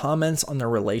CEO comments on their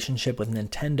relationship with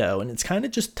Nintendo, and it's kind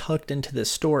of just tucked into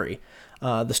this story.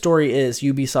 The story is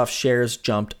Ubisoft shares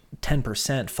jumped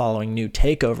 10% following new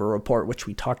takeover report, which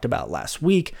we talked about last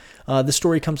week. The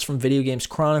story comes from Video Games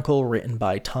Chronicle, written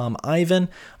by Tom Ivan.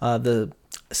 The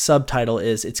subtitle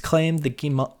is, it's claimed the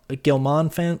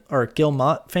Guillemot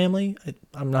family,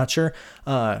 I'm not sure,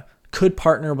 could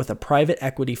partner with a private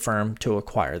equity firm to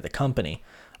acquire the company.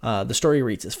 The story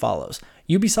reads as follows.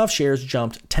 Ubisoft shares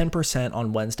jumped 10%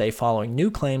 on Wednesday following new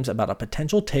claims about a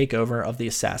potential takeover of the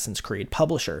Assassin's Creed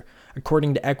publisher.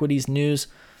 According to Equities News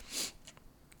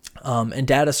and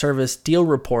data service Deal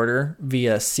Reporter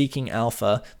via Seeking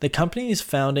Alpha, the company's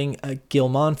founding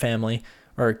Guillemot family,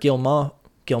 or Guillemot.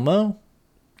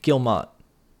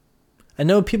 I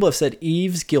know people have said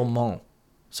Yves Guillemot,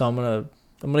 so I'm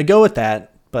gonna go with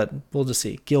that, but we'll just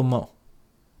see. Guillemot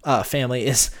family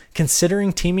is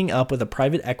considering teaming up with a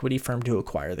private equity firm to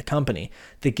acquire the company.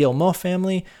 The Guillemot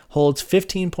family holds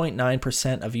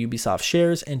 15.9% of Ubisoft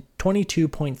shares and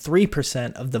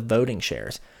 22.3% of the voting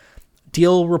shares.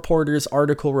 Deal Reporter's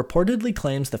article reportedly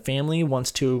claims the family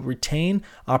wants to retain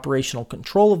operational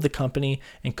control of the company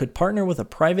and could partner with a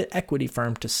private equity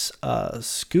firm to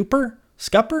scupper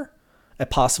a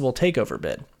possible takeover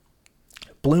bid.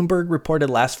 Bloomberg reported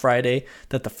last Friday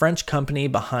that the French company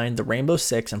behind the Rainbow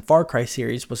Six and Far Cry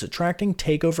series was attracting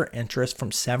takeover interest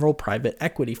from several private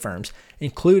equity firms,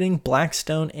 including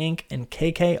Blackstone Inc. and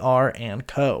KKR &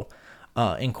 Co.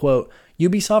 In quote,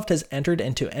 Ubisoft has entered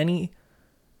into any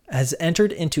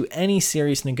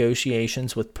serious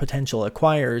negotiations with potential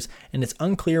acquirers, and it's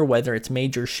unclear whether its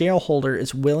major shareholder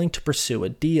is willing to pursue a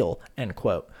deal, end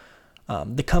quote.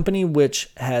 The company, which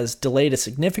has delayed a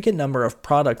significant number of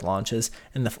product launches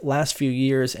in the last few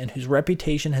years and whose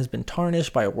reputation has been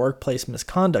tarnished by a workplace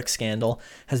misconduct scandal,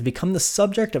 has become the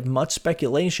subject of much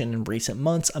speculation in recent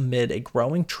months amid a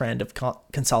growing trend of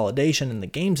consolidation in the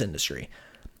games industry.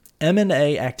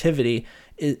 M&A activity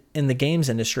in the games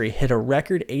industry hit a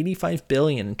record $85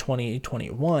 billion in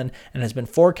 2021 and has been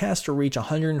forecast to reach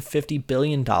 $150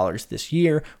 billion this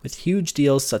year, with huge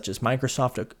deals such as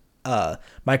Microsoft's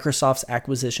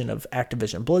acquisition of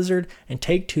Activision Blizzard and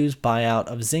Take-Two's buyout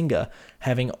of Zynga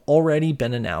having already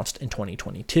been announced in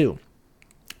 2022.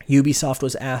 Ubisoft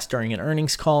was asked during an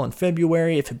earnings call in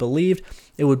February if it believed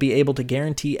it would be able to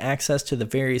guarantee access to the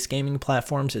various gaming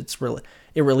platforms it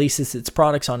releases its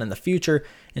products on in the future,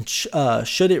 and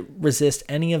should it resist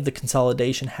any of the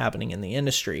consolidation happening in the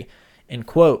industry. End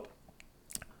quote.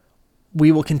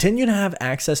 We will continue to have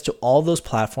access to all those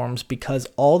platforms because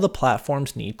all the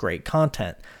platforms need great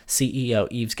content, CEO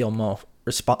Yves Guillemot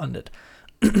responded.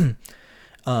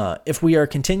 If we are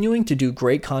continuing to do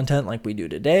great content like we do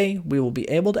today, we will be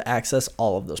able to access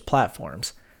all of those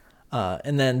platforms.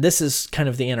 And then this is kind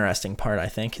of the interesting part, I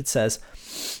think. It says,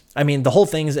 I mean, the whole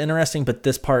thing is interesting, but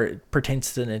this part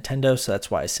pertains to Nintendo, so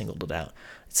that's why I singled it out.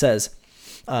 It says,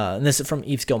 and this is from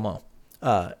Yves Guillemot,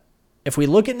 if we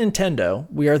look at Nintendo,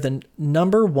 we are the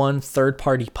number one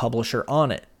third-party publisher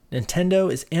on it.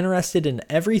 Nintendo is interested in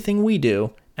everything we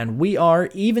do, and we are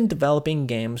even developing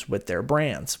games with their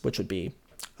brands, which would be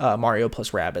Mario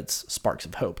plus Rabbids Sparks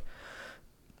of Hope.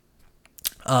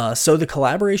 So the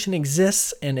collaboration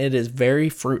exists, and it is very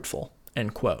fruitful,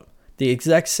 end quote. The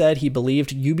exec said he believed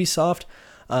Ubisoft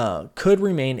could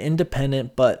remain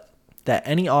independent, but that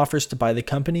any offers to buy the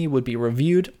company would be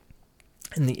reviewed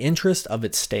in the interest of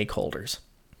its stakeholders.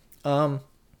 The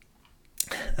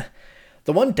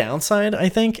one downside, I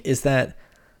think, is that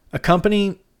a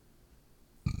company,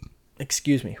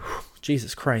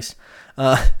 Jesus Christ,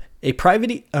 a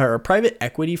private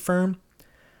equity firm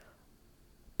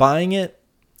buying it,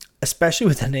 especially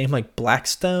with a name like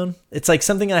Blackstone, it's like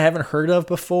something I haven't heard of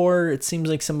before. It seems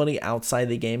like somebody outside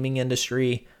the gaming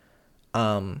industry,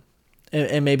 and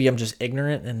maybe I'm just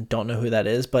ignorant and don't know who that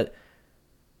is, but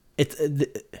it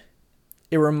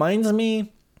reminds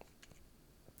me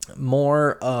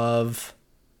more of,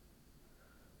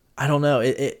 I don't know,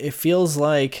 it feels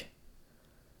like,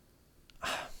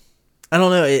 I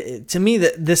don't know, to me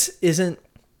that this isn't,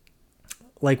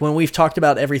 like when we've talked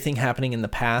about everything happening in the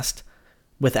past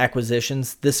with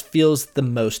acquisitions, this feels the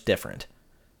most different.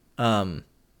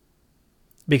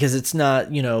 Because it's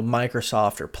not,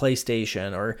 Microsoft or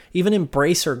PlayStation or even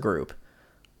Embracer Group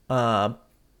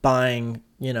buying,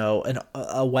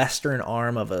 a Western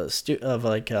arm of a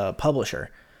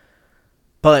publisher.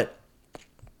 But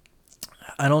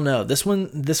I don't know. This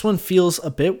one feels a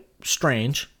bit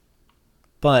strange,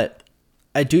 but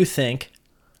I do think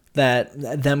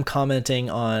that them commenting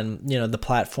on, the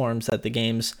platforms that the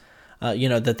games,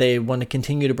 that they want to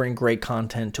continue to bring great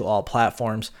content to all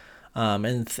platforms,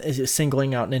 and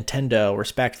singling out Nintendo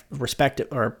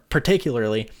or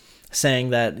particularly saying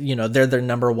that, they're their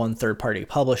number one third-party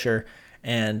publisher,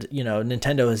 and,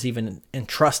 Nintendo has even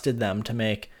entrusted them to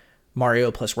make Mario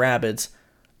plus Rabbids.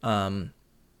 I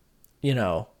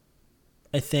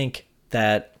think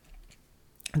that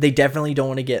they definitely don't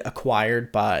want to get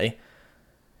acquired by,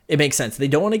 it makes sense. They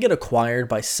don't want to get acquired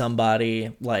by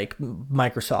somebody like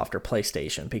Microsoft or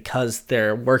PlayStation because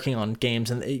they're working on games,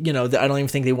 and, I don't even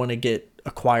think they want to get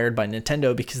acquired by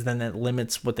Nintendo because then that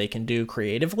limits what they can do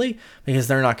creatively, because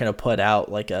they're not going to put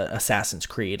out like a Assassin's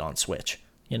Creed on Switch,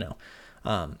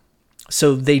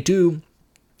 so they do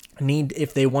need,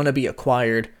 if they want to be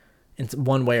acquired in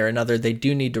one way or another, they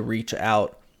do need to reach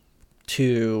out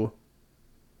to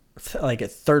like a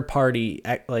third party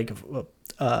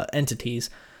entities.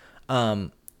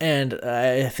 And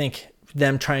I think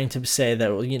them trying to say that,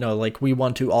 like we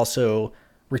want to also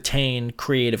retain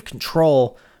creative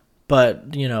control, but,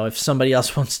 if somebody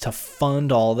else wants to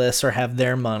fund all this or have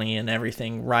their money and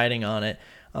everything riding on it,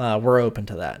 we're open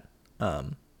to that.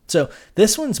 So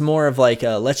this one's more of like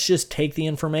let's just take the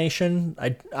information.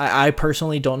 I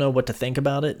personally don't know what to think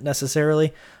about it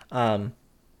necessarily, and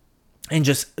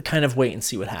just kind of wait and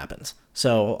see what happens.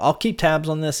 So I'll keep tabs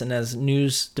on this, and as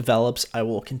news develops, I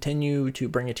will continue to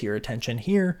bring it to your attention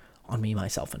here on Me,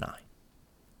 Myself, and I.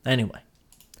 Anyway,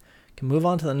 can move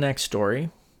on to the next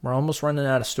story. We're almost running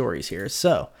out of stories here.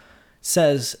 So,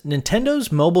 says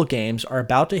Nintendo's mobile games are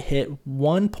about to hit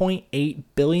 $1.8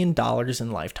 billion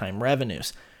in lifetime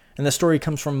revenues. And the story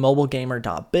comes from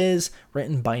mobilegamer.biz,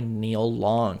 written by Neil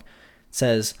Long. It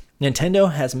says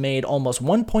Nintendo has made almost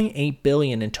 $1.8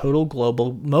 billion in total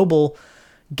global mobile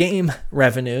game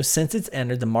revenue since it's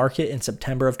entered the market in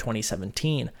September of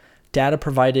 2017. Data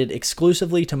provided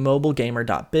exclusively to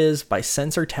mobilegamer.biz by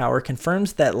Sensor Tower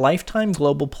confirms that lifetime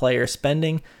global player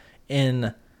spending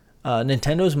in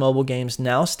Nintendo's mobile games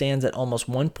now stands at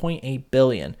almost $1.8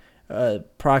 billion,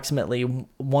 approximately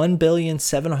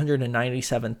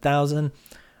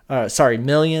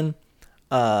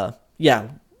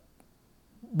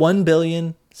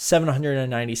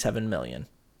 1,797 million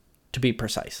to be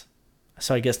precise.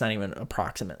 So I guess not even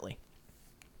approximately.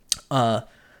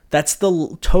 That's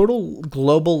the total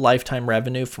global lifetime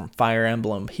revenue from Fire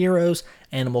Emblem Heroes,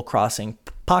 Animal Crossing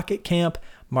Pocket Camp,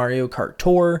 Mario Kart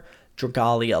Tour,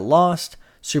 Dragalia Lost,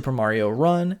 Super Mario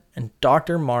Run, and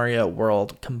Dr. Mario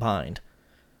World combined.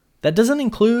 That doesn't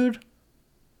include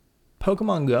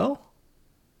Pokemon Go?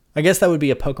 I guess that would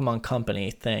be a Pokemon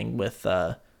Company thing with,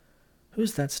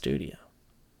 who's that studio?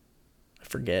 I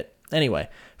forget. Anyway,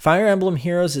 Fire Emblem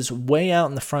Heroes is way out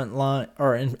in the front line,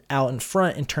 or out in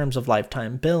front in terms of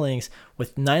lifetime billings,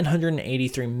 with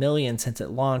 983 million since it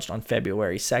launched on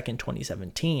February 2nd,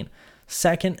 2017.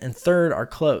 Second and third are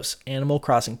close. Animal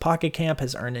Crossing Pocket Camp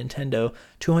has earned Nintendo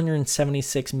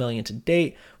 276 million to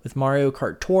date, with Mario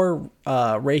Kart Tour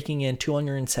raking in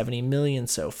 270 million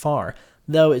so far.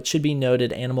 Though it should be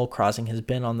noted Animal Crossing has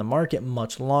been on the market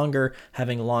much longer,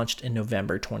 having launched in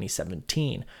November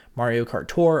 2017. Mario Kart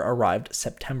Tour arrived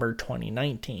September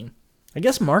 2019. I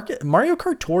guess Mario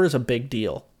Kart Tour is a big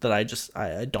deal that I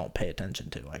don't pay attention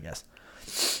to, I guess.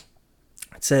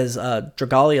 It says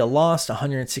Dragalia Lost,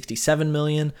 167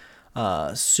 million,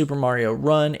 Super Mario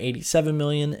Run, 87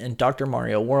 million, and Dr.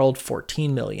 Mario World,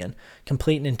 14 million.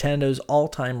 Complete Nintendo's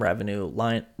all-time revenues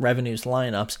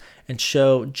lineups and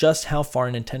show just how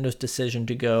far Nintendo's decision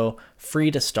to go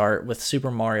free to start with Super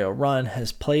Mario Run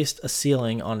has placed a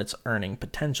ceiling on its earning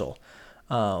potential.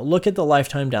 Look at the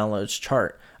lifetime downloads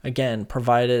chart, again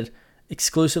provided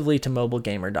exclusively to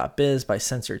mobilegamer.biz by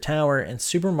Sensor Tower, and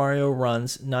Super Mario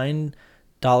Run's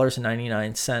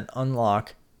 $9.99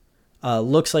 unlock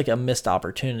looks like a missed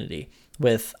opportunity.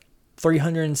 With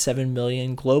 307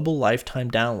 million global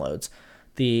lifetime downloads,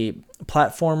 the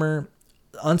platformer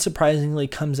unsurprisingly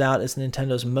comes out as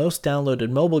Nintendo's most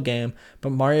downloaded mobile game,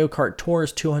 but Mario Kart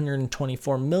Tour's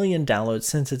 224 million downloads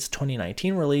since its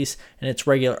 2019 release and its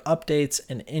regular updates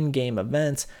and in-game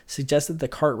events suggest that the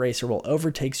kart racer will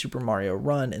overtake Super Mario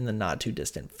Run in the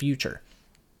not-too-distant future.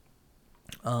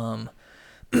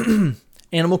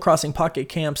 Animal Crossing Pocket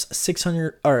Camp's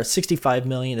 65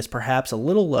 million is perhaps a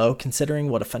little low considering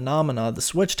what a phenomena the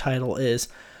Switch title is,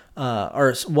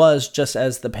 or was just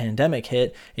as the pandemic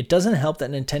hit. It doesn't help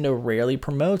that Nintendo rarely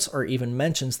promotes or even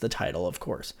mentions the title, of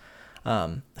course.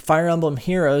 Fire Emblem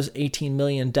Heroes, 18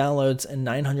 million downloads and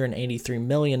 983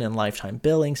 million in lifetime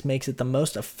billings makes it the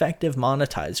most effective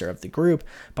monetizer of the group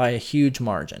by a huge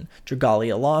margin.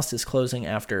 Dragalia Lost is closing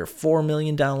after 4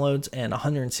 million downloads and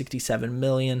 167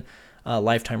 million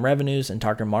lifetime revenues, and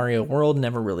Dr. Mario World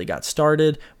never really got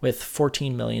started with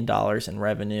 $14 million in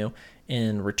revenue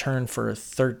in return for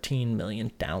 13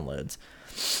 million downloads.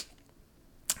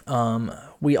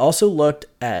 We also looked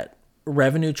at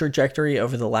revenue trajectory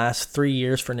over the last 3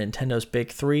 years for Nintendo's big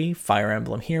three: Fire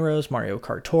Emblem Heroes, Mario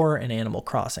Kart Tour, and Animal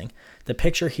Crossing. The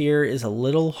picture here is a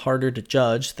little harder to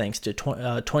judge thanks to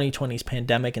 2020's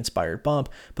pandemic-inspired bump,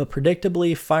 but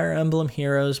predictably, Fire Emblem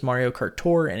Heroes, Mario Kart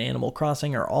Tour, and Animal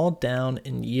Crossing are all down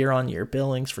in year-on-year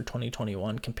billings for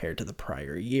 2021 compared to the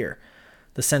prior year.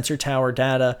 The Sensor Tower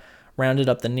data rounded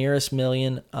up the nearest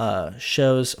million,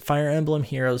 shows Fire Emblem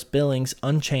Heroes billings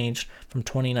unchanged from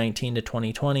 2019 to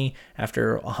 2020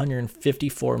 after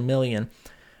 154 million,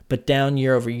 but down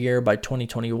year over year by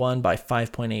 2021 by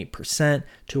 5.8%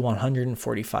 to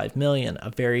 145 million. A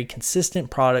very consistent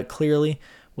product, clearly,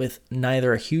 with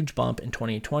neither a huge bump in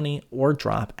 2020 or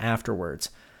drop afterwards.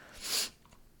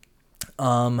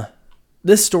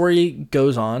 This story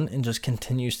goes on and just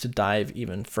continues to dive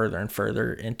even further and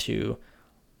further into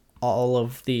all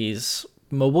of these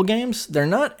mobile games. They're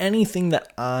not anything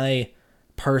that I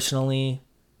personally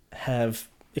have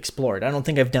explored. I don't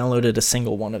think I've downloaded a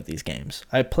single one of these games.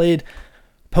 I played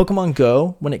Pokemon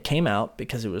Go when it came out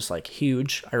because it was like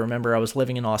huge. I remember I was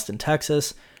living in Austin,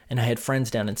 Texas, and I had friends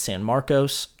down in San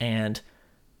Marcos. And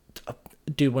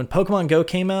dude, when Pokemon Go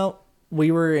came out,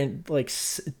 we were in like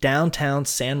downtown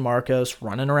San Marcos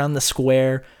running around the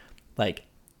square, like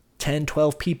 10,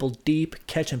 12 people deep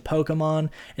catching Pokemon.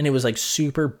 And it was like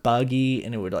super buggy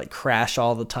and it would like crash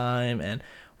all the time. And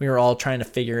we were all trying to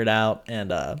figure it out.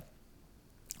 And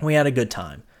we had a good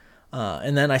time.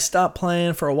 And then I stopped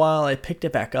playing for a while. I picked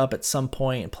it back up at some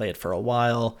point and played for a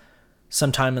while,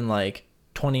 sometime in like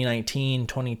 2019,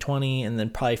 2020, and then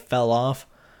probably fell off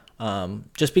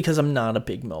just because I'm not a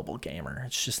big mobile gamer.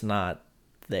 It's just not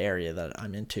the area that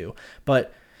I'm into.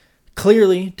 But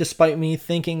clearly, despite me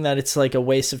thinking that it's like a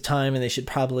waste of time and they should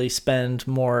probably spend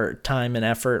more time and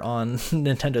effort on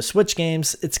Nintendo Switch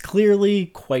games, it's clearly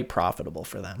quite profitable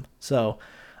for them. So,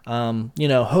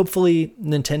 hopefully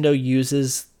Nintendo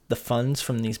uses the funds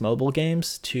from these mobile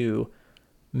games to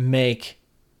make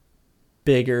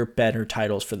bigger, better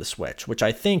titles for the Switch, which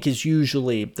I think is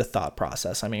usually the thought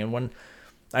process. I mean, when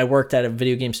I worked at a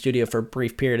video game studio for a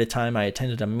brief period of time, I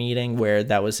attended a meeting where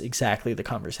that was exactly the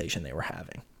conversation they were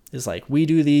having. It's like, we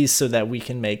do these so that we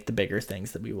can make the bigger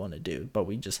things that we want to do, but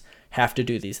we just have to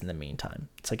do these in the meantime.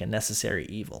 It's like a necessary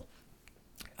evil.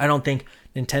 I don't think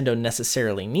Nintendo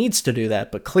necessarily needs to do that,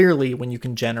 but clearly when you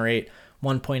can generate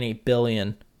 1.8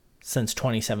 billion since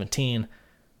 2017,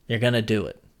 you're going to do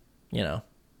it,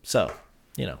 So,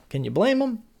 can you blame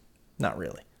them? Not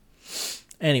really.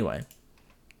 Anyway,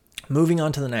 moving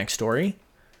on to the next story.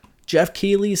 Jeff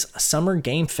Keighley's Summer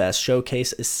Game Fest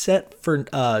showcase is set for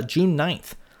June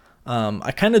 9th.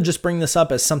 I kind of just bring this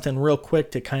up as something real quick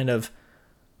to kind of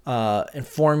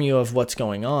inform you of what's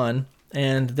going on.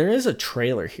 And there is a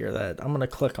trailer here that I'm going to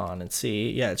click on and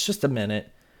see. Yeah, it's just a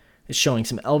minute. It's showing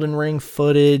some Elden Ring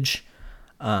footage.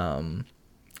 It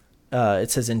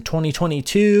says in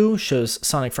 2022, shows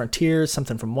Sonic Frontiers,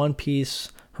 something from One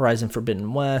Piece, Horizon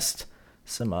Forbidden West,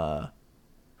 some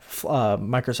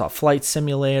Microsoft Flight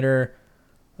Simulator,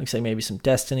 looks like maybe some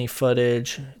Destiny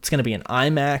footage. It's going to be an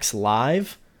IMAX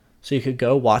live, so you could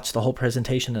go watch the whole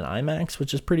presentation in IMAX,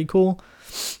 which is pretty cool.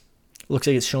 Looks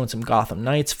like it's showing some Gotham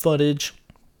Knights footage,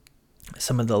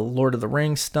 some of the Lord of the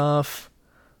Rings stuff,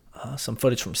 some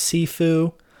footage from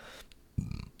Sifu,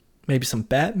 maybe some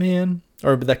Batman,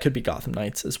 or that could be Gotham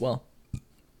Knights as well.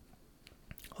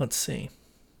 Let's see.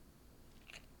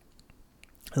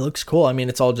 It looks cool. I mean,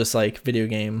 it's all just like video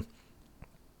game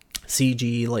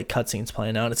CG, like cutscenes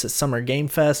playing out. It says Summer Game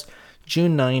Fest,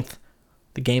 June 9th,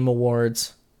 the Game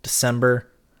Awards, December.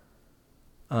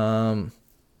 Yeah.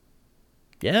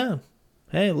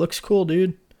 Hey, it looks cool,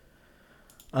 dude.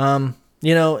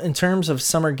 In terms of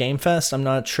Summer Game Fest, I'm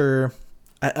not sure.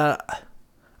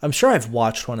 I'm sure I've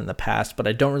watched one in the past, but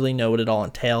I don't really know what it all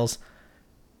entails.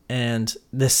 And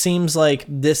this seems like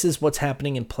this is what's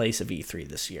happening in place of E3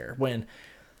 this year. When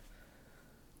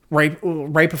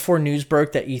right before news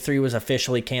broke that E3 was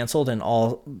officially canceled in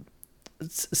all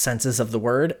senses of the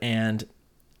word, and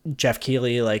Jeff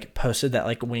Keighley posted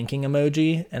that winking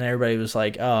emoji, and everybody was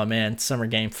like, "Oh man, Summer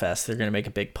Game Fest, they're gonna make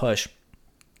a big push."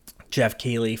 Jeff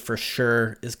Keighley for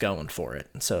sure is going for it,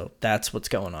 and so that's what's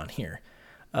going on here.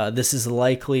 This is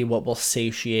likely what will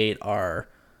satiate our,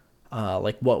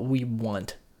 what we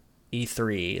want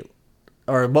E3,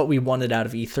 or what we wanted out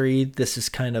of E3. This is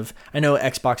kind of, I know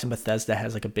Xbox and Bethesda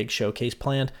has a big showcase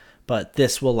planned, but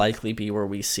this will likely be where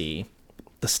we see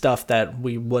the stuff that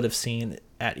we would have seen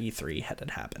at E3 had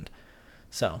it happened.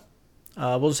 So,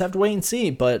 we'll just have to wait and see.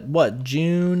 But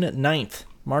June 9th,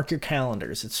 mark your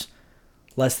calendars. It's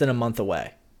less than a month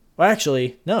away. Well,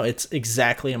 actually, no, it's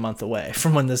exactly a month away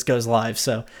from when this goes live.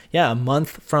 So, yeah, a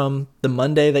month from the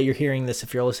Monday that you're hearing this,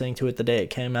 if you're listening to it the day it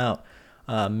came out,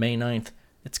 May 9th,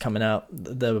 it's coming out.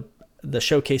 The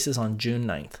showcase is on June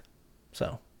 9th.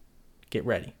 So, get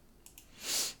ready.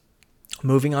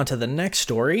 Moving on to the next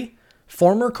story.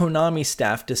 Former Konami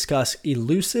staff discuss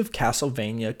elusive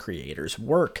Castlevania creators'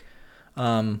 work.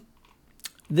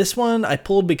 This one I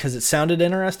pulled because it sounded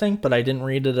interesting, but I didn't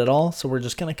read it at all, so we're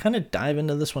just going to kind of dive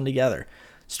into this one together.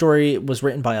 Story was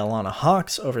written by Alana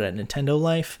Hawks over at Nintendo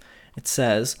Life. It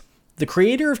says, the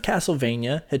creator of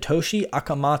Castlevania, Hitoshi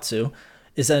Akamatsu,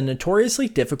 is a notoriously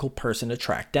difficult person to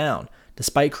track down.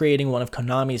 Despite creating one of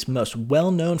Konami's most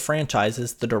well-known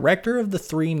franchises, the director of the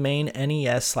 3 main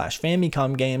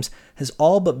NES/Famicom games has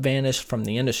all but vanished from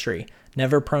the industry.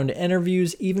 Never prone to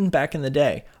interviews, even back in the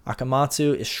day,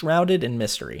 Akamatsu is shrouded in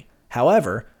mystery.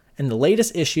 However, In the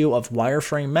latest issue of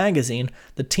Wireframe magazine,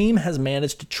 the team has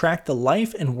managed to track the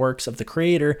life and works of the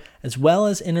creator, as well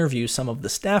as interview some of the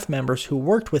staff members who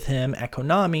worked with him at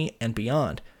Konami and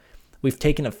beyond. We've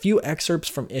taken a few excerpts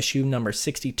from issue number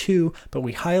 62, but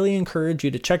we highly encourage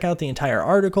you to check out the entire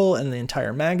article and the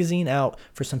entire magazine out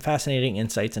for some fascinating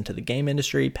insights into the game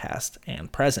industry, past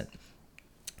and present.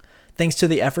 Thanks to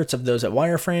the efforts of those at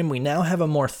Wireframe, we now have a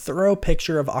more thorough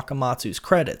picture of Akamatsu's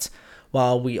credits.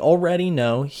 While we already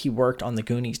know he worked on The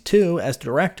Goonies 2 as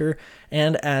director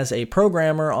and as a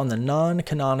programmer on the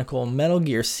non-canonical Metal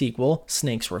Gear sequel,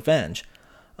 Snake's Revenge.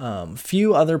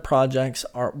 Few other projects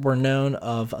were known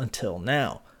of until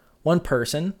now. One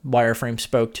person Wireframe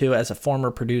spoke to as a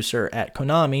former producer at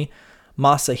Konami,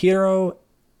 Masahiro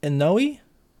Inoue.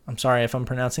 I'm sorry if I'm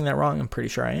pronouncing that wrong. I'm pretty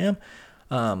sure I am.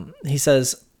 She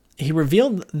says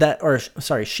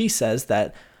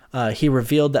that he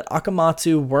revealed that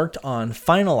Akamatsu worked on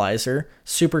Finalizer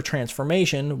Super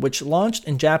Transformation, which launched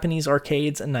in Japanese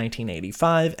arcades in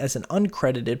 1985 as an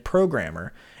uncredited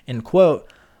programmer. In quote,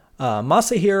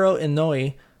 Masahiro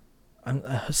Inoue,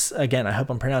 again, I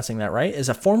hope I'm pronouncing that right, is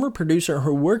a former producer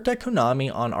who worked at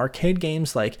Konami on arcade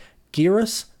games like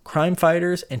Gyros, Crime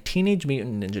Fighters, and Teenage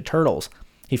Mutant Ninja Turtles.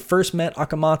 He first met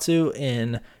Akamatsu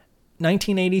in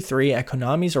 1983 at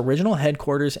Konami's original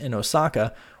headquarters in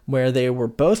Osaka, where they were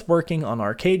both working on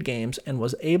arcade games, and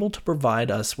was able to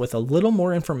provide us with a little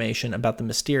more information about the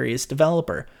mysterious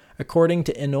developer. According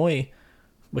to Inoue,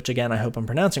 which again I hope I'm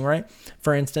pronouncing right,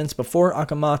 for instance, before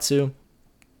Akamatsu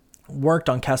worked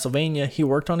on Castlevania, he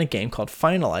worked on a game called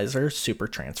Finalizer Super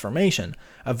Transformation,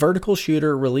 a vertical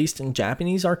shooter released in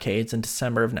Japanese arcades in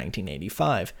December of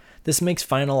 1985. This makes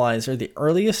Finalizer the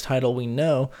earliest title we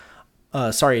know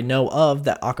of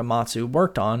that Akamatsu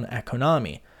worked on at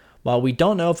Konami. While we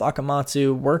don't know if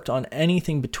Akamatsu worked on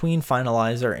anything between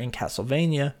Finalizer and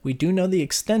Castlevania, we do know the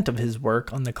extent of his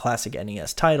work on the classic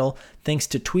NES title, thanks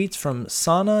to tweets from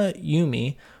Sana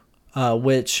Yumi,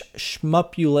 which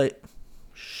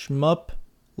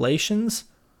Shmuplations,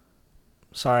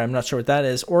 sorry, I'm not sure what that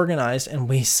is, organized, and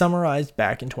we summarized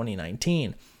back in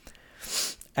 2019.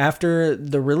 After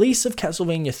the release of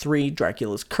Castlevania 3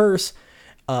 Dracula's Curse,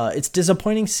 its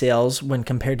disappointing sales when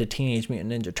compared to Teenage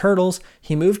Mutant Ninja Turtles,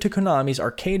 he moved to Konami's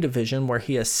arcade division, where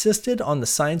he assisted on the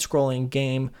side-scrolling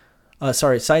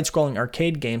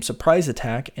arcade game Surprise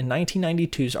Attack in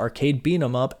 1992's arcade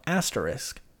beat-em-up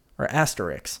Asterix.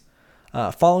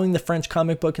 Following the French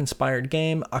comic book-inspired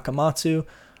game, Akamatsu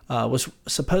was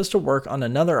supposed to work on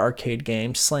another arcade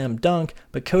game, Slam Dunk,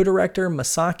 but co-director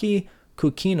Masaki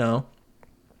Kukino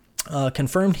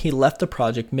confirmed he left the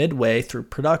project midway through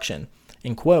production.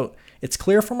 In quote, it's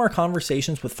clear from our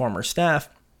conversations with former staff,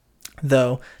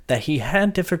 though, that he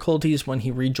had difficulties when he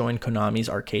rejoined Konami's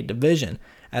arcade division.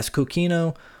 As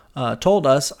Kukino told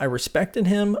us, I respected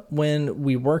him when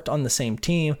we worked on the same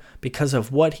team because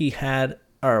of what he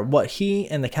and the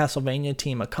Castlevania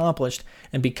team accomplished,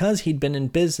 and because he'd been in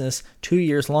business 2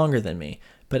 years longer than me.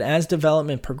 But as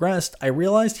development progressed, I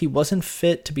realized he wasn't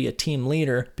fit to be a team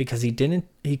leader because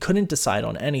he couldn't decide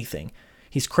on anything.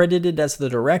 He's credited as the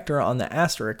director on the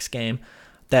Asterix game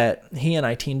that he and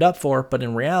I teamed up for, but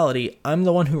in reality, I'm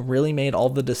the one who really made all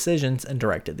the decisions and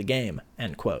directed the game,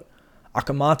 end quote.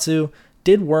 Akamatsu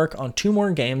did work on 2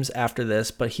 more games after this,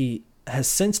 but he has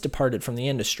since departed from the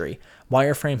industry.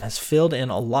 Wireframe has filled in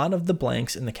a lot of the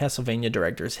blanks in the Castlevania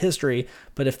director's history,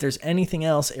 but if there's anything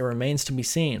else, it remains to be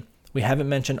seen. We haven't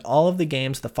mentioned all of the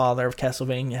games the father of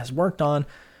Castlevania has worked on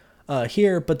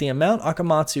here, but the amount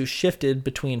Akamatsu shifted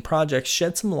between projects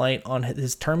shed some light on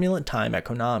his turbulent time at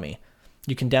Konami.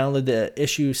 You can download the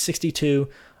issue 62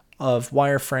 of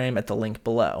Wireframe at the link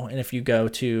below, and if you go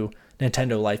to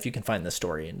Nintendo Life, you can find the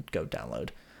story and go download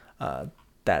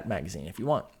that magazine if you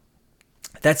want.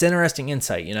 That's interesting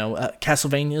insight.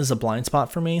 Castlevania is a blind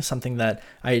spot for me, something that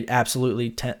I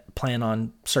absolutely plan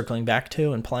on circling back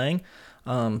to and playing.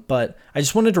 But I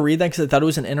just wanted to read that because I thought it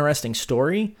was an interesting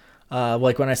story.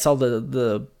 Like when I saw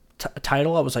the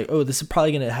title, I was like, oh, this is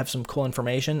probably going to have some cool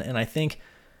information. And I think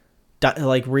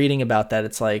like reading about that,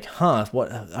 it's like,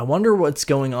 I wonder what's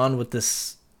going on with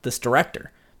this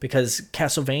director, because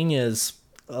Castlevania is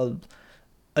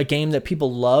a game that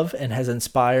people love and has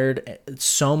inspired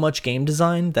so much game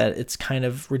design that it's kind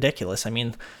of ridiculous. I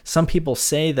mean, some people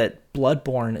say that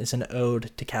Bloodborne is an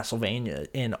ode to Castlevania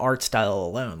in art style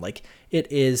alone. Like, it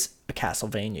is a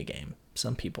Castlevania game,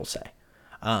 some people say.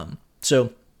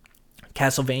 So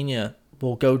Castlevania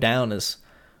will go down as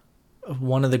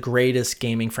one of the greatest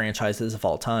gaming franchises of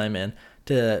all time, and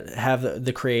to have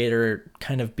the creator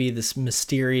kind of be this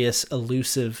mysterious,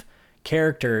 elusive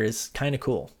character is kind of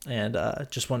cool. And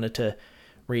just wanted to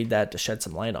read that to shed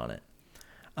some light on it.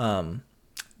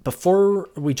 Before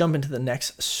we jump into the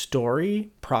next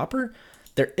story proper,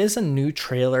 there is a new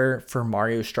trailer for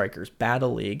Mario Strikers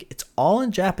Battle League. It's all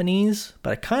in Japanese,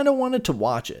 but I kind of wanted to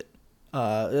watch it,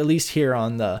 at least here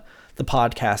on the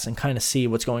podcast, and kind of see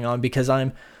what's going on, because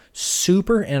I'm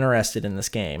super interested in this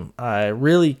game. I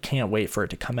really can't wait for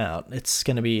it to come out. It's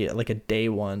going to be like a day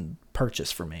one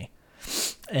purchase for me.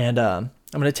 And I'm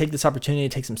going to take this opportunity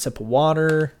to take a sip of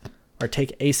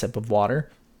water.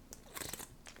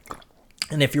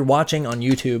 And if you're watching on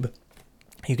YouTube,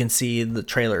 you can see the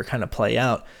trailer kind of play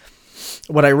out.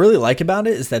 What I really like about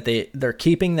it is that they're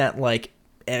keeping that like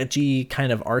edgy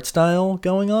kind of art style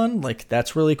going on. Like,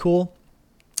 that's really cool.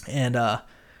 And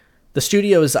the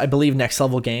studio is, I believe, Next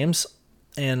Level Games.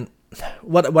 And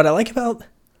what I like about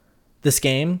this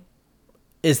game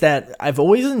is that I've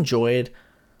always enjoyed,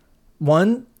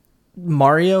 one,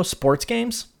 Mario sports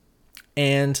games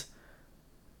and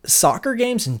soccer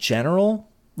games in general.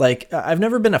 Like, I've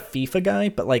never been a FIFA guy,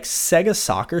 but like Sega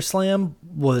Soccer Slam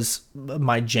was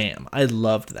my jam. I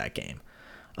loved that game.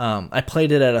 I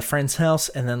played it at a friend's house,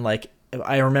 and then like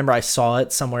I remember I saw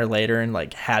it somewhere later and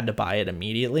like had to buy it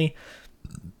immediately.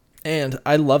 And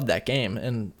I loved that game,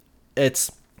 and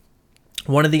it's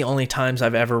one of the only times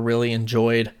I've ever really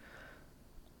enjoyed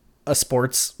a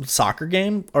sports soccer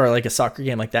game, or like a soccer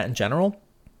game like that in general.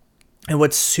 And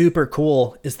what's super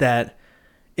cool is that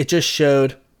it just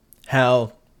showed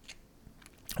how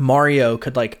Mario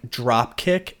could like drop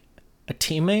kick a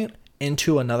teammate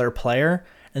into another player,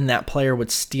 and that player would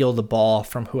steal the ball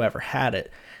from whoever had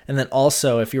it. And then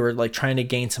also, if you were like trying to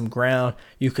gain some ground,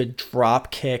 you could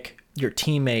drop kick your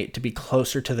teammate to be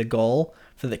closer to the goal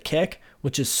for the kick,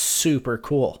 which is super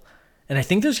cool. And I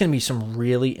think there's going to be some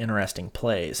really interesting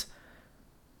plays.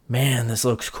 Man, this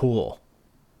looks cool.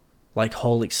 Like,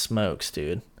 holy smokes,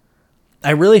 dude.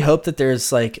 I really hope that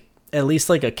there's like at least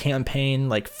like a campaign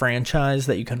like franchise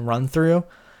that you can run through,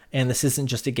 and this isn't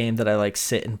just a game that I like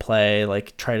sit and play,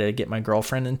 like try to get my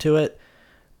girlfriend into it.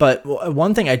 But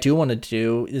one thing I do want to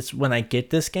do is, when I get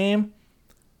this game,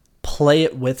 play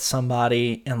it with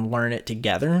somebody and learn it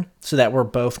together, so that we're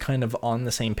both kind of on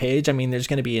the same page. I mean, there's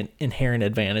going to be inherent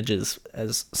advantages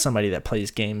as somebody that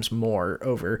plays games more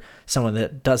over someone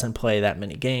that doesn't play that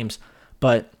many games.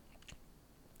 But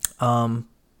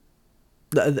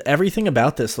everything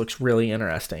about this looks really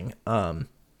interesting. There's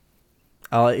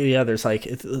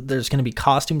going to be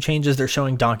costume changes. They're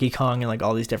showing Donkey Kong in like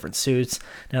all these different suits.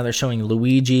 Now they're showing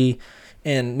Luigi,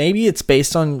 and maybe it's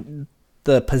based on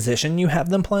the position you have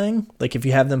them playing. Like, if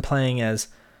you have them playing as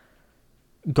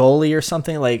goalie or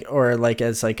something, like, or like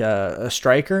as like a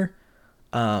striker,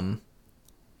 and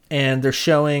they're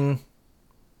showing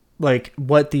like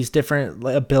what these different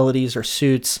abilities or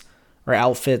suits or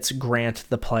outfits grant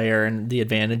the player and the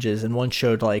advantages. And one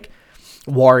showed like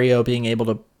Wario being able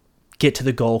to get to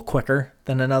the goal quicker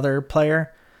than another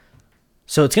player.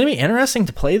 So it's going to be interesting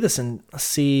to play this and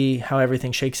see how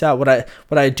everything shakes out.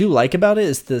 What I do like about it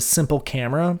is the simple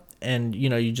camera, and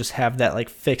you just have that like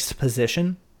fixed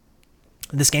position.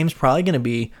 This game's probably going to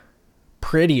be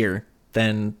prettier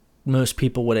than most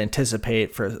people would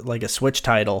anticipate for like a Switch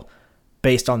title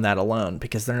based on that alone,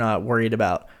 because they're not worried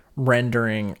about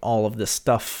rendering all of this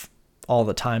stuff all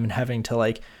the time and having to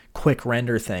like quick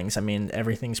render things. I mean,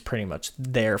 everything's pretty much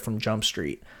there from Jump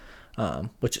Street,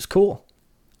 which is cool.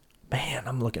 Man,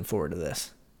 I'm looking forward to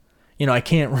this. I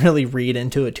can't really read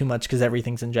into it too much because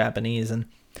everything's in Japanese, and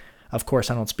of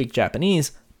course I don't speak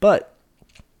Japanese,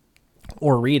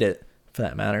 or read it for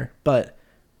that matter, but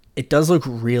it does look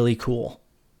really cool.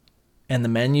 And the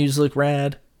menus look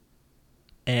rad,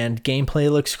 and gameplay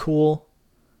looks cool.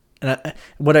 And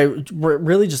what I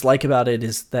really just like about it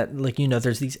is that, like,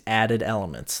 there's these added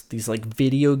elements, these like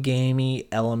video gamey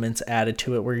elements added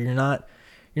to it, where you're not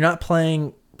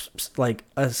playing like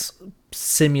a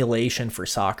simulation for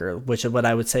soccer, which is what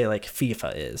I would say like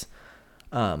FIFA is,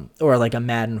 or like a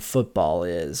Madden football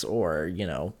is, or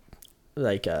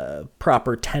like a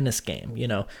proper tennis game.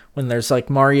 When there's like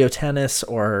Mario Tennis,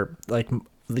 or like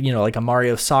like a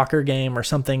Mario soccer game or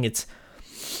something, it's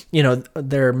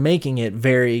they're making it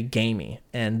very gamey,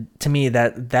 and to me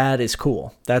that is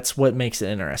cool. That's what makes it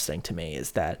interesting to me,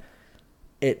 is that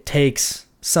it takes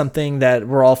something that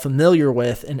we're all familiar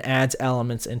with and adds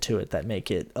elements into it that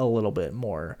make it a little bit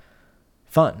more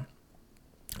fun.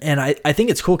 And I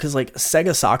think it's cool because like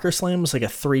Sega Soccer Slam was like a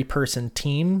 3-person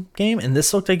team game, and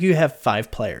this looked like you have 5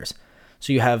 players.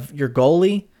 So you have your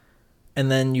goalie,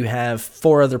 and then you have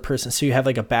 4 other persons. So you have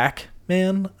like a back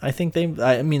man. I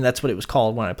mean, that's what it was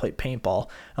called when I played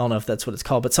paintball. I don't know if that's what it's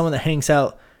called, but someone that hangs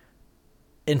out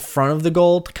in front of the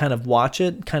goal to kind of watch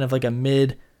it, kind of like a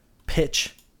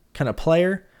mid-pitch kind of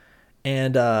player,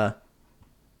 and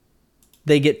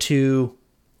they get to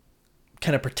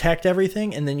kind of protect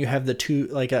everything, and then you have the two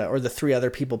or the three other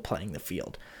people playing the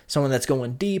field. Someone that's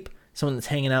going deep, someone that's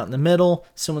hanging out in the middle,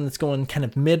 someone that's going kind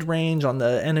of mid-range on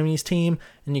the enemy's team,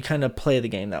 and you kind of play the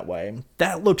game that way.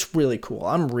 That looks really cool.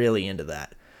 I'm really into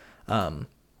that.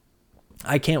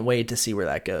 I can't wait to see where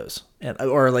that goes.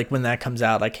 Or like when that comes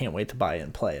out, I can't wait to buy it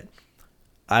and play it.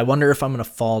 I wonder if I'm going to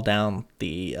fall down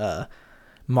the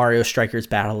Mario Strikers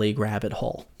Battle League rabbit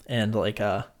hole and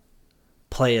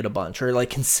play it a bunch, or like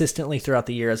consistently throughout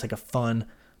the year as like a fun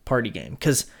party game.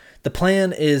 Because the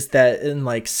plan is that in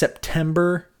like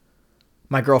September,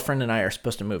 my girlfriend and I are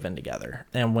supposed to move in together.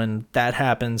 And when that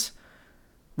happens,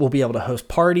 we'll be able to host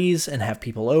parties and have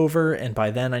people over. And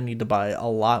by then I need to buy a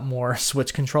lot more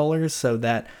Switch controllers so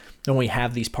that when we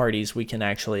have these parties, we can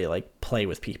actually like play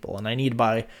with people. And I need to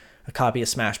buy a copy of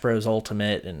Smash Bros.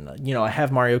 Ultimate. And, I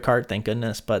have Mario Kart, thank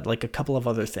goodness, but like a couple of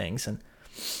other things. And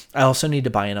I also need to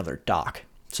buy another dock.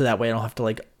 So that way I don't have to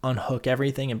like unhook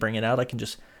everything and bring it out. I can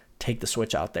just take the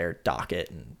Switch out there, dock it,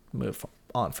 and move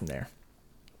on from there.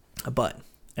 But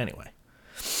anyway,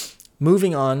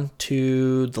 moving on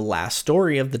to the last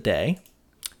story of the day.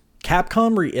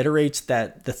 Capcom reiterates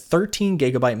that the 13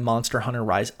 gigabyte Monster Hunter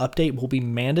Rise update will be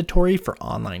mandatory for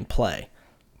online play.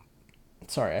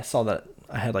 Sorry, I saw that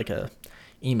I had like a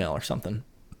email or something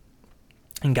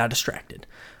and got distracted.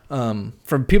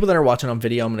 For people that are watching on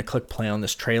video, I'm going to click play on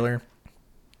this trailer.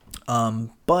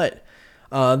 But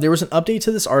there was an update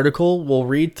to this article. We'll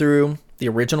read through the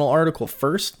original article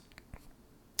first.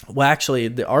 Well, actually,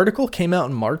 the article came out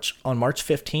on March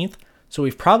 15th, so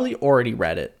we've probably already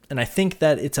read it. And I think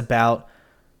that it's about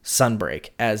Sunbreak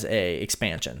as a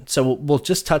expansion. So we'll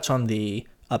just touch on the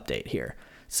update here.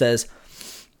 It says,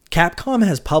 Capcom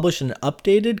has published an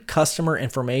updated customer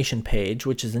information page,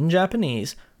 which is in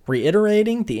Japanese,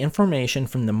 reiterating the information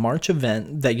from the March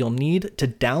event that you'll need to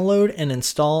download and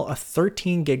install a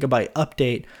 13 gigabyte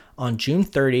update on June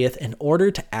 30th in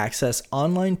order to access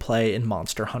online play in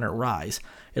Monster Hunter Rise.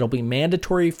 It'll be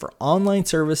mandatory for online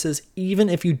services even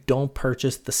if you don't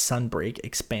purchase the Sunbreak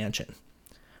expansion.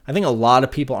 I think a lot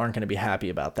of people aren't going to be happy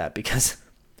about that because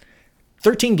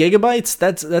 13 gigabytes,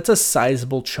 that's a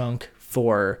sizable chunk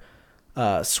for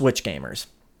Switch gamers.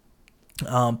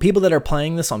 People that are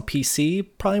playing this on PC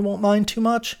probably won't mind too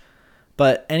much,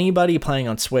 but anybody playing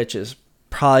on Switch is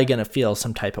probably going to feel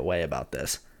some type of way about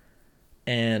this.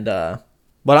 And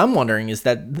what I'm wondering is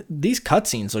that these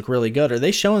cutscenes look really good. Are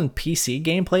they showing PC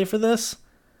gameplay for this?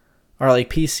 Or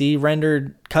like PC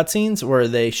rendered cutscenes? Or are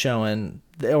they showing,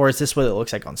 or is this what it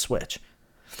looks like on Switch?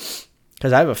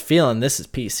 Because I have a feeling this is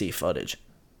PC footage.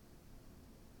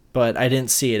 But I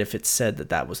didn't see it if it said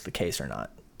that was the case or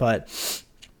not. But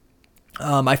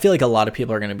I feel like a lot of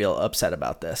people are going to be upset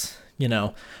about this.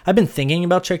 I've been thinking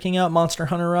about checking out Monster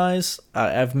Hunter Rise.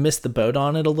 I've missed the boat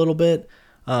on it a little bit.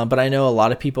 But I know a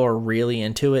lot of people are really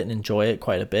into it and enjoy it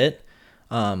quite a bit.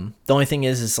 The only thing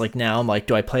is like now I'm like,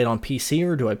 do I play it on PC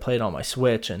or do I play it on my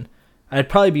Switch? And I'd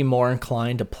probably be more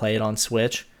inclined to play it on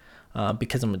Switch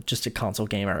because I'm just a console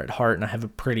gamer at heart and I have a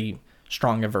pretty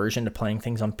strong aversion to playing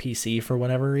things on PC for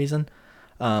whatever reason.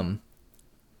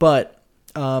 But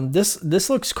this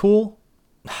looks cool.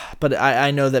 But I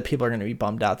know that people are going to be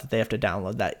bummed out that they have to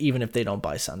download that even if they don't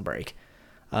buy Sunbreak.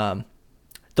 The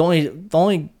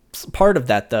only part of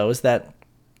that, though, is that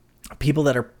people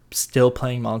that are still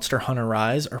playing Monster Hunter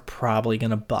Rise are probably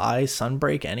going to buy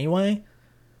Sunbreak anyway,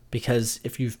 because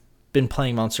if you've been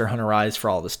playing Monster Hunter Rise for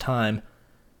all this time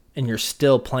and you're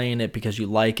still playing it because you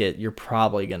like it, you're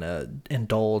probably going to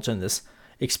indulge in this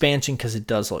expansion because it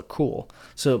does look cool.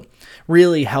 So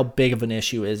really, how big of an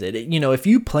issue is it? If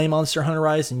you play Monster Hunter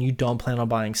Rise and you don't plan on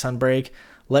buying Sunbreak,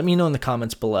 let me know in the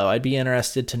comments below. I'd be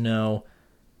interested to know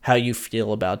how you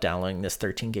feel about downloading this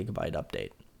 13 gigabyte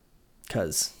update,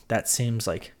 because that seems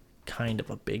like kind of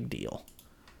a big deal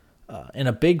and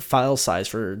a big file size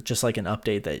for just like an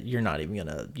update that you're not even going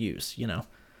to use,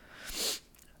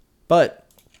 But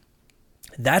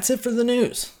that's it for the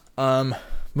news.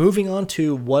 Moving on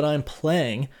to what I'm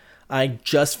playing, I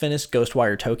just finished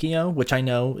Ghostwire Tokyo, which I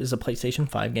know is a PlayStation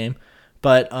 5 game,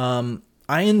 but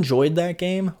I enjoyed that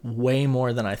game way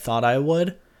more than I thought I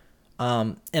would.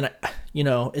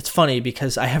 It's funny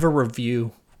because I have a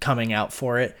review coming out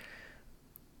for it,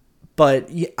 but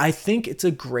I think it's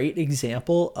a great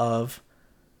example of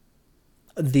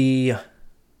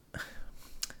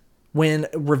when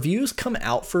reviews come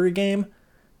out for a game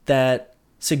that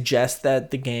suggest that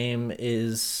the game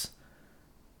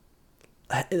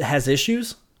has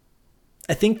issues.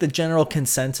 I think the general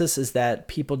consensus is that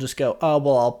people just go, oh,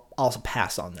 well, I'll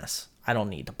pass on this. I don't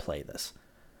need to play this.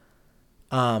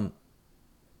 And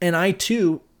I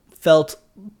too felt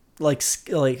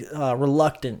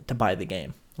reluctant to buy the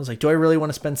game. I was like, do I really want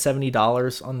to spend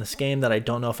 $70 on this game that I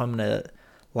don't know if I'm gonna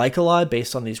like a lot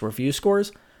based on these review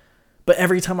scores? But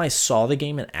every time I saw the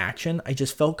game in action, I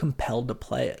just felt compelled to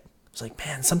play it. I was like,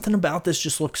 man, something about this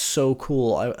just looks so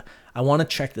cool. I want to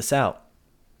check this out.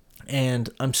 And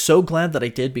I'm so glad that I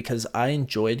did, because I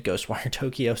enjoyed Ghostwire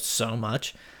Tokyo so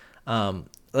much. I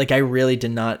really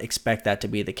did not expect that to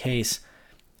be the case.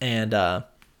 And I'm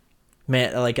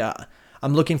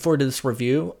looking forward to this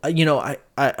review.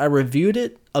 I reviewed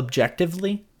it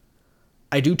objectively.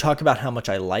 I do talk about how much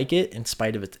I like it in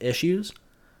spite of its issues.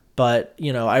 But,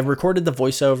 I recorded the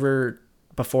voiceover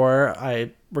before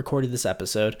I recorded this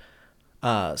episode.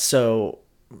 So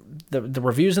the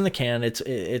review's in the can.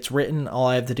 It's written. All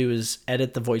I have to do is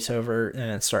edit the voiceover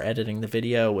and start editing the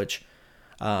video, which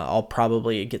I'll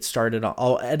probably get started on.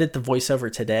 I'll edit the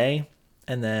voiceover today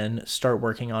and then start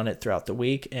working on it throughout the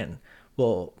week. And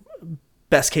we'll,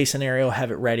 best case scenario, have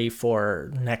it ready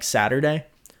for next Saturday.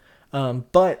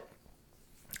 But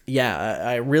yeah,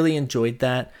 I really enjoyed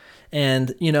that.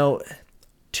 And,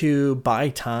 to buy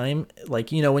time,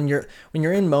 when you're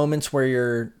in moments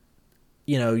where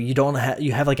you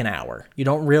have like an hour, you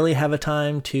don't really have a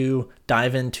time to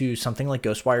dive into something like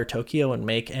Ghostwire Tokyo and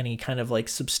make any kind of like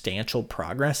substantial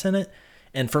progress in it.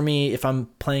 And for me, if I'm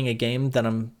playing a game that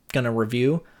I'm going to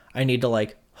review, I need to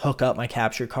like hook up my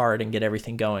capture card and get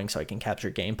everything going so I can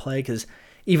capture gameplay. Because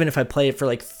even if I play it for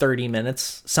like 30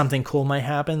 minutes, something cool might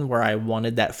happen where I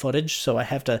wanted that footage. So I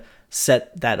have to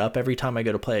set that up every time I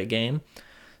go to play a game.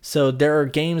 So there are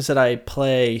games that I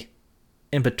play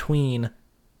in between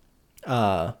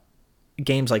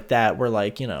games like that where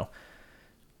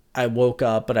I woke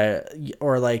up,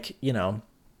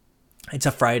 it's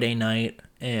a Friday night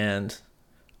and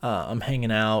I'm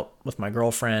hanging out with my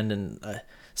girlfriend and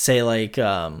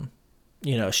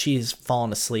she's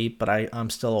fallen asleep, but I'm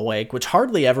still awake, which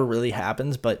hardly ever really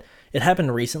happens, but it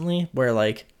happened recently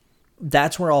where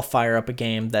that's where I'll fire up a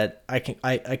game that I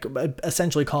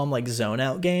essentially call them like zone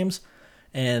out games.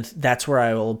 And that's where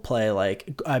I will play,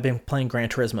 I've been playing Gran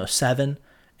Turismo 7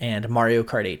 and Mario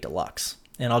Kart 8 Deluxe.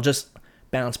 And I'll just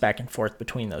bounce back and forth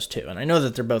between those two. And I know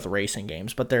that they're both racing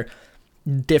games, but they're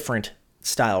different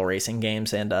style racing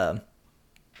games. And,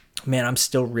 man, I'm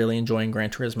still really enjoying Gran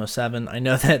Turismo 7. I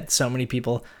know that so many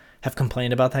people have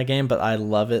complained about that game, but I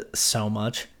love it so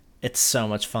much. It's so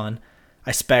much fun.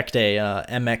 I spec'd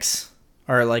a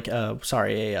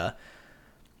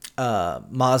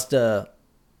Mazda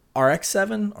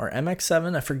RX-7 or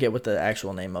MX-7. I forget what the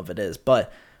actual name of it is,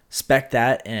 but spec'd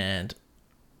that and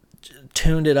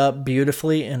tuned it up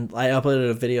beautifully. And I uploaded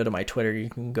a video to my Twitter. You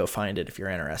can go find it if you're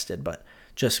interested, but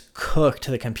just cooked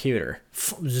the computer,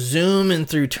 zooming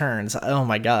through turns. Oh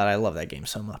my God, I love that game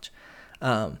so much.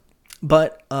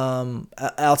 But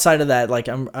outside of that,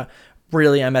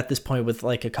 I'm at this point with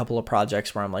a couple of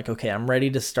projects where I'm like, okay, I'm ready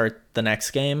to start the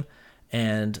next game.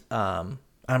 And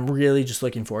I'm really just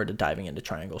looking forward to diving into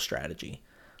Triangle Strategy.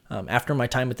 After my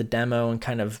time with the demo and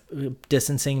kind of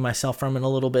distancing myself from it a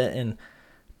little bit and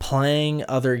playing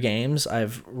other games,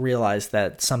 I've realized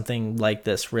that something like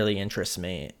this really interests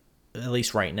me, at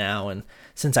least right now. And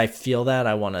since I feel that,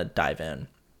 I want to dive in.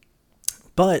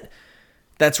 But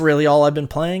that's really all I've been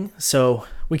playing. So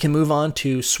we can move on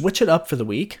to switch it up for the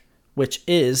week, which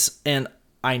is, and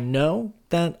I know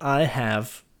that I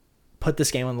have put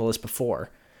this game on the list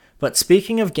before, but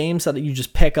speaking of games that you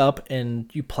just pick up and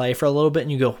you play for a little bit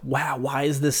and you go, wow,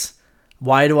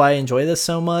 why do I enjoy this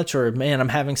so much? Or man, I'm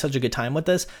having such a good time with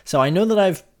this. So I know that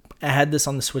I've had this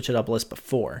on the Switch It Up list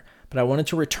before, but I wanted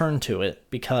to return to it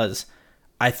because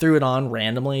I threw it on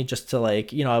randomly just to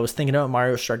I was thinking about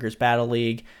Mario Strikers Battle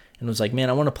League and was like,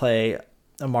 man, I want to play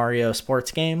a Mario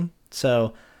sports game.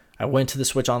 So I went to the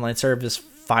Switch Online service,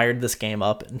 fired this game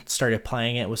up and started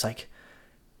playing it. It was like,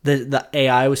 the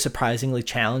AI was surprisingly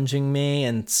challenging me,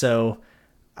 and so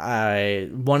I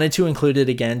wanted to include it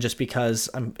again just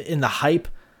because I'm in the hype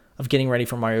of getting ready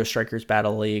for Mario Strikers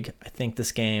Battle League. I think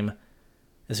this game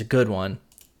is a good one,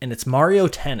 and it's Mario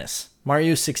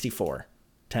 64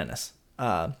 Tennis.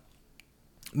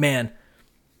 Man,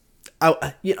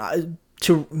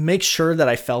 to make sure that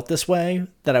I felt this way,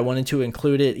 that I wanted to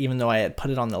include it even though I had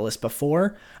put it on the list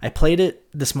before, I played it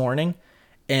this morning.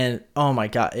 And oh my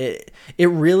God, it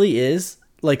really is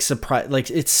surprise.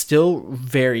 It's still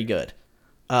very good.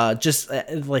 Just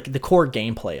the core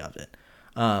gameplay of it.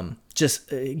 Just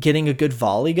getting a good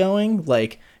volley going,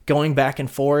 going back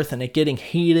and forth and it getting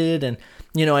heated. And,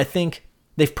 I think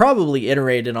they've probably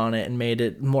iterated on it and made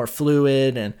it more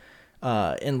fluid and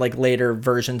in later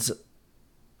versions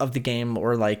of the game,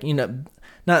 or like,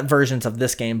 not versions of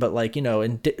this game, but like,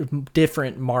 in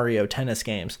different Mario Tennis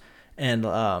games. And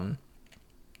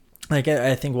like,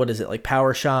 I think, what is it, like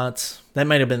Power Shots? That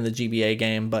might have been the GBA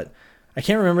game, but I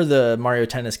can't remember the Mario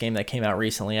Tennis game that came out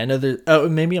recently. I know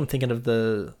maybe I'm thinking of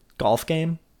the golf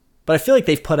game, but I feel like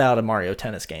they've put out a Mario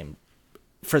Tennis game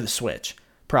for the Switch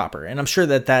proper, and I'm sure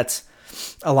that that's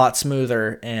a lot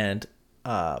smoother and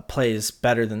plays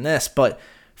better than this. But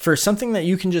for something that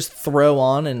you can just throw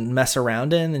on and mess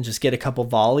around in and just get a couple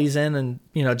volleys in and,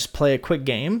 just play a quick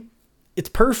game, it's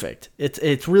perfect.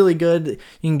 It's really good.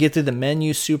 You can get through the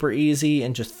menu super easy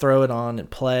and just throw it on and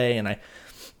play. And I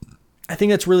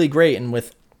think that's really great. And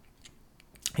with,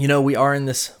 we are in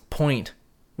this point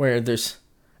where there's,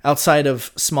 outside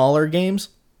of smaller games,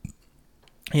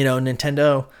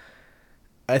 Nintendo,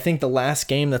 I think the last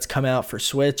game that's come out for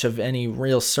Switch of any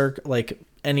real like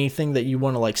anything that you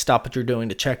want to like stop what you're doing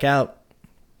to check out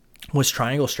was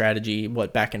Triangle Strategy,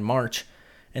 back in March.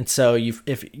 And so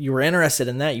if you were interested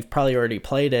in that, you've probably already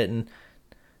played it. And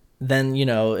then,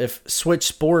 if Switch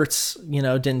Sports,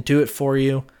 didn't do it for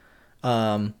you,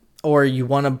 or you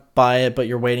want to buy it, but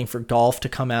you're waiting for golf to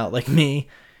come out like me,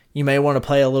 you may want to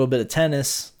play a little bit of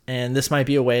tennis, and this might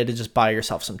be a way to just buy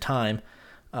yourself some time,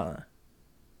 and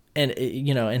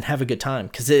have a good time,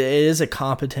 because it is a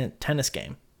competent tennis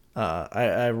game.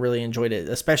 I really enjoyed it,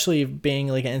 especially being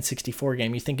like an N64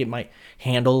 game. You think it might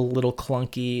handle a little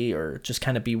clunky or just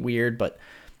kind of be weird, but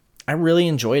I really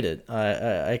enjoyed it.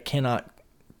 I cannot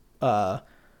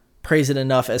praise it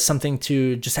enough as something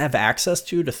to just have access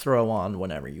to throw on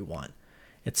whenever you want.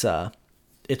 It's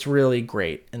really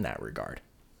great in that regard.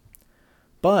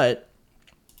 But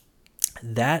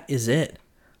that is it.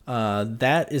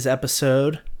 That is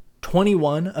episode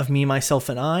 21 of Me, Myself,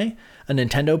 and I, a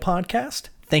Nintendo podcast.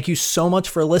 Thank you so much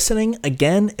for listening.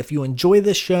 Again, if you enjoy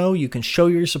this show, you can show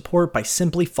your support by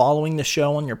simply following the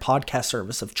show on your podcast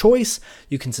service of choice.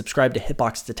 You can subscribe to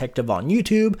Hitbox Detective on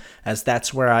YouTube, as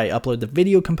that's where I upload the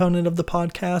video component of the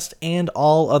podcast and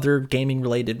all other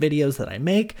gaming-related videos that I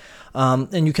make.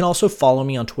 And you can also follow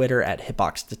me on Twitter at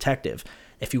Hitbox Detective.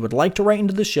 If you would like to write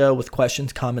into the show with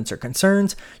questions, comments, or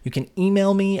concerns, you can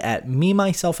email me at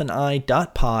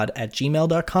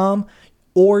memyselfandi.pod@gmail.com,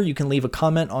 or you can leave a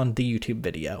comment on the YouTube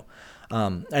video.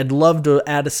 I'd love to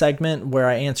add a segment where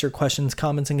I answer questions,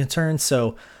 comments, and concerns.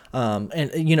 So,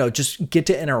 just get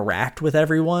to interact with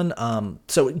everyone.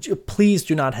 So please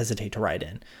do not hesitate to write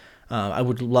in. I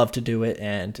would love to do it.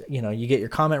 And, you get your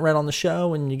comment read on the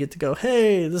show, and you get to go,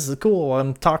 hey, this is cool.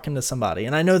 I'm talking to somebody.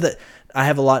 And I know that I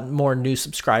have a lot more new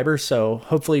subscribers, so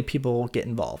hopefully people will get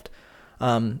involved.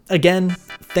 Again,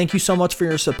 thank you so much for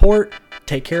your support.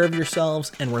 Take care of yourselves,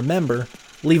 and remember,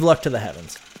 leave luck to the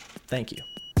heavens. Thank you.